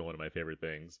 That's always been one of my favorite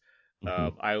things.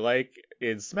 Mhm. I like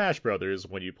in Smash Brothers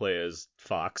when you play as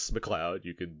Fox McCloud,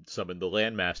 you can summon the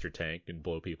Landmaster tank and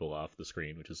blow people off the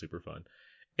screen, which is super fun.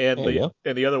 And There you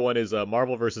go. the other one is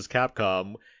Marvel vs.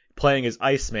 Capcom. Playing as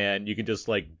Iceman, you can just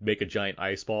like make a giant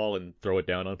ice ball and throw it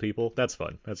down on people. That's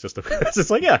fun. That's just that's just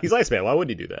like, yeah, he's Iceman. Why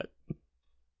wouldn't he do that?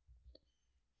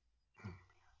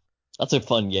 That's a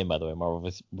fun game, by the way, Marvel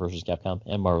vs. Capcom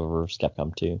and Marvel vs.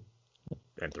 Capcom 2.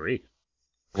 And 3.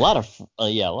 A lot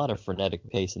of frenetic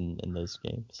pace in those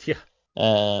games. Yeah.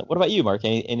 What about you, Mark?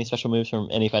 Any special moves from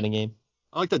any fighting game?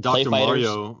 I like that Play Dr.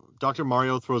 fighters. Dr.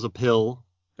 Mario throws a pill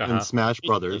Uh-huh. in Smash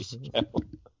Brothers.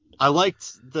 I liked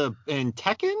in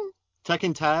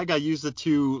Tekken Tag, I used the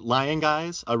 2 lion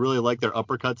guys. I really like their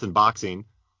uppercuts in boxing.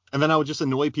 And then I would just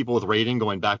annoy people with Raiden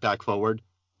going back, forward.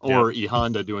 Or E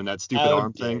Honda doing that stupid How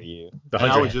arm dare thing. you? The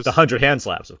And I would 100 hand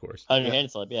slaps, of course. On your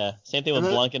hand slap, yeah. Same thing with And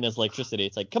then- Blanca and his electricity.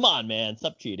 It's like, come on, man,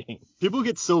 stop cheating. People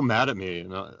get so mad at me.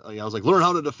 And I was like, learn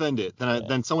how to defend it.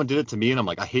 Then someone did it to me, and I'm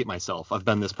like, I hate myself. I've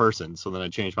been this person. So then I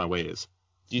changed my ways.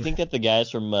 Do you think that the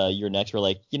guys from Your Next were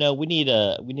like, we need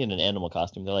an animal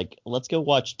costume? They're like, let's go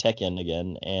watch Tekken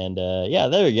again, and yeah,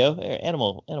 there you go,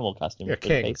 animal costume. Yeah, for the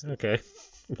king. face. Okay.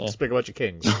 Yeah. Just pick a bunch of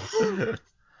kings.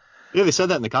 Yeah, they said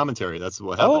that in the commentary. That's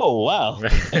what happened. Oh wow.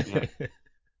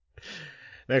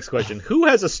 Next question. Who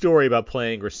has a story about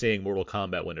playing or seeing Mortal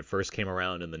Kombat when it first came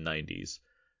around in the 90s?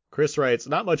 Chris writes,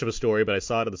 not much of a story, but I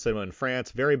saw it at the cinema in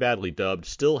France, very badly dubbed,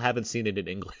 still haven't seen it in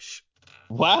English.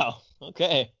 Wow.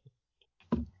 Okay.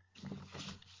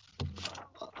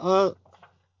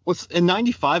 In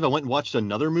 '95, I went and watched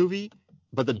another movie,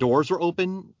 but the doors were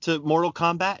open to Mortal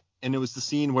Kombat, and it was the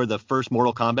scene where the first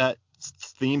Mortal Kombat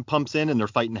theme pumps in and they're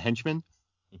fighting the henchmen.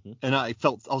 Mhm. And I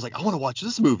was like, I want to watch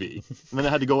this movie. And then I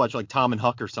had to go watch like Tom and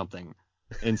Huck or something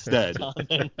instead.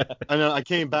 And then I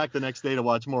came back the next day to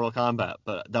watch Mortal Kombat,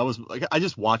 but that was like, I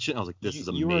just watched it and I was like, this is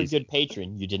amazing. You were a good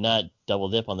patron. You did not double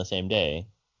dip on the same day,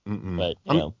 Mm-mm.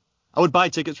 but I would buy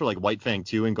tickets for like White Fang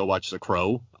 2 and go watch The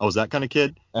Crow. I was that kind of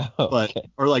kid. Oh, But okay.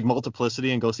 or like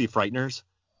Multiplicity and go see Frighteners.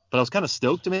 But I was kind of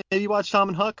stoked to maybe watch Tom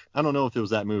and Huck. I don't know if it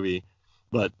was that movie,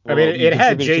 but I mean, Well, you it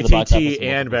had contributed to the box office JTT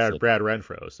in and multiple Brad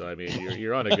Renfro, so I mean,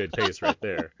 you're on a good pace right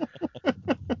there.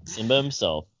 Simba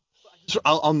himself.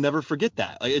 I'll never forget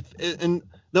that. Like and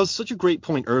that was such a great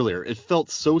point earlier. It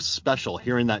felt so special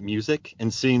hearing that music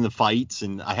and seeing the fights,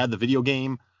 and I had the video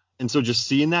game, and so just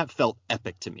seeing that felt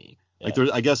epic to me. Like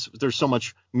I guess there's so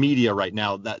much media right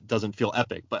now that doesn't feel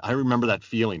epic, but I remember that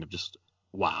feeling of just,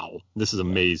 wow, this is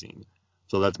amazing.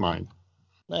 So that's mine.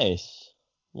 Nice.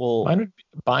 Well, Mine would be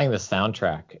buying the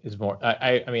soundtrack is more.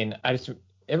 I mean,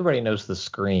 everybody knows the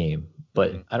Scream,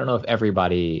 but I don't know if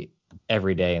everybody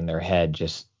every day in their head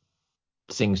just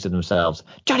sings to themselves,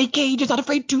 Johnny Cage is not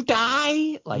afraid to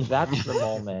die. Like that's the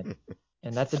moment,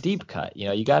 and that's a deep cut.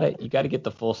 You gotta get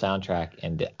the full soundtrack.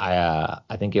 And I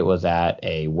think it was at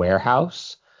a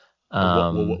warehouse,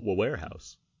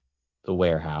 Warehouse. the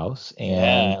warehouse, yeah, I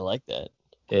and like that.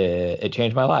 it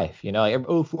changed my life. Like,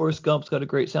 Forrest Gump's got a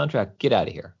great soundtrack. Get out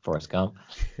of here, Forrest Gump.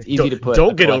 It's easy to put.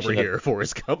 Don't get over here,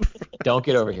 Forrest Gump. Don't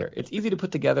get over here. It's easy to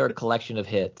put together a collection of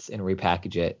hits and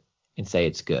repackage it and say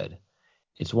it's good.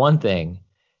 It's one thing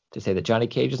to say that Johnny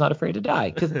Cage is not afraid to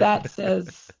die, because that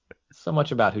says so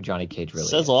much about who Johnny Cage really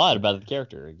Says is. a lot about the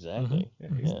character, exactly.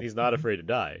 Yeah, he's not afraid to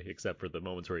die, except for the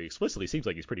moments where he explicitly seems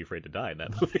like he's pretty afraid to die in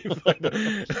that movie.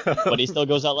 But he still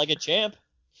goes out like a champ.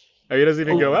 I mean, he doesn't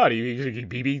even go out. He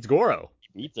beats Goro.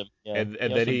 He beats him. Yeah. And he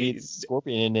then also he- beats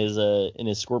Scorpion in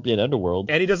his Scorpion underworld.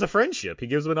 And he does a friendship. He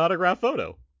gives him an autograph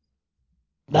photo.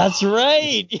 That's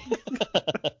right.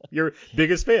 Your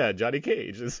biggest fan, Johnny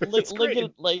Cage. It's look great.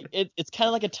 at it's kind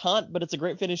of like a taunt, but it's a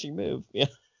great finishing move. Yeah.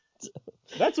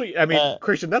 That's what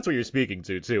Christian. That's what you're speaking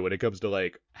to too when it comes to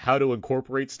like how to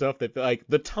incorporate stuff that like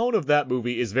the tone of that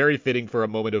movie is very fitting for a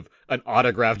moment of an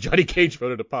autographed Johnny Cage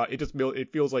photo to pop.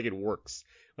 It feels like it works.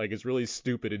 Like, it's really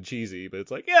stupid and cheesy, but it's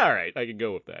like, yeah, all right, I can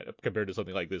go with that compared to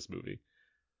something like this movie.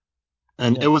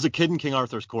 And it was a Kid in King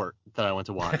Arthur's Court that I went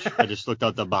to watch. I just looked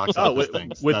out the box office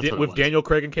things. That's what it with was. Daniel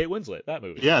Craig and Kate Winslet, that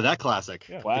movie. Yeah, that classic.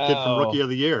 Yeah. Wow. The Kid from Rookie of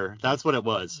the Year. That's what it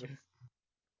was.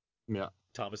 Yeah.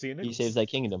 Thomas Ian He Nichols. saves that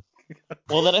kingdom.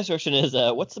 Well, the next question is,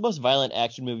 what's the most violent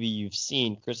action movie you've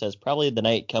seen? Chris has probably The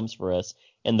Night Comes for Us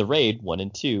and The Raid 1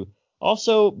 and 2.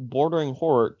 Also, bordering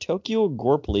horror, Tokyo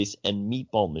Gore Police and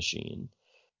Meatball Machine.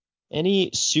 Any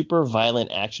super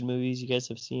violent action movies you guys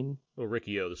have seen? Well,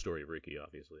 Ricky-O, the story of Ricky,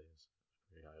 obviously, is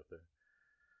pretty high up there.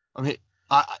 I mean,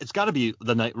 it's got to be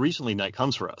recently Night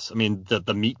Comes for Us. I mean,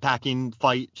 the meat packing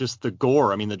fight, just the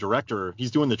gore. I mean, the director,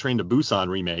 he's doing the Train to Busan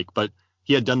remake, but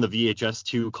he had done the VHS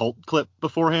 2 cult clip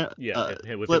beforehand. Yeah,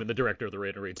 with him and the director of The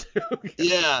Raid and Raid 2.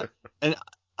 Yeah, and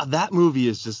that movie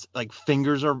is just like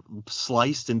fingers are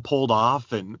sliced and pulled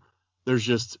off, and there's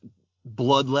just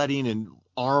bloodletting and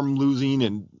arm losing,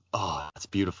 and that's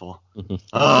beautiful.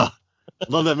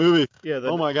 Love that movie. Yeah,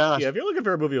 oh my gosh. Yeah, if you're looking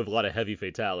for a movie with a lot of heavy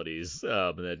fatalities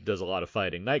and that does a lot of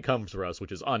fighting, Night Comes for Us,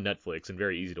 which is on Netflix and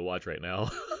very easy to watch right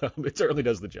now, it certainly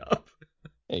does the job.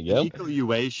 There you go. Nico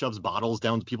Yue shoves bottles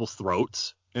down people's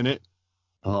throats in it.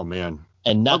 Oh man.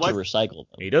 And not to recycle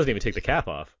them. He doesn't even take the cap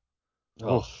off.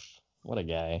 Oh, what a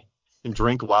guy. And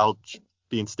drink while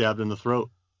being stabbed in the throat.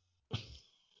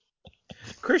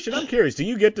 Christian, I'm curious. Do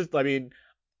you get to? I mean,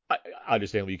 I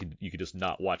understand you could just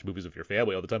not watch movies with your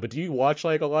family all the time, but do you watch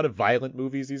like a lot of violent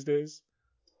movies these days?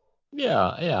 Yeah.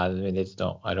 I mean, they just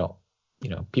don't. I don't.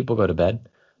 People go to bed.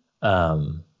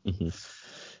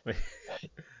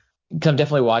 I'm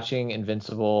definitely watching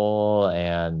Invincible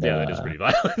and yeah, that is pretty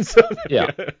violent. So,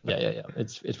 yeah.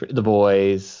 It's The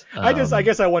Boys. I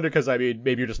guess I wonder because I mean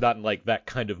maybe you're just not in like that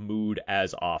kind of mood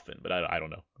as often, but I don't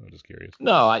know. I'm just curious.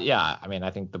 No, I mean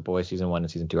I think The Boys season 1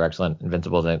 and season 2 are excellent.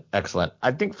 Invincible is excellent.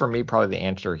 I think for me probably the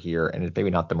answer here, and it's maybe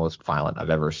not the most violent I've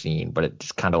ever seen, but it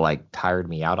just kind of like tired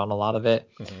me out on a lot of it.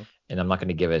 Mm-hmm. And I'm not going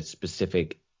to give a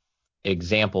specific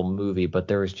example movie, but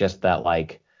there was just that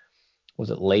like, was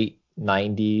it late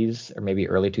 90s or maybe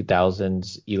early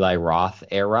 2000s Eli Roth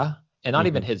era, and not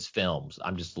even his films.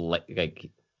 I'm just like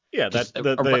yeah, that's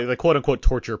the quote unquote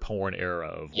torture porn era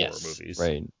of horror movies.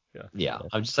 Right. Yeah.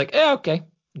 I'm just like, okay,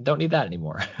 don't need that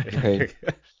anymore. Right.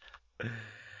 All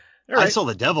right. I Saw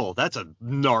the Devil. That's a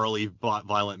gnarly,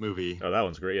 violent movie. Oh, that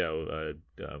one's great. Yeah,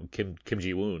 Kim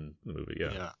Ji-woon, the movie.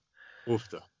 Yeah.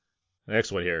 Oofta.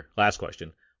 Next one here. Last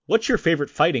question. What's your favorite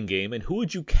fighting game, and who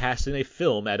would you cast in a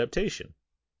film adaptation?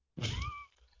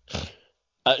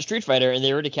 Street Fighter, and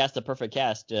they already cast the perfect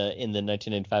cast in the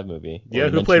 1995 movie. Yeah,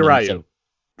 who played Ryu?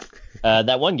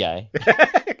 That one guy.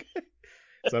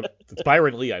 It's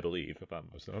Byron Lee, I believe, if I'm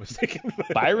not mistaken.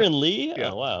 Byron Lee?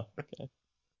 Yeah. Oh, wow. Okay.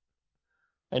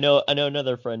 I know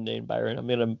another friend named Byron. I'm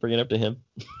gonna bring it up to him.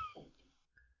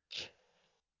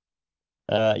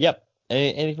 Yep.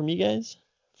 Anything from you guys?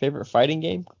 Favorite fighting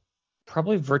game?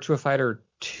 Probably Virtua Fighter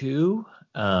 2.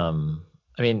 I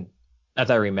mean, as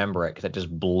I remember it, because it just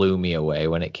blew me away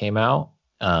when it came out.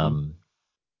 And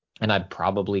I'd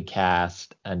probably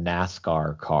cast a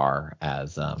NASCAR car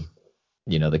as,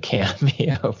 the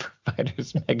cameo for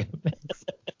Fighters Mega Mix.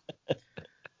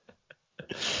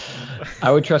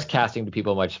 I would trust casting to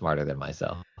people much smarter than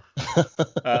myself.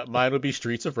 Mine would be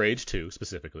Streets of Rage 2,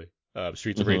 specifically.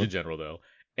 Streets of Rage in general, though.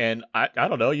 And I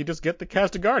don't know, you just get the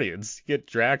cast of Guardians. You get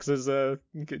Drax as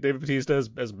get David Bautista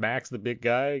as Max, the big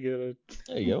guy. There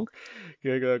you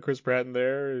go. Get Chris Pratt in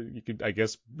there. You could, I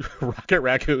guess, Rocket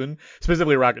Raccoon,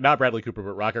 specifically not Bradley Cooper,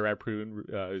 but Rocket Raccoon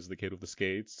is the kid with the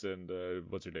skates, and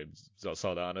what's her name?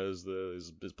 Saldana is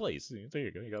his place. There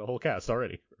you go. You got a whole cast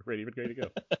already, ready to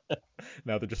go.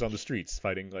 Now they're just on the streets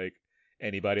fighting like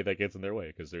anybody that gets in their way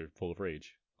because they're full of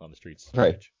rage on the streets.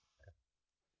 Right.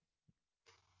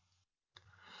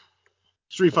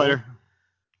 Street Fighter.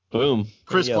 Boom.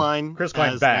 Chris Klein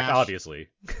back, Nash. Obviously.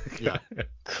 Yeah.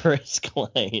 Chris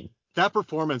Klein. That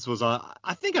performance was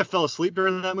I think I fell asleep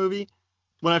during that movie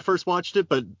when I first watched it,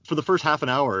 but for the first half an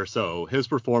hour or so, his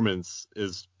performance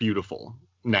is beautiful.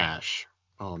 Nash.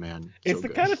 Oh man. It's the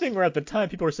kind of thing where at the time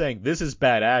people were saying this is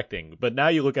bad acting, but now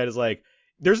you look at it as like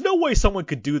there's no way someone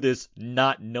could do this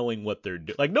not knowing what they're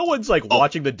doing. Like no one's like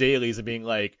watching the dailies and being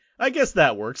like, I guess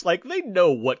that works. Like they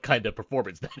know what kind of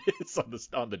performance that is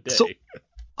on the day. So,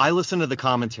 I listened to the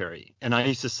commentary, and I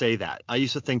used to say that. I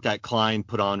used to think that Klein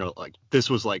put on like this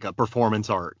was like a performance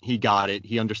art. He got it.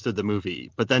 He understood the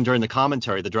movie. But then during the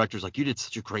commentary, the director's like, "You did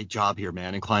such a great job here,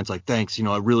 man." And Klein's like, "Thanks.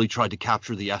 I really tried to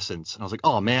capture the essence." And I was like,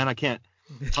 "Oh man, I can't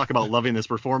talk about loving this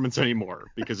performance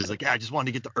anymore," because he's like, "Yeah, I just wanted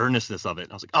to get the earnestness of it."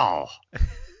 And I was like, "Oh,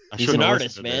 he's an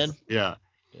artist, man." Yeah.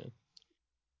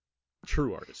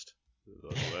 True artist.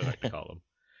 That's what I like to call him.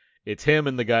 It's him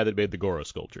and the guy that made the Goro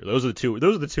sculpture. Those are the two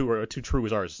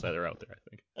true artists that are out there, I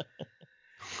think.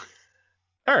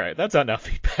 All right, that's Out Now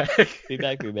feedback.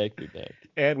 Feedback.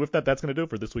 And with that, that's going to do it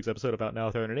for this week's episode of Out Now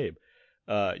with Aaron and Abe.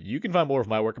 You can find more of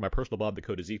my work at my personal blog,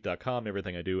 thecodeofzeke.com.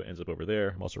 Everything I do ends up over there.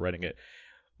 I'm also writing at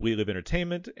We Live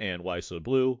Entertainment and Why So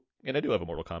Blue. And I do have a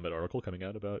Mortal Kombat article coming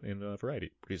out about in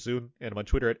Variety pretty soon. And I'm on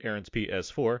Twitter at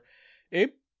AaronsPS4.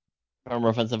 Abe? Far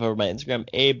more fun stuff over my Instagram,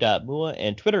 abe.mua,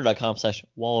 and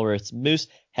twitter.com/walrusmoose,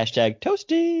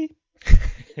 #toasty.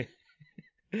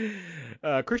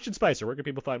 Christian Spicer, where can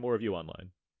people find more of you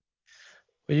online?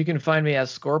 Well, you can find me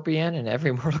as Scorpion in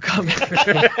every Mortal Kombat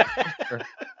game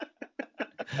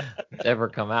that's ever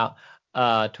come out.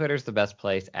 Twitter's the best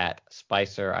place at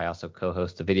Spicer. I also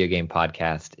co-host the video game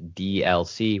podcast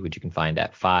DLC, which you can find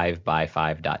at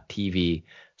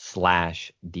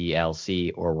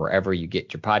 5by5.tv/DLC or wherever you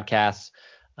get your podcasts.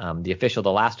 The official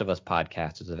The Last of Us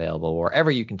podcast is available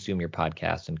wherever you consume your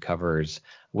podcasts and covers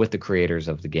with the creators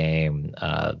of the game,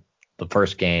 the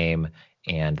first game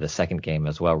and the second game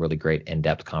as well. Really great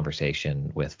in-depth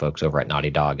conversation with folks over at Naughty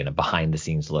Dog and a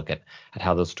behind-the-scenes look at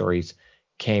how those stories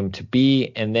came to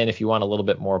be. And then if you want a little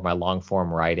bit more of my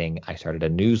long-form writing, I started a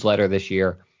newsletter this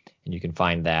year, and you can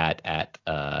find that at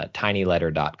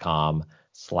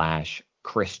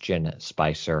tinyletter.com/Christian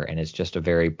Spicer. And it's just a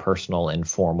very personal,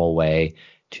 informal way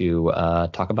to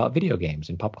talk about video games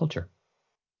and pop culture.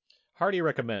 Hearty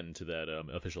recommend to that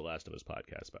official Last of Us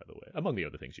podcast, by the way. Among the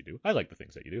other things you do, I like the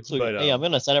things that you do. So, but, hey, I'm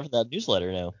gonna sign up for that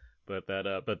newsletter now. But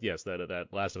yes, that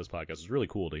Last of Us podcast is really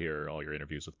cool to hear all your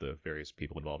interviews with the various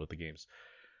people involved with the games.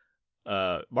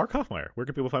 Mark Hoffmeyer, where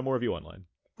can people find more of you online?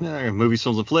 Movies,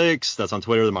 Films, and Flicks. That's on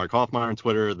Twitter. The Mark Hoffmeyer on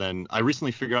Twitter. Then I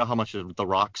recently figured out how much The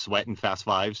Rock sweat in Fast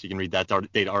Five, so you can read that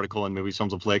data article in Movies,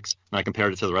 Films, and Flicks. And I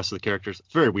compared it to the rest of the characters.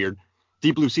 It's very weird.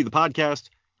 Deep Blue Sea, the podcast.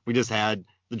 We just had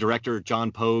the director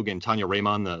John Pogue and Tanya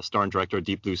Raymond, the star and director of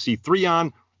Deep Blue Sea 3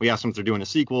 on. We asked them if they're doing a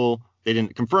sequel. They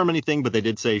didn't confirm anything, but they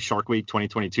did say Shark Week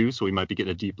 2022, so we might be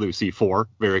getting a Deep Blue Sea 4.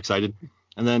 Very excited.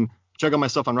 And then check out my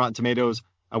stuff on Rotten Tomatoes.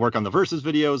 I work on the Versus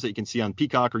videos that you can see on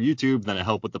Peacock or YouTube. Then I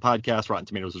help with the podcast, Rotten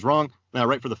Tomatoes is Wrong. Then I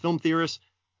write for The Film Theorist.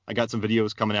 I got some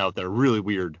videos coming out that are really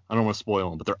weird. I don't want to spoil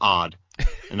them, but they're odd.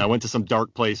 And I went to some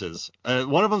dark places.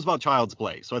 One of them's about Child's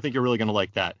Play, so I think you're really going to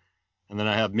like that. And then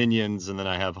I have Minions, and then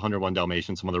I have 101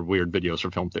 Dalmatians, some other weird videos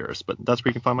for Film Theorists. But that's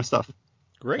where you can find my stuff.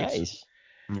 Great. Nice.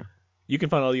 Yeah. You can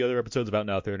find all the other episodes of Out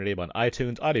Now with Aaron and Abe on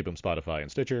iTunes, Audioboom, Spotify, and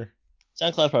Stitcher.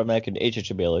 SoundCloud, Podmac, and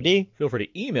HHBLOD. Feel free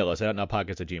to email us at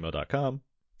outnowpodcast@gmail.com.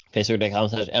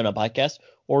 Facebook.com/outnowpodcast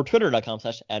or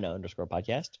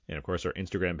Twitter.com/outnow_podcast. And of course, our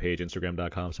Instagram page,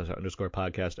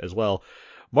 Instagram.com/out_podcast as well.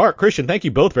 Mark, Christian, thank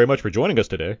you both very much for joining us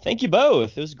today. Thank you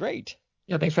both. It was great.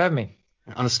 Yeah, thanks for having me.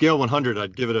 On a scale of 100,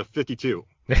 I'd give it a 52.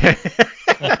 How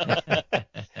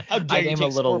dare I'd you aim take a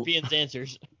little- Scorpion's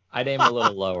answers? I'd aim a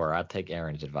little lower. I'd take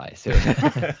Aaron's advice.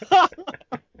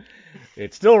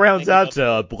 It still rounds out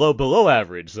to below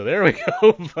average, so there we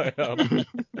go.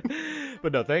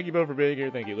 But no, thank you both for being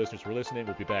here. Thank you, listeners, for listening.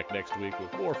 We'll be back next week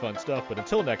with more fun stuff. But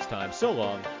until next time, so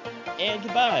long. And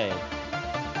goodbye.